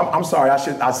saying? I'm sorry. I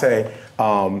say,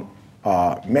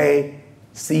 me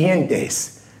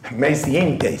sientes.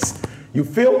 You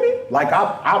feel me? Like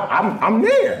I'm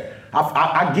there.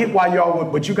 I get why y'all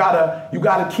would, but you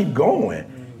gotta keep going.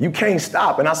 You can't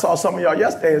stop. And I saw some of y'all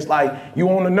yesterday. It's like you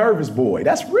on a nervous boy.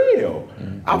 That's real.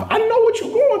 I know what you're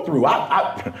going through.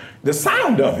 The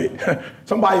sound of it.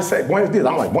 Somebody say Buenos dias.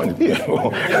 I'm like Buenos dias. You know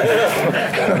what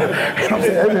I'm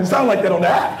saying? It didn't sound like that on the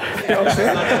app. You know what I'm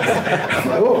saying? I'm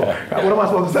like, oh, what am I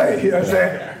supposed to say? You know what I'm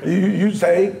saying? You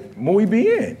say muy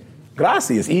bien.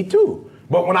 Gracias. Y tú.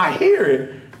 But when I hear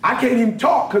it, I can't even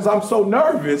talk because I'm so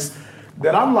nervous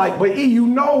that I'm like, but E, you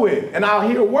know it. And I'll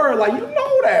hear a word like, you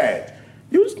know that.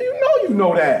 You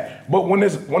know that. But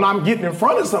when I'm getting in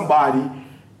front of somebody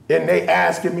and they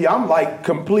asking me, I'm like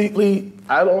completely,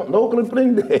 I don't know. You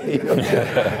know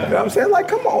what I'm saying? Like,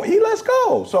 come on, E, let's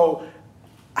go. So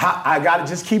I gotta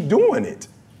just keep doing it.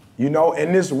 You know,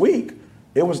 and this week,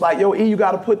 it was like, yo, E, you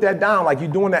gotta put that down. Like,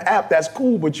 you're doing the app, that's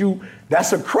cool, but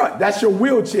that's a crutch, that's your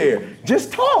wheelchair.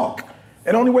 Just talk.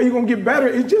 And the only way you're gonna get better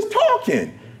is just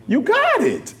talking. You got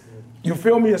it. You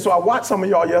feel me? And so I watched some of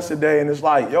y'all yesterday, and it's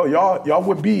like, yo, y'all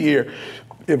would be here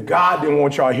if God didn't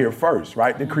want y'all here first,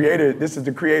 right? This is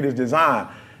the Creator's design.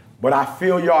 But I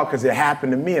feel y'all because it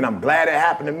happened to me, and I'm glad it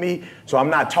happened to me, so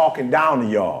I'm not talking down to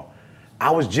y'all.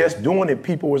 I was just doing it.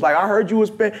 People was like, I heard you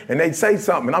was and they'd say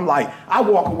something, and I'm like, I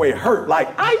walk away hurt, like,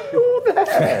 I knew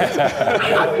that.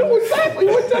 I knew exactly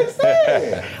what they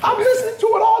said. I'm listening to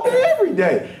it all day, every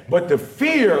day. But the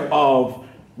fear of,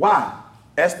 why?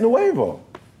 Es nuevo.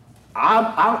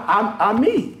 I'm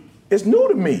me. It's new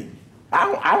to me.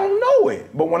 I don't know it.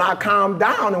 But when I calm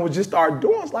down and would just start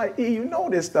doing, it's like, you know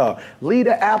this stuff. Leave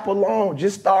the app alone.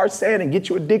 Just start saying it. Get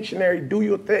you a dictionary. Do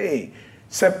your thing.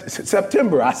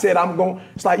 September, I said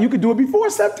it's like you could do it before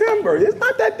September. It's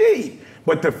not that deep.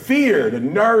 But the fear, the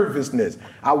nervousness,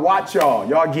 I watch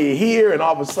y'all get here and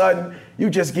all of a sudden you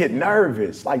just get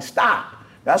nervous. Like, stop.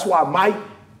 That's why Mike,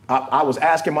 I was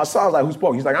asking my son, like, who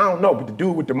spoke? He's like, I don't know, but the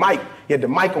dude with the mic, he had the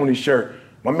mic on his shirt.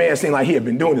 My man seemed like he had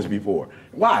been doing this before.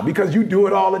 Why? Because you do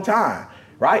it all the time,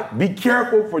 right? Be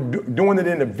careful for doing it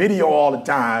in the video all the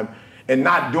time and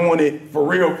not doing it for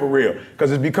real,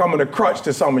 because it's becoming a crutch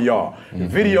to some of y'all. Mm-hmm. The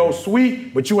video's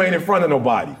sweet, but you ain't in front of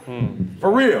nobody. Mm-hmm.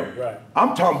 For real. Right.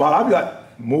 I'm talking about, I'll be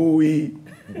like, muy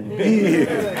bien.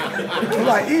 I'm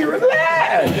like,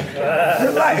 relax.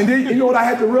 Relax. And then, you know what I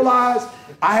had to realize?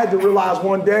 I had to realize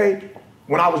one day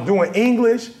when I was doing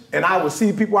English and I would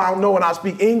see people I don't know and I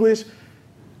speak English,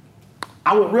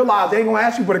 I would realize they ain't gonna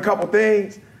ask you but a couple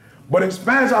things. But in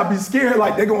Spanish, I'd be scared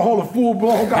like they're gonna hold a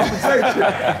full-blown conversation.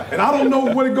 And I don't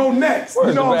know where to go next.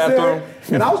 You know what I'm saying?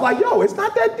 And I was like, yo, it's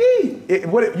not that deep.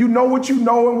 You know what you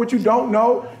know and what you don't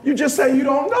know. You just say you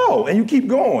don't know and you keep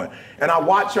going. And I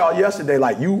watched y'all yesterday,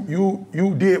 like you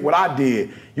did what I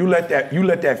did. You let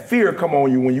that fear come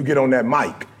on you when you get on that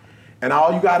mic. And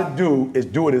all you gotta do is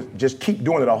just keep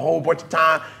doing it a whole bunch of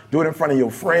time. Do it in front of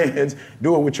your friends,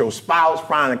 do it with your spouse,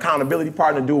 find an accountability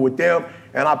partner, do it with them.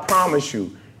 And I promise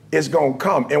you, it's gonna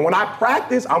come. And when I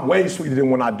practice, I'm way sweeter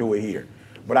than when I do it here.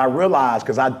 But I realize,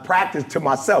 because I practice to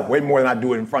myself way more than I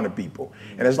do it in front of people.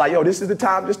 And it's like, yo, this is the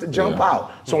time just to jump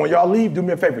out. So when y'all leave, do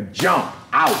me a favor, jump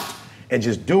out and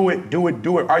just do it.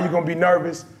 Are you gonna be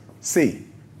nervous? Sí.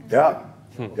 Yeah.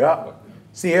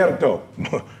 Cierto.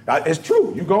 It's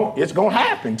true. It's gonna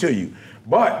happen to you.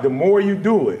 But the more you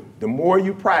do it, the more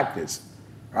you practice,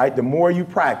 right? The more you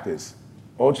practice,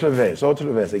 otra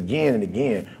vez, again and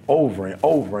again, over and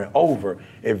over and over,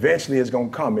 eventually it's gonna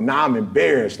come. And now I'm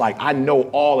embarrassed, like I know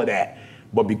all of that.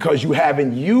 But because you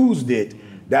haven't used it,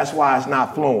 that's why it's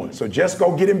not flowing. So just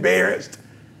go get embarrassed.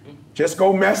 Just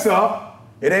go mess up.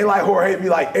 It ain't like Jorge be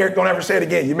like, Eric, don't ever say it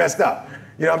again, you messed up.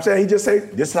 You know what I'm saying? He just say,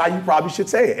 this is how you probably should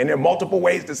say it. And there are multiple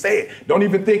ways to say it. Don't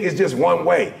even think it's just one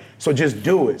way. So just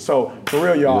do it. So for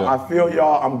real, y'all, I feel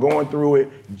y'all, I'm going through it.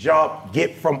 Jump,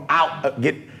 get from out,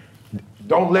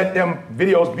 don't let them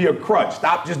videos be a crutch.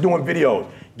 Stop just doing videos.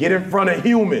 Get in front of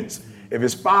humans. If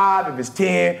it's 5, if it's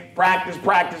 10, practice,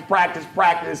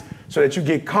 so that you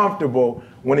get comfortable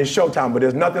when it's showtime. But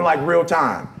there's nothing like real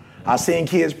time. I seen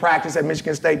kids practice at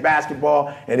Michigan State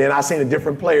basketball, and then I seen a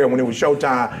different player when it was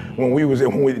showtime. When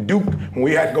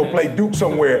we had to go play Duke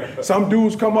somewhere. Some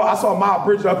dudes come up. I saw Miles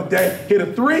Bridges the other day hit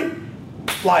a three,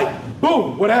 like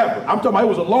boom, whatever. I'm talking about it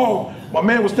was a long. My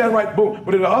man was standing right, boom.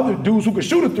 But there are other dudes who could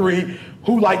shoot a three,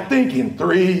 who like thinking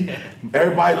three,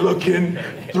 everybody looking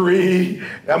three.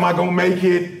 Am I gonna make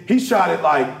it? He shot it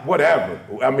like whatever.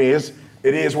 I mean,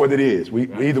 it is what it is. We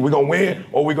either we're gonna win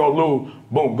or we're gonna lose.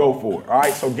 Boom, go for it. All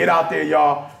right, so get out there,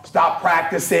 y'all. Stop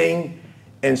practicing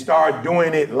and start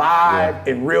doing it live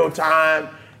in real time.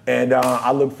 And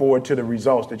I look forward to the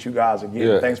results that you guys are getting.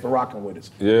 Yeah. Thanks for rocking with us.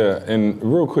 Yeah, and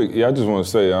real quick, I just want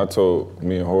to say, I told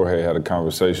me and Jorge had a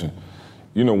conversation.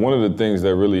 You know, one of the things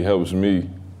that really helps me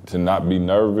to not be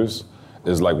nervous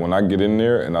is like when I get in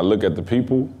there and I look at the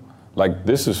people, like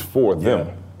this is for them.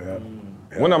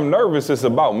 When I'm nervous, it's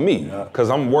about me, because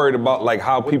I'm worried about like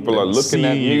how people are looking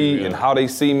at me and how they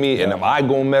see me, and am I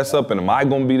gonna mess up, and am I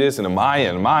gonna be this, and am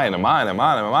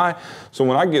I? So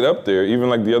when I get up there, even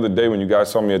like the other day when you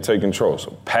guys saw me at Take Control,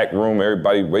 so packed room,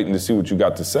 everybody waiting to see what you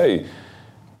got to say,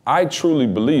 I truly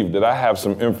believe that I have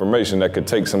some information that could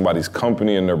take somebody's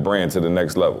company and their brand to the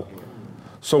next level.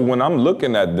 So when I'm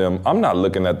looking at them, I'm not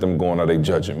looking at them going, are they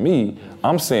judging me?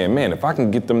 I'm saying, man, if I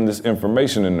can get them this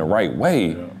information in the right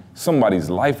way, somebody's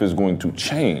life is going to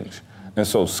change. And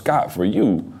so Scott, for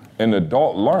you, an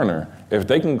adult learner, if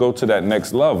they can go to that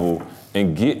next level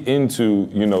and get into,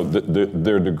 you know,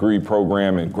 their degree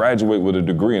program and graduate with a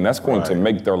degree, and that's going to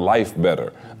make their life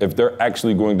better. If they're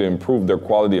actually going to improve their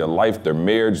quality of life, their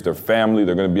marriage, their family,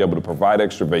 they're going to be able to provide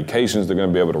extra vacations, they're going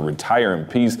to be able to retire in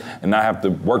peace and not have to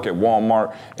work at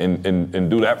Walmart and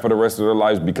do that for the rest of their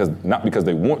lives, not because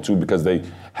they want to, because they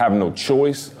have no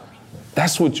choice.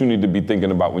 That's what you need to be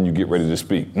thinking about when you get ready to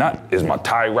speak. Not, is my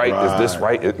tie right? Is this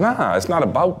right? Nah, it's not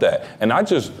about that. And I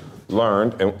just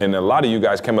learned, and a lot of you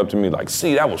guys came up to me like,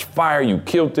 see, that was fire, you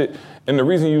killed it. And the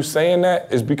reason you saying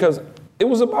that is because it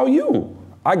was about you.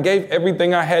 I gave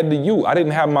everything I had to you. I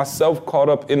didn't have myself caught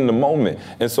up in the moment.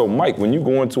 And so, Mike, when you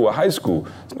go into a high school,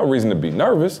 there's no reason to be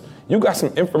nervous. You got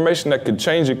some information that could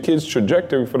change your kid's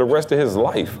trajectory for the rest of his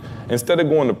life. Instead of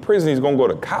going to prison, he's gonna go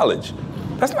to college.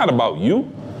 That's not about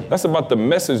you. That's about the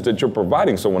message that you're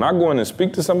providing. So when I go in and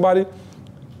speak to somebody,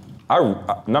 and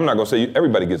I'm not gonna say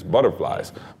everybody gets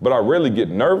butterflies, but I rarely get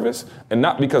nervous, and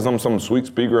not because I'm some sweet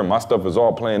speaker and my stuff is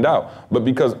all planned out, but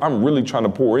because I'm really trying to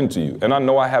pour into you, and I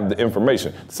know I have the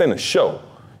information. This ain't a show.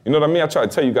 You know what I mean? I try to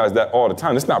tell you guys that all the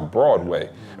time. It's not Broadway.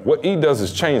 What he does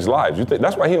is change lives.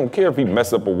 That's why he don't care if he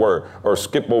mess up a word or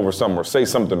skip over something or say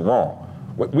something wrong.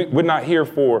 We're not here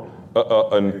for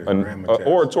an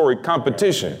oratory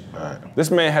competition. This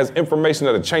man has information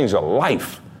that'll change a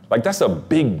life. Like, that's a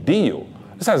big deal.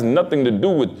 This has nothing to do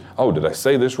with, oh, did I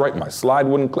say this right? My slide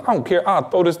wouldn't click. I don't care. I'll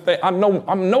throw this thing. I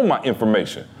know my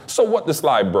information. So what, the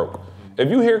slide broke? If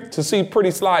you're here to see pretty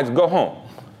slides, go home.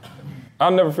 I'll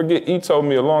never forget, he told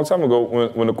me a long time ago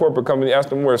when the corporate company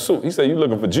asked him to wear a suit, he said, you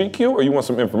looking for GQ or you want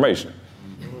some information?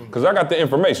 Because I got the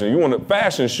information. You want a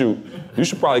fashion shoot, you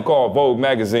should probably call Vogue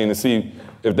magazine and see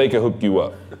if they can hook you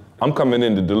up. I'm coming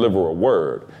in to deliver a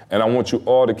word, and I want you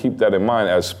all to keep that in mind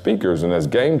as speakers and as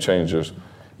game changers.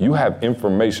 You have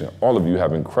information. All of you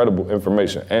have incredible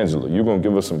information. Angela, you're gonna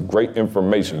give us some great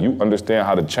information. You understand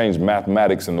how to change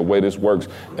mathematics and the way this works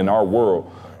in our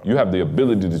world. You have the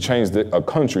ability to change a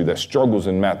country that struggles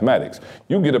in mathematics.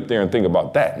 You get up there and think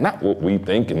about that, not what we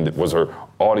think, and was her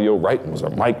audio right, and was her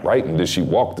mic right, and did she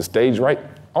walk the stage right?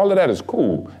 All of that is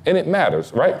cool, and it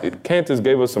matters, right? Candace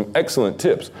gave us some excellent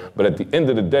tips, but at the end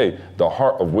of the day, the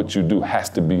heart of what you do has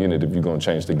to be in it if you're gonna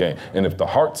change the game. And if the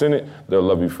heart's in it, they'll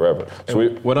love you forever. So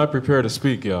when I prepare to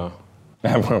speak, y'all.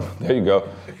 There you go.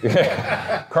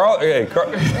 Carl,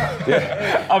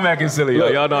 yeah. I'm acting silly,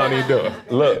 y'all. Y'all know how I need to do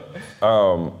it. Look,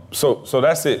 so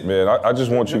that's it, man. I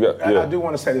just want you guys. I do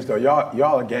want to say this though. Y'all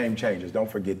are game changers.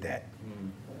 Don't forget that.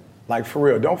 Like, for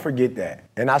real, don't forget that.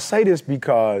 And I say this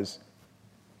because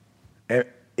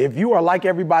if you are like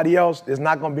everybody else, there's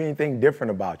not going to be anything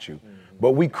different about you.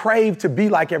 But we crave to be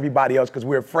like everybody else because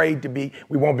we're afraid we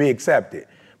won't be accepted.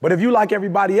 But if you like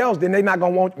everybody else, then they're not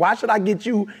going to want, why should I get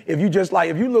you if you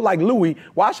look like Louis,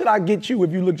 why should I get you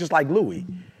if you look just like Louis?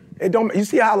 You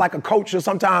see how like a coach will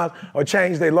sometimes or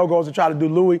change their logos and try to do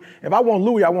Louis? If I want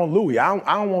Louis, I want Louis. I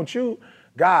don't want you.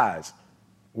 Guys,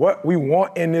 what we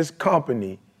want in this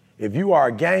company, if you are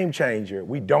a game changer,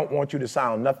 we don't want you to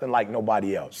sound nothing like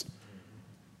nobody else.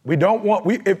 We don't want,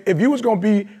 if you was gonna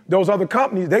be those other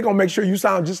companies, they're gonna make sure you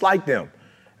sound just like them.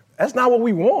 That's not what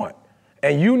we want.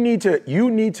 And you need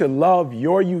to love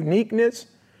your uniqueness,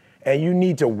 and you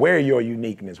need to wear your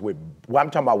uniqueness I'm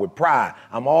talking about with pride.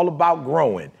 I'm all about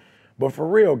growing. But for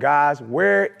real, guys,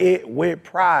 wear it with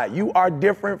pride. You are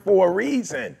different for a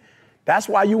reason. That's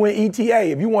why you in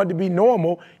ETA. If you wanted to be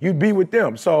normal, you'd be with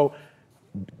them. So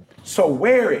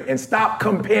wear it and stop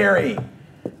comparing.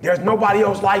 There's nobody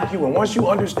else like you. And once you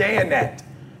understand that,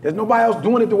 there's nobody else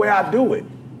doing it the way I do it.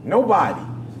 Nobody.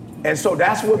 And so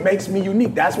that's what makes me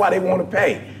unique. That's why they want to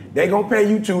pay. They gonna pay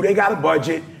you too. They got a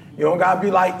budget. You don't gotta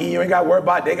be like E. You ain't gotta worry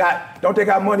about it. Don't they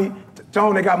got money?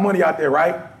 Tone, they got money out there,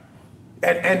 right?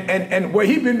 And what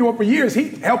he been doing for years, he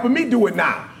helping me do it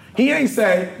now. He ain't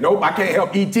saying, nope, I can't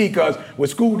help ET because with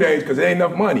school days, because there ain't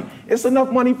enough money. It's enough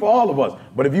money for all of us.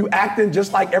 But if you acting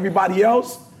just like everybody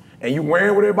else, and you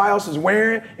wearing what everybody else is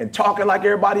wearing, and talking like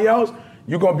everybody else,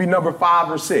 you're gonna be number 5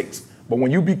 or 6. But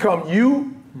when you become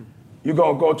you, you're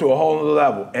gonna go to a whole other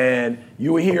level. And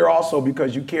you're here also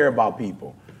because you care about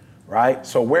people, right?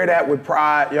 So wear that with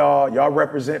pride, y'all. Y'all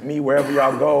represent me wherever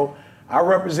y'all go. I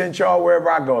represent y'all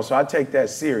wherever I go, so I take that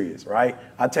serious, right?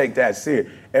 I take that serious.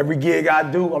 Every gig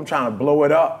I do, I'm trying to blow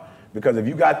it up, because if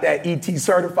you got that ET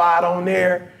certified on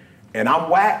there and I'm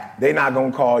whack, they not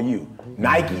gonna call you.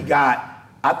 Nike got,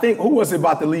 I think, who was it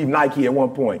about to leave Nike at one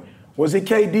point? Was it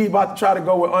KD about to try to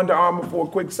go with Under Armour for a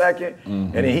quick second?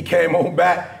 And then he came on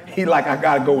back, he like, I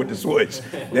gotta go with the switch.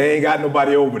 They ain't got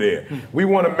nobody over there. We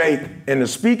wanna make, in the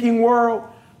speaking world,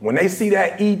 when they see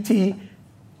that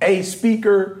ETA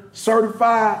speaker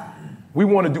certified, we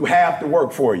want to do half the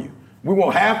work for you. We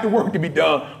want half the work to be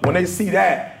done when they see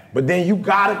that, but then you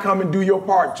gotta come and do your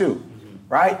part too,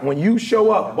 right? When you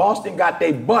show up, Boston got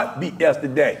their butt beat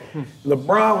yesterday.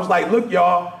 LeBron was like, look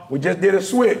y'all, we just did a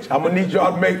switch. I'm gonna need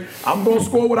y'all to I'm gonna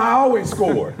score what I always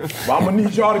score, but I'm gonna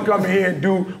need y'all to come in here and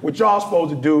do what y'all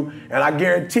supposed to do, and I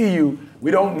guarantee you, we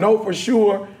don't know for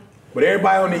sure, but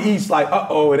everybody on the East like,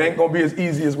 uh-oh, it ain't gonna be as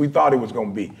easy as we thought it was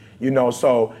gonna be. You know,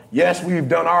 so yes, we've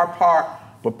done our part,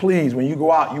 but please, when you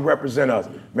go out, you represent us.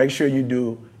 Make sure you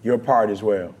do your part as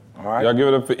well, all right? Y'all give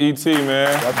it up for ET,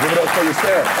 man. Y'all give it up for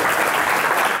yourself.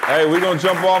 Hey, we're gonna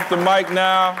jump off the mic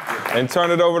now and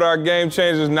turn it over to our game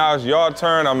changers. Now it's your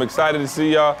turn. I'm excited to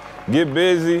see y'all get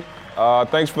busy.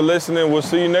 Thanks for listening. We'll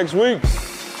see you next week.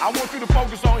 I want you to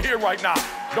focus on here right now.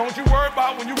 Don't you worry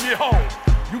about when you get home.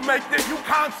 You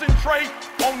concentrate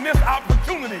on this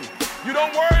opportunity. You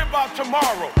don't worry about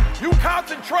tomorrow. You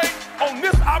concentrate on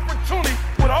this opportunity